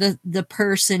you're the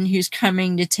person who's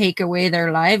coming to take away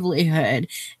their livelihood.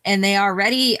 And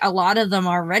a lot of them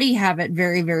already have it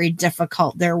very, very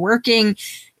difficult. They're working,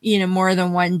 you know, more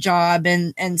than one job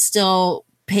and still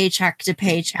paycheck to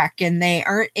paycheck, and they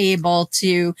aren't able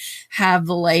to have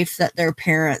the life that their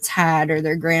parents had or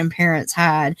their grandparents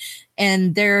had.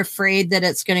 And they're afraid that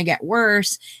it's going to get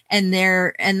worse. And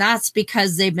that's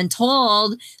because they've been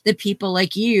told that people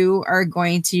like you are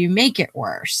going to make it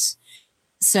worse.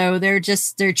 So they're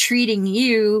treating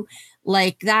you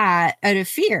like that out of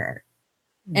fear.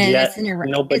 And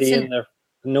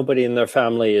nobody in their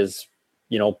family is,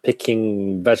 you know,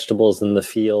 picking vegetables in the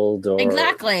field or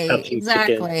exactly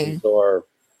or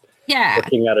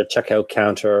looking at a checkout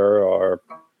counter or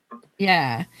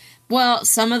well,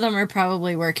 some of them are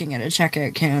probably working at a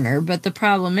checkout counter, but the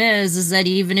problem is that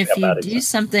even if you do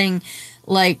something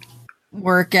like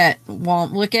work at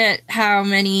Walmart, look at how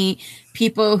many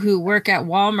people who work at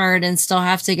Walmart and still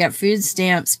have to get food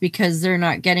stamps because they're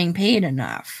not getting paid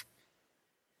enough.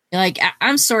 Like,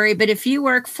 I'm sorry, but if you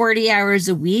work 40 hours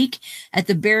a week, at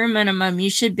the bare minimum, you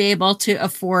should be able to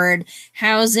afford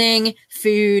housing,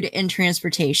 food, and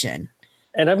transportation.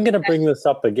 And I'm going to bring this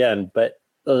up again, but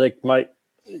like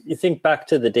you think back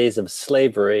to the days of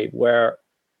slavery where,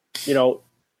 you know,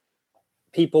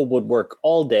 people would work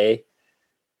all day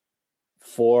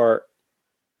for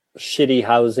shitty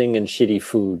housing and shitty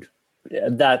food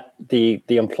that the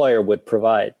employer would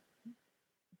provide.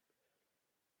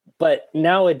 But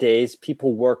nowadays,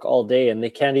 people work all day and they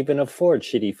can't even afford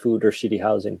shitty food or shitty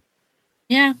housing.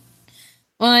 Yeah.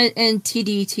 Well, and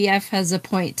TDTF has a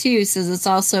point too, says it's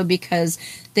also because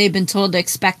they've been told to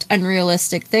expect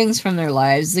unrealistic things from their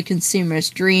lives. The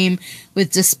consumer's dream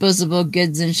with disposable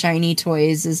goods and shiny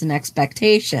toys is an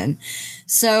expectation.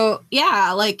 So,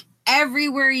 yeah, like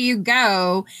everywhere you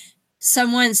go,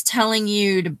 someone's telling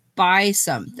you to buy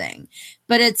something.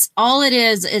 But it's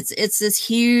this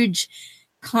huge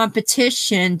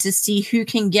competition to see who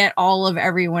can get all of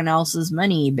everyone else's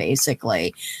money,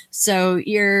 basically. So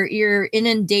you're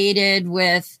inundated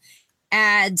with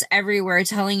ads everywhere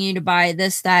telling you to buy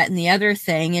this, that, and the other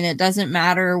thing, and it doesn't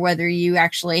matter whether you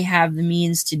actually have the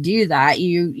means to do that.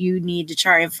 You need to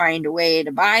try and find a way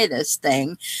to buy this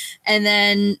thing, and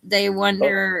then they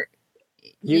wonder.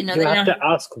 You have to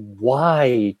ask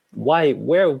why.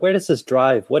 Where does this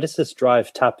drive? What is this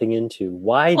drive tapping into?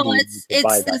 Why do you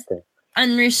buy that thing?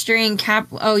 Unrestrained cap.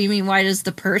 Oh, you mean why does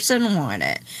the person want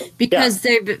it? Because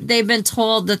they've been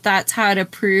told that that's how to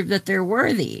prove that they're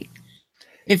worthy.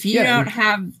 If you don't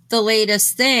have the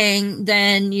latest thing,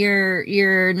 then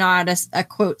you're not a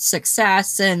quote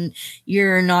success, and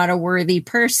you're not a worthy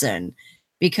person,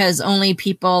 because only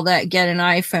people that get an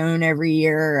iPhone every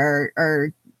year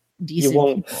are decent. You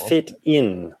won't people. Fit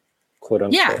in, quote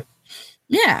unquote.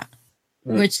 Yeah.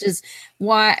 Which is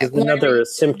why another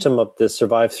symptom of the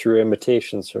survive through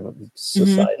imitation society.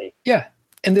 Mm-hmm. Yeah,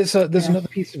 and there's another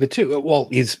piece of it too. Well,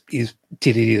 he's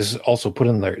TDD is also put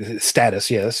in their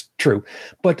status. Yeah, that's true.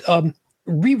 But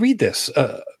reread this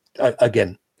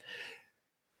again.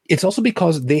 It's also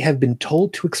because they have been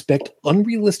told to expect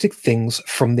unrealistic things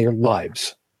from their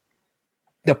lives.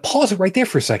 Now, pause it right there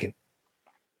for a second.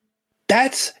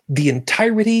 That's the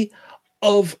entirety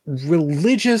of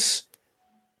religious.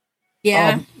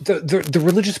 Yeah. The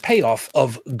religious payoff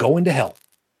of going to hell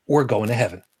or going to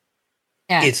heaven.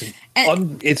 Yeah. It's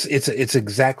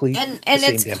exactly and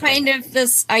it's kind of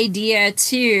this idea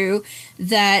too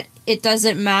that it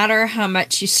doesn't matter how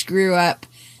much you screw up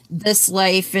this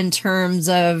life in terms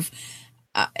of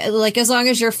like, as long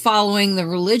as you're following the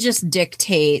religious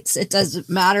dictates, it doesn't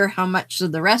matter how much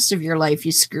of the rest of your life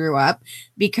you screw up,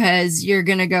 because you're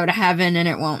going to go to heaven and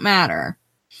it won't matter.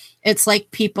 It's like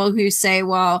people who say,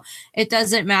 well, it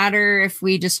doesn't matter if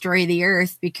we destroy the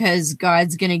earth because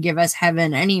God's going to give us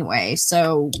heaven anyway.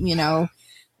 So,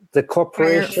 the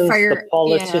corporations, the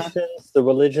politicians, the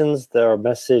religions, their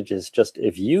message is just,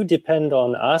 if you depend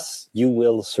on us, you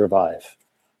will survive.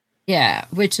 Yeah,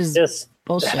 which is just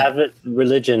bullshit.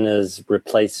 Religion has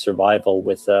replaced survival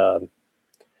with a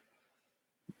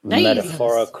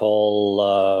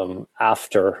metaphorical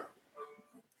after,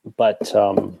 but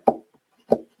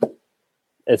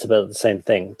it's about the same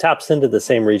thing. Taps into the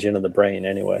same region of the brain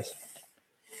anyways.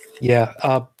 Yeah.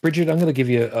 Bridget, I'm going to give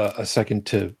you a second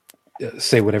to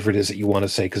say whatever it is that you want to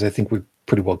say, because I think we've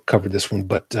pretty well covered this one.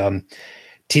 But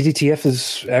TDTF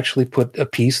has actually put a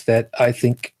piece that I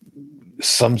think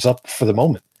sums up for the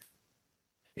moment.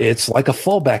 It's like a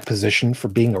fallback position for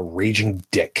being a raging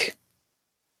dick.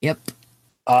 Yep.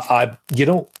 As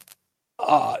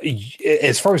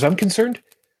far as I'm concerned,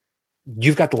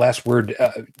 you've got the last word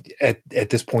at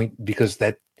this point, because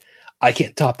that I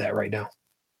can't top that right now.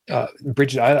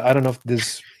 Bridget, I don't know if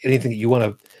there's anything that you want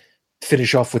to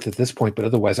finish off with at this point, but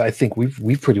otherwise, I think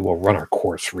we've pretty well run our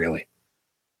course, really.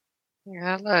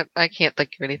 Yeah, I can't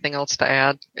think of anything else to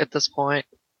add at this point.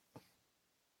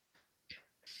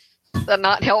 That's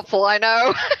not helpful, I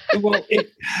know. Well,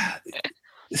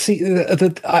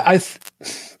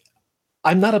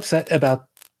 I'm not upset about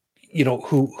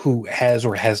who has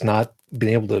or has not been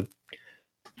able to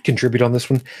contribute on this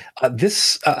one.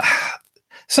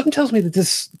 Something tells me that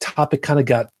this topic kind of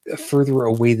got further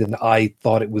away than I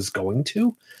thought it was going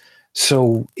to.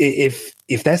 So if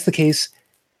that's the case,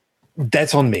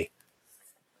 that's on me,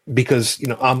 because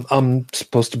I'm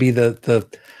supposed to be the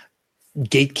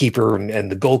gatekeeper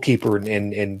and the goalkeeper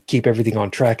and keep everything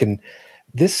on track. And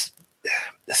this,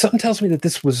 something tells me that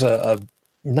this was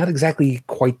not exactly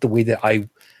quite the way that I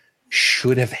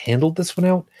should have handled this one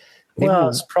out. Well,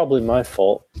 it's probably my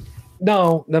fault.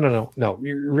 No.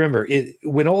 You remember,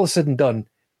 when all is said and done,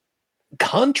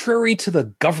 contrary to the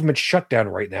government shutdown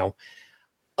right now,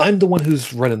 I'm the one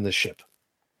who's running the ship.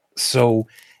 So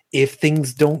if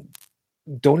things don't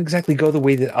exactly go the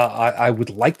way that I would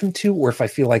like them to, or if I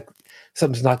feel like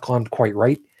something's not gone quite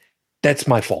right, that's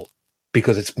my fault,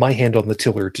 because it's my hand on the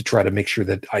tiller to try to make sure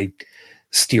that I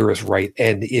steer us right.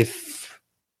 And if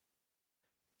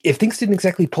things didn't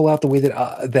exactly pull out the way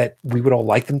that we would all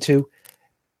like them to,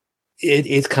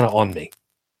 it's kind of on me.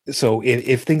 So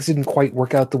if things didn't quite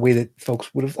work out the way that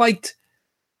folks would have liked,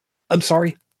 I'm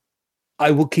sorry. I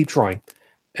will keep trying,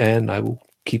 and I will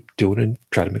keep doing it and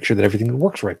try to make sure that everything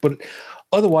works right. But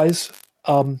otherwise,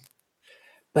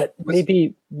 But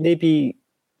maybe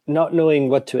not knowing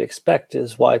what to expect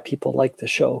is why people like the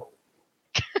show.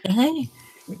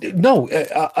 No,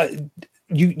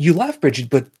 you laugh, Bridget,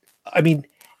 but I mean,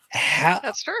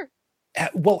 that's true.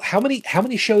 Well, how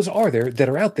many shows are there that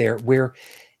are out there where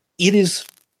it is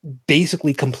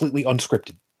basically completely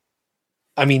unscripted?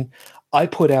 I mean, I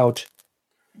put out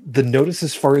the notice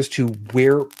as far as to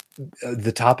where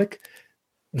the topic,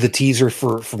 the teaser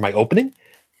for my opening.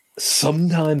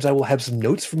 Sometimes I will have some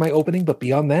notes for my opening, but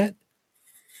beyond that,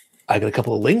 I got a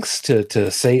couple of links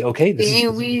to say, okay,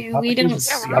 we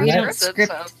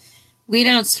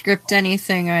don't script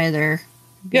anything either.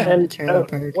 Yeah, and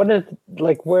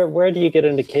where do you get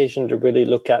an occasion to really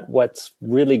look at what's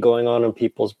really going on in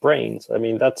people's brains? I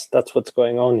mean, that's what's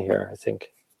going on here. I think.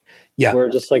 Yeah,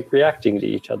 we're just like reacting to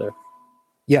each other.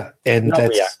 Yeah, and not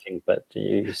that's reacting, but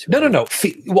no.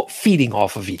 Feeding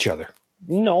off of each other.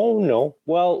 No.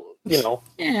 Well,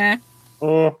 yeah.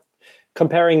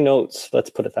 Comparing notes.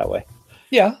 Let's put it that way.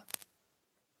 Yeah,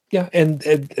 and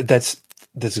that's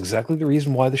exactly the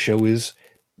reason why the show is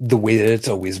the way that it's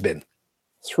always been.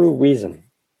 Through reason.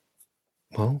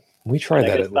 Well, we try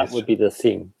that at least. That would be the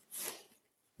theme.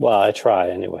 Well, I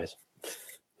try anyways.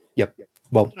 Yep.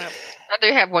 Well, I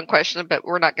do have one question, but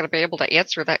we're not going to be able to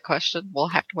answer that question. We'll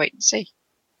have to wait and see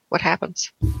what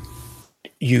happens. Are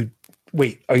you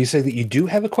saying that you do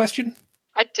have a question?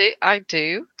 I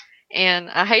do. And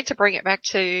I hate to bring it back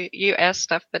to U.S.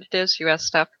 stuff, but it is U.S.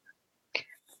 stuff.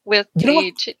 With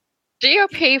the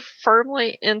GOP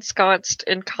firmly ensconced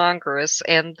in Congress,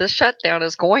 and the shutdown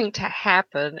is going to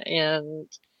happen, and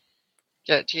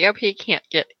the GOP can't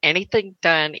get anything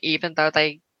done, even though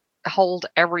they hold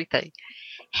everything.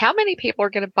 How many people are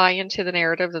going to buy into the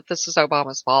narrative that this is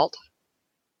Obama's fault?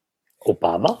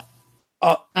 Obama?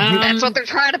 That's what they're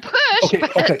trying to push.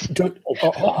 Okay.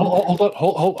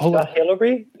 Hold on.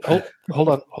 Hillary?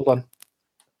 Hold on.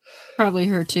 Probably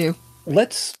her too.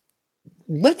 Let's.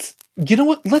 You know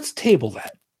what? Let's table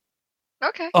that.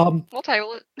 Okay. We'll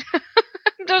table it.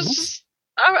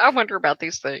 I wonder about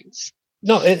these things.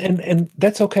 No, and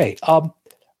that's okay. How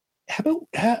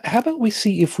about we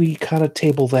see if we kind of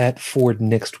table that for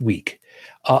next week?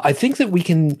 I think that we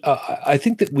can. I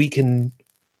think that we can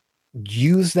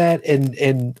use that,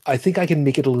 and I think I can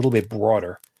make it a little bit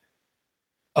broader.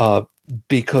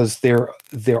 Because there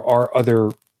are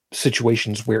other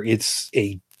situations where it's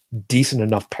a decent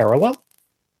enough parallel,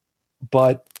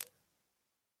 but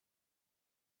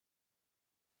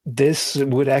this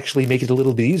would actually make it a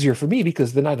little bit easier for me,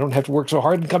 because then I don't have to work so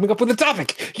hard in coming up with a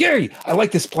topic. Yay! I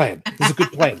like this plan. This is a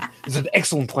good plan. This is an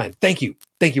excellent plan. Thank you,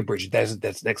 Bridget. That's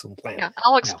an excellent plan. Yeah,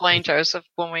 I'll explain, Joseph,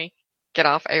 when we get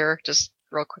off air, just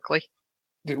real quickly.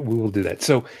 We will do that.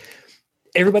 So,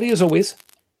 everybody, as always,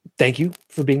 thank you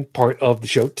for being part of the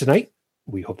show tonight.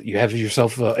 We hope that you have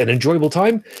yourself an enjoyable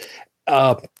time.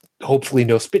 Hopefully,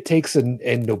 no spit takes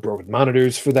and no broken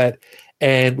monitors for that.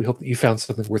 And we hope that you found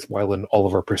something worthwhile in all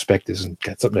of our perspectives and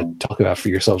got something to talk about for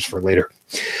yourselves for later.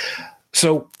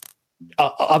 So,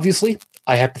 obviously,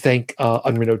 I have to thank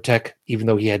Unrenode Tech, even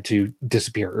though he had to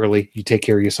disappear early. You take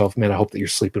care of yourself, man. I hope that you're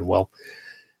sleeping well.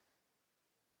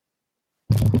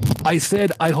 I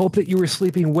said, I hope that you were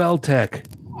sleeping well, Tech.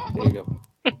 There you go.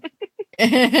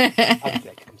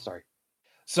 I'm sorry.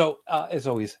 So, as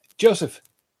always, Joseph,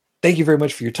 thank you very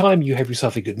much for your time. You have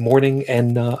yourself a good morning,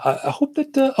 and I hope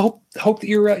that hope that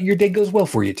your day goes well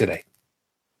for you today.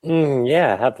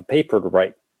 Yeah, I have a paper to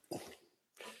write.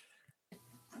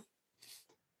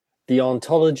 The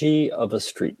ontology of a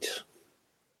street.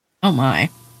 Oh my!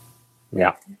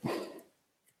 Yeah.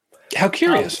 How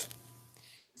curious.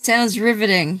 Sounds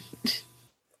riveting.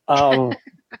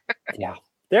 Yeah.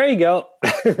 There you go.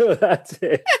 That's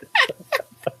it.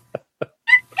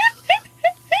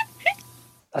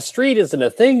 A street isn't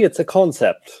a thing, it's a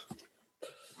concept.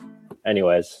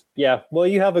 Anyways, yeah. Well,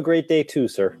 you have a great day too,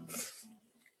 sir.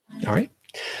 All right.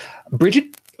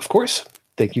 Bridget, of course,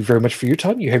 thank you very much for your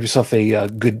time. You have yourself a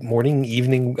good morning,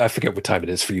 evening. I forget what time it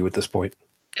is for you at this point.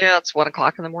 Yeah, it's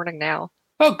 1:00 in the morning now.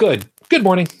 Oh, good. Good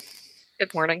morning.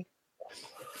 Good morning.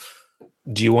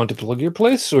 Do you want to plug your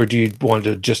place, or do you want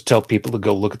to just tell people to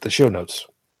go look at the show notes?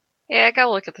 Yeah, go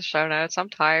look at the show notes. I'm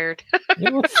tired.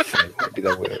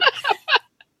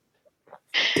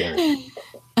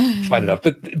 Fine enough,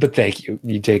 but thank you.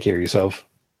 You take care of yourself.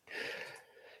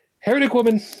 Heretic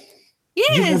Woman,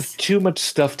 yes. You have too much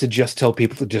stuff to just tell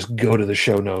people to just go to the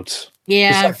show notes.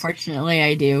 Yeah, unfortunately,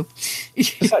 I do.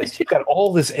 Besides, you've got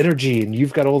all this energy, and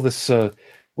you've got all this.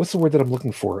 What's the word that I'm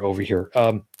looking for over here?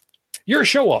 you're a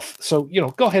show off. So,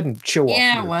 go ahead and show off.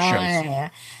 Yeah, well,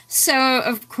 so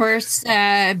of course,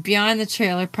 Beyond the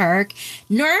Trailer Park.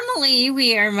 Normally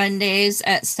we are Mondays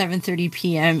at 7:30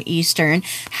 p.m. Eastern.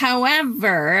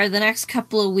 However, the next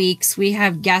couple of weeks we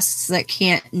have guests that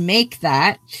can't make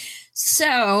that.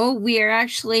 So we are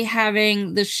actually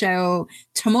having the show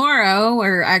tomorrow,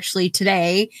 or actually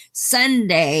today,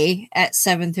 Sunday at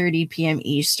 7:30 p.m.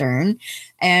 Eastern.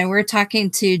 And we're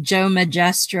talking to Joe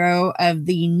Magistro of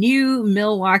the New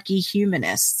Milwaukee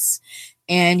Humanists.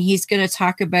 And he's going to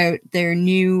talk about their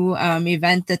new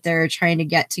event that they're trying to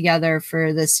get together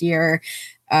for this year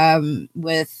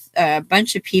with a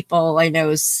bunch of people. I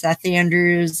know Seth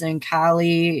Andrews and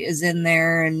Kali is in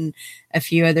there and a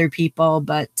few other people.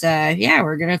 But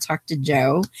we're going to talk to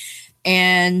Joe.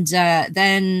 And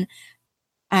then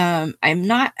I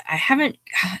haven't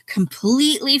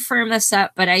completely firmed this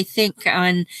up, but I think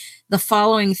on the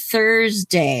following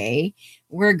Thursday,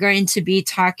 we're going to be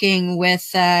talking with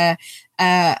a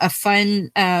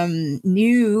fun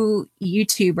new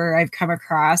YouTuber I've come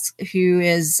across who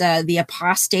is the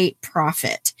Apostate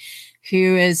Prophet,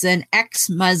 who is an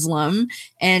ex-Muslim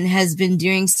and has been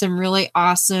doing some really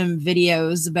awesome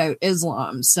videos about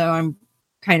Islam. So I'm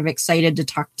kind of excited to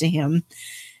talk to him.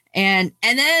 And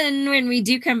then when we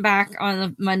do come back on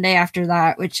the Monday after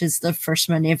that, which is the first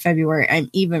Monday of February, I'm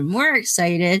even more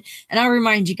excited. And I'll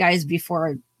remind you guys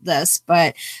before this,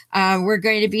 but we're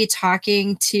going to be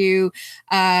talking to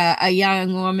a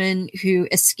young woman who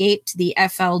escaped the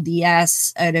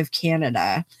FLDS out of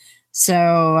Canada.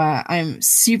 So I'm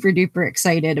super duper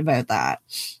excited about that.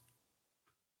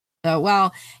 So,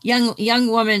 well, young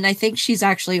woman, I think she's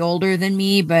actually older than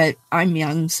me, but I'm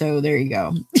young, so there you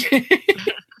go.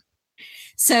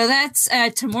 So that's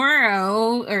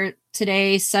tomorrow, or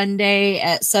today, Sunday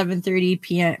at 7:30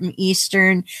 p.m.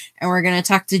 Eastern, and we're going to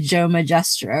talk to Joe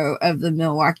Magistro of the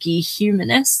Milwaukee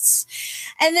Humanists.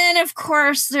 And then, of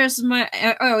course, there's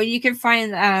you can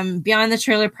find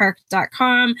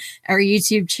beyondthetrailerpark.com, our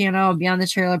YouTube channel, Beyond the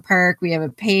Trailer Park. We have a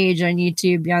page on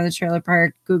YouTube, Beyond the Trailer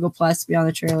Park, Google Plus, Beyond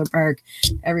the Trailer Park,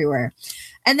 everywhere.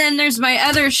 And then there's my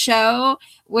other show,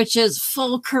 which is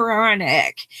Full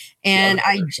Quranic, and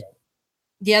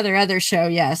the other show,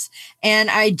 yes.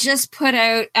 And I just put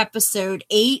out episode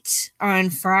 8 on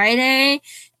Friday,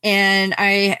 and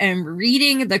I am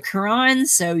reading the Quran,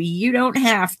 so you don't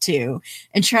have to.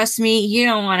 And trust me, you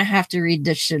don't want to have to read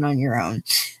this shit on your own.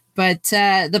 But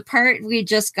the part we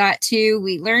just got to,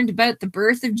 we learned about the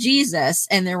birth of Jesus,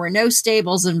 and there were no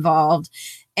stables involved.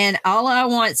 And Allah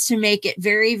wants to make it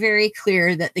very, very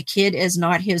clear that the kid is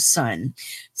not his son.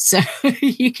 So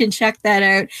you can check that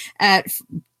out at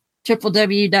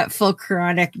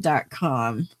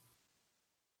www.fullquranic.com.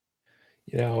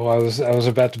 I was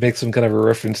about to make some kind of a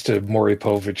reference to Maury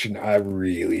Povich, and I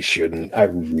really shouldn't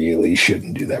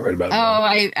do that right about now.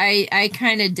 I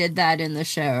kind of did that in the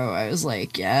show. I was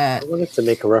like, yeah. I wanted to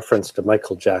make a reference to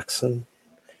Michael Jackson.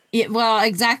 Yeah, well,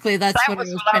 exactly. That's what I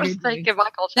was thinking.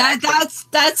 Michael Jackson.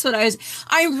 That's what I was.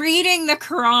 I'm reading the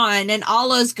Quran, and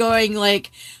Allah's going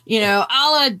like,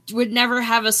 Allah would never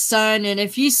have a son, and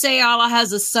if you say Allah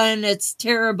has a son, it's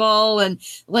terrible. And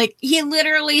like, he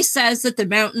literally says that the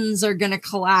mountains are going to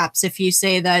collapse if you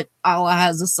say that Allah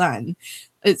has a son.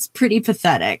 It's pretty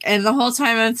pathetic. And the whole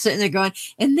time I'm sitting there going,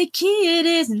 and the kid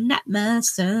is not my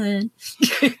son.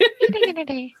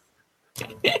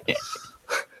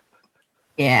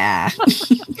 Yeah.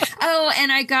 Oh,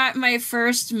 and I got my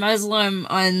first Muslim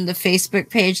on the Facebook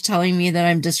page telling me that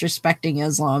I'm disrespecting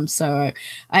Islam. So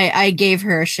I gave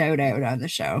her a shout out on the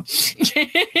show.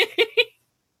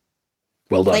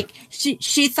 Well done. Like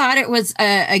she thought it was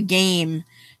a game.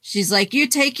 She's like, you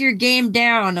take your game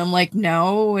down. I'm like,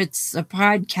 no, it's a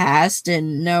podcast,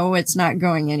 and no, it's not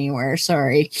going anywhere.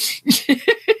 Sorry.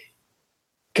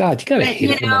 God, you gotta hate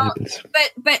it when that happens.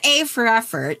 But A for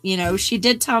effort, she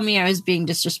did tell me I was being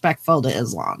disrespectful to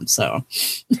Islam. So,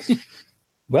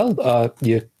 well,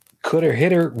 you could have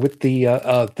hit her with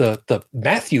the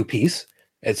Matthew piece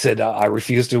and said, "I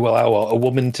refuse to allow a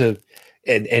woman to,"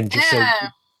 and just say.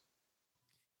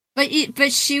 But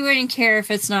she wouldn't care if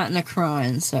it's not in the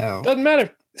Quran. So doesn't matter.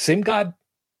 Same God.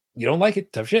 You don't like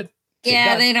it? Tough shit. Same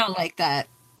God. They don't like that.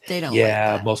 They don't.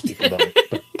 Yeah, like most people don't.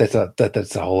 But that's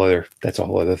a whole other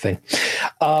thing.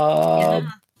 I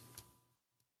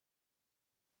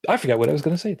forgot what I was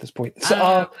going to say at this point.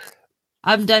 So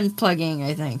I'm done plugging,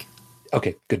 I think.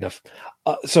 Okay, good enough.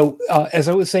 So as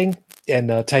I was saying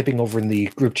and typing over in the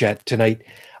group chat tonight,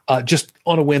 just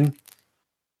on a whim,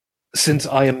 since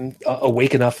I am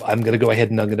awake enough, I'm going to go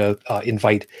ahead and I'm going to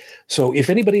invite. So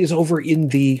if anybody is over in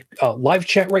the live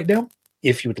chat right now,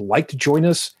 if you would like to join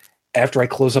us after I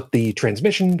close up the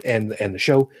transmission and the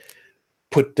show,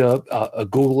 put a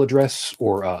Google address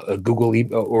or a Google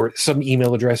or some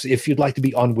email address if you'd like to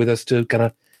be on with us to kind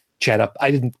of chat up.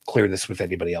 I didn't clear this with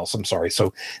anybody else. I'm sorry.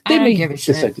 So they may give a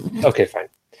shit. Okay, fine.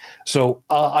 So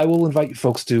I will invite you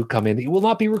folks to come in. It will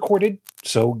not be recorded,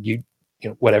 so you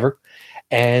know whatever,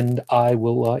 and I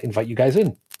will invite you guys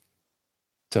in.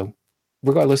 So,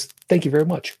 regardless, thank you very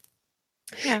much.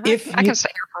 Yeah, I can stay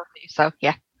here for you. So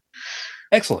yeah,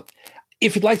 excellent.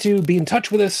 If you'd like to be in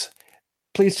touch with us,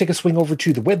 please take a swing over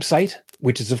to the website,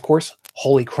 which is, of course,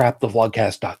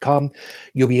 holycrapthevlogcast.com.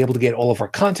 You'll be able to get all of our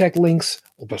contact links,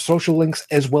 all of our social links,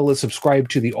 as well as subscribe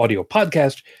to the audio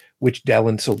podcast, which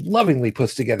Dallin so lovingly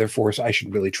puts together for us. I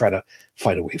should really try to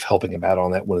find a way of helping him out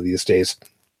on that one of these days.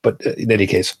 But in any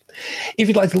case, if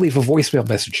you'd like to leave a voicemail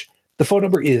message, the phone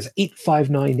number is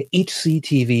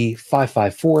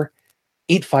 859-HCTV-554,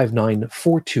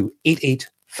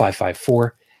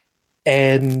 859-4288-554.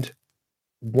 And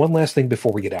one last thing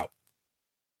before we get out.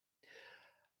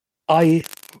 I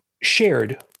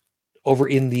shared over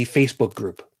in the Facebook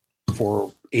group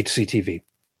for HCTV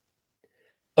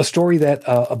a story that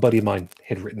a buddy of mine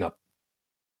had written up.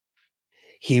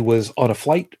 He was on a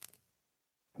flight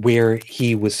where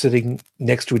he was sitting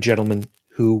next to a gentleman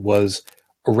who was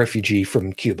a refugee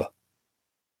from Cuba,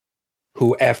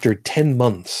 who after 10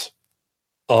 months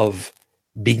of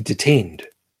being detained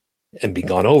and being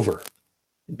gone over,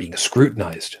 being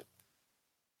scrutinized,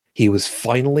 he was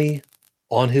finally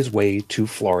on his way to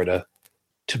Florida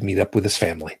to meet up with his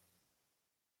family.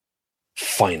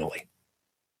 Finally.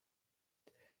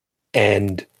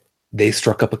 And they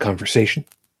struck up a conversation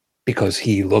because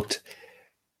he looked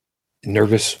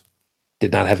nervous,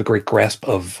 did not have a great grasp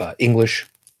of English,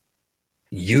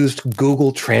 used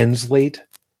Google Translate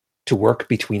to work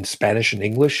between Spanish and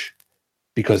English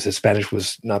because his Spanish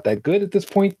was not that good at this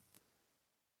point.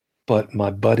 But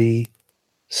my buddy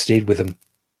stayed with him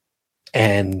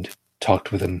and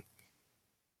talked with him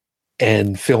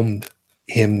and filmed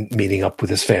him meeting up with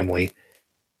his family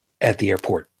at the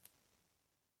airport.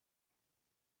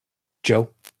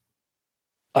 Joe,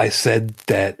 I said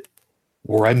that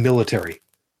were I military,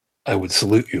 I would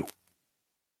salute you.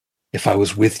 If I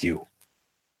was with you,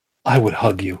 I would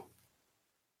hug you.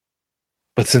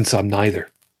 But since I'm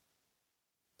neither,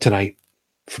 tonight,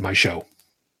 for my show,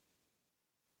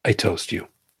 I toast you.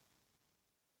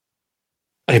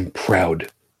 I am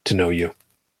proud to know you.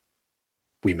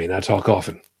 We may not talk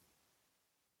often,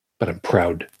 but I'm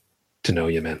proud to know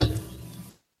you, man.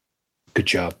 Good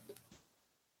job.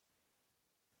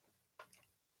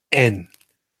 And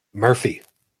Murphy,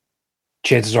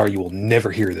 chances are you will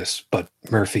never hear this, but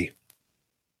Murphy,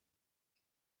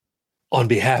 on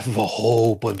behalf of a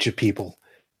whole bunch of people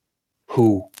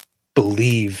who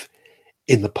believe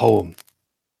in the poem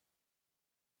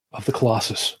of the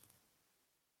Colossus,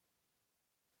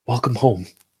 welcome home.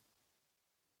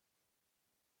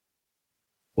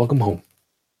 Welcome home.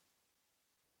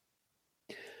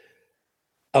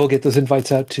 I will get those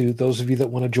invites out to those of you that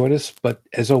want to join us, but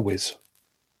as always,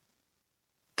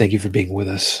 thank you for being with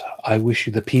us. I wish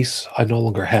you the peace I no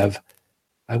longer have.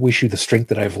 I wish you the strength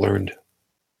that I've learned.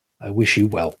 I wish you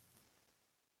well.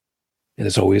 And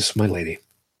as always, my lady,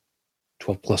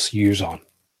 12 plus years on,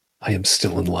 I am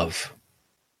still in love.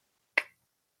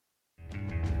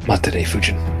 Matane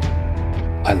Fujin.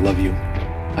 I love you.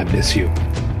 I miss you.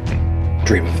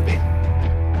 Dream of me.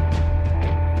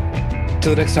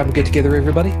 Till the next time we get together,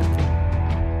 everybody.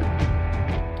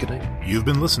 Good night. You've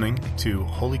been listening to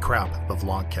Holy Crap, the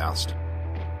Vlogcast.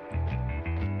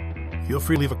 Feel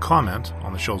free to leave a comment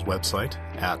on the show's website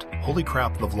at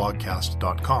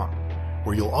holycrapthevlogcast.com,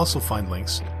 where you'll also find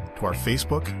links to our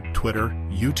Facebook, Twitter,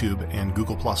 YouTube, and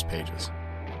Google Plus pages.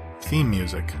 Theme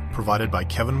music provided by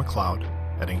Kevin MacLeod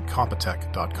at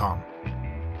Incompetech.com.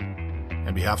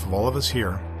 On behalf of all of us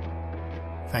here,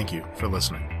 thank you for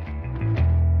listening.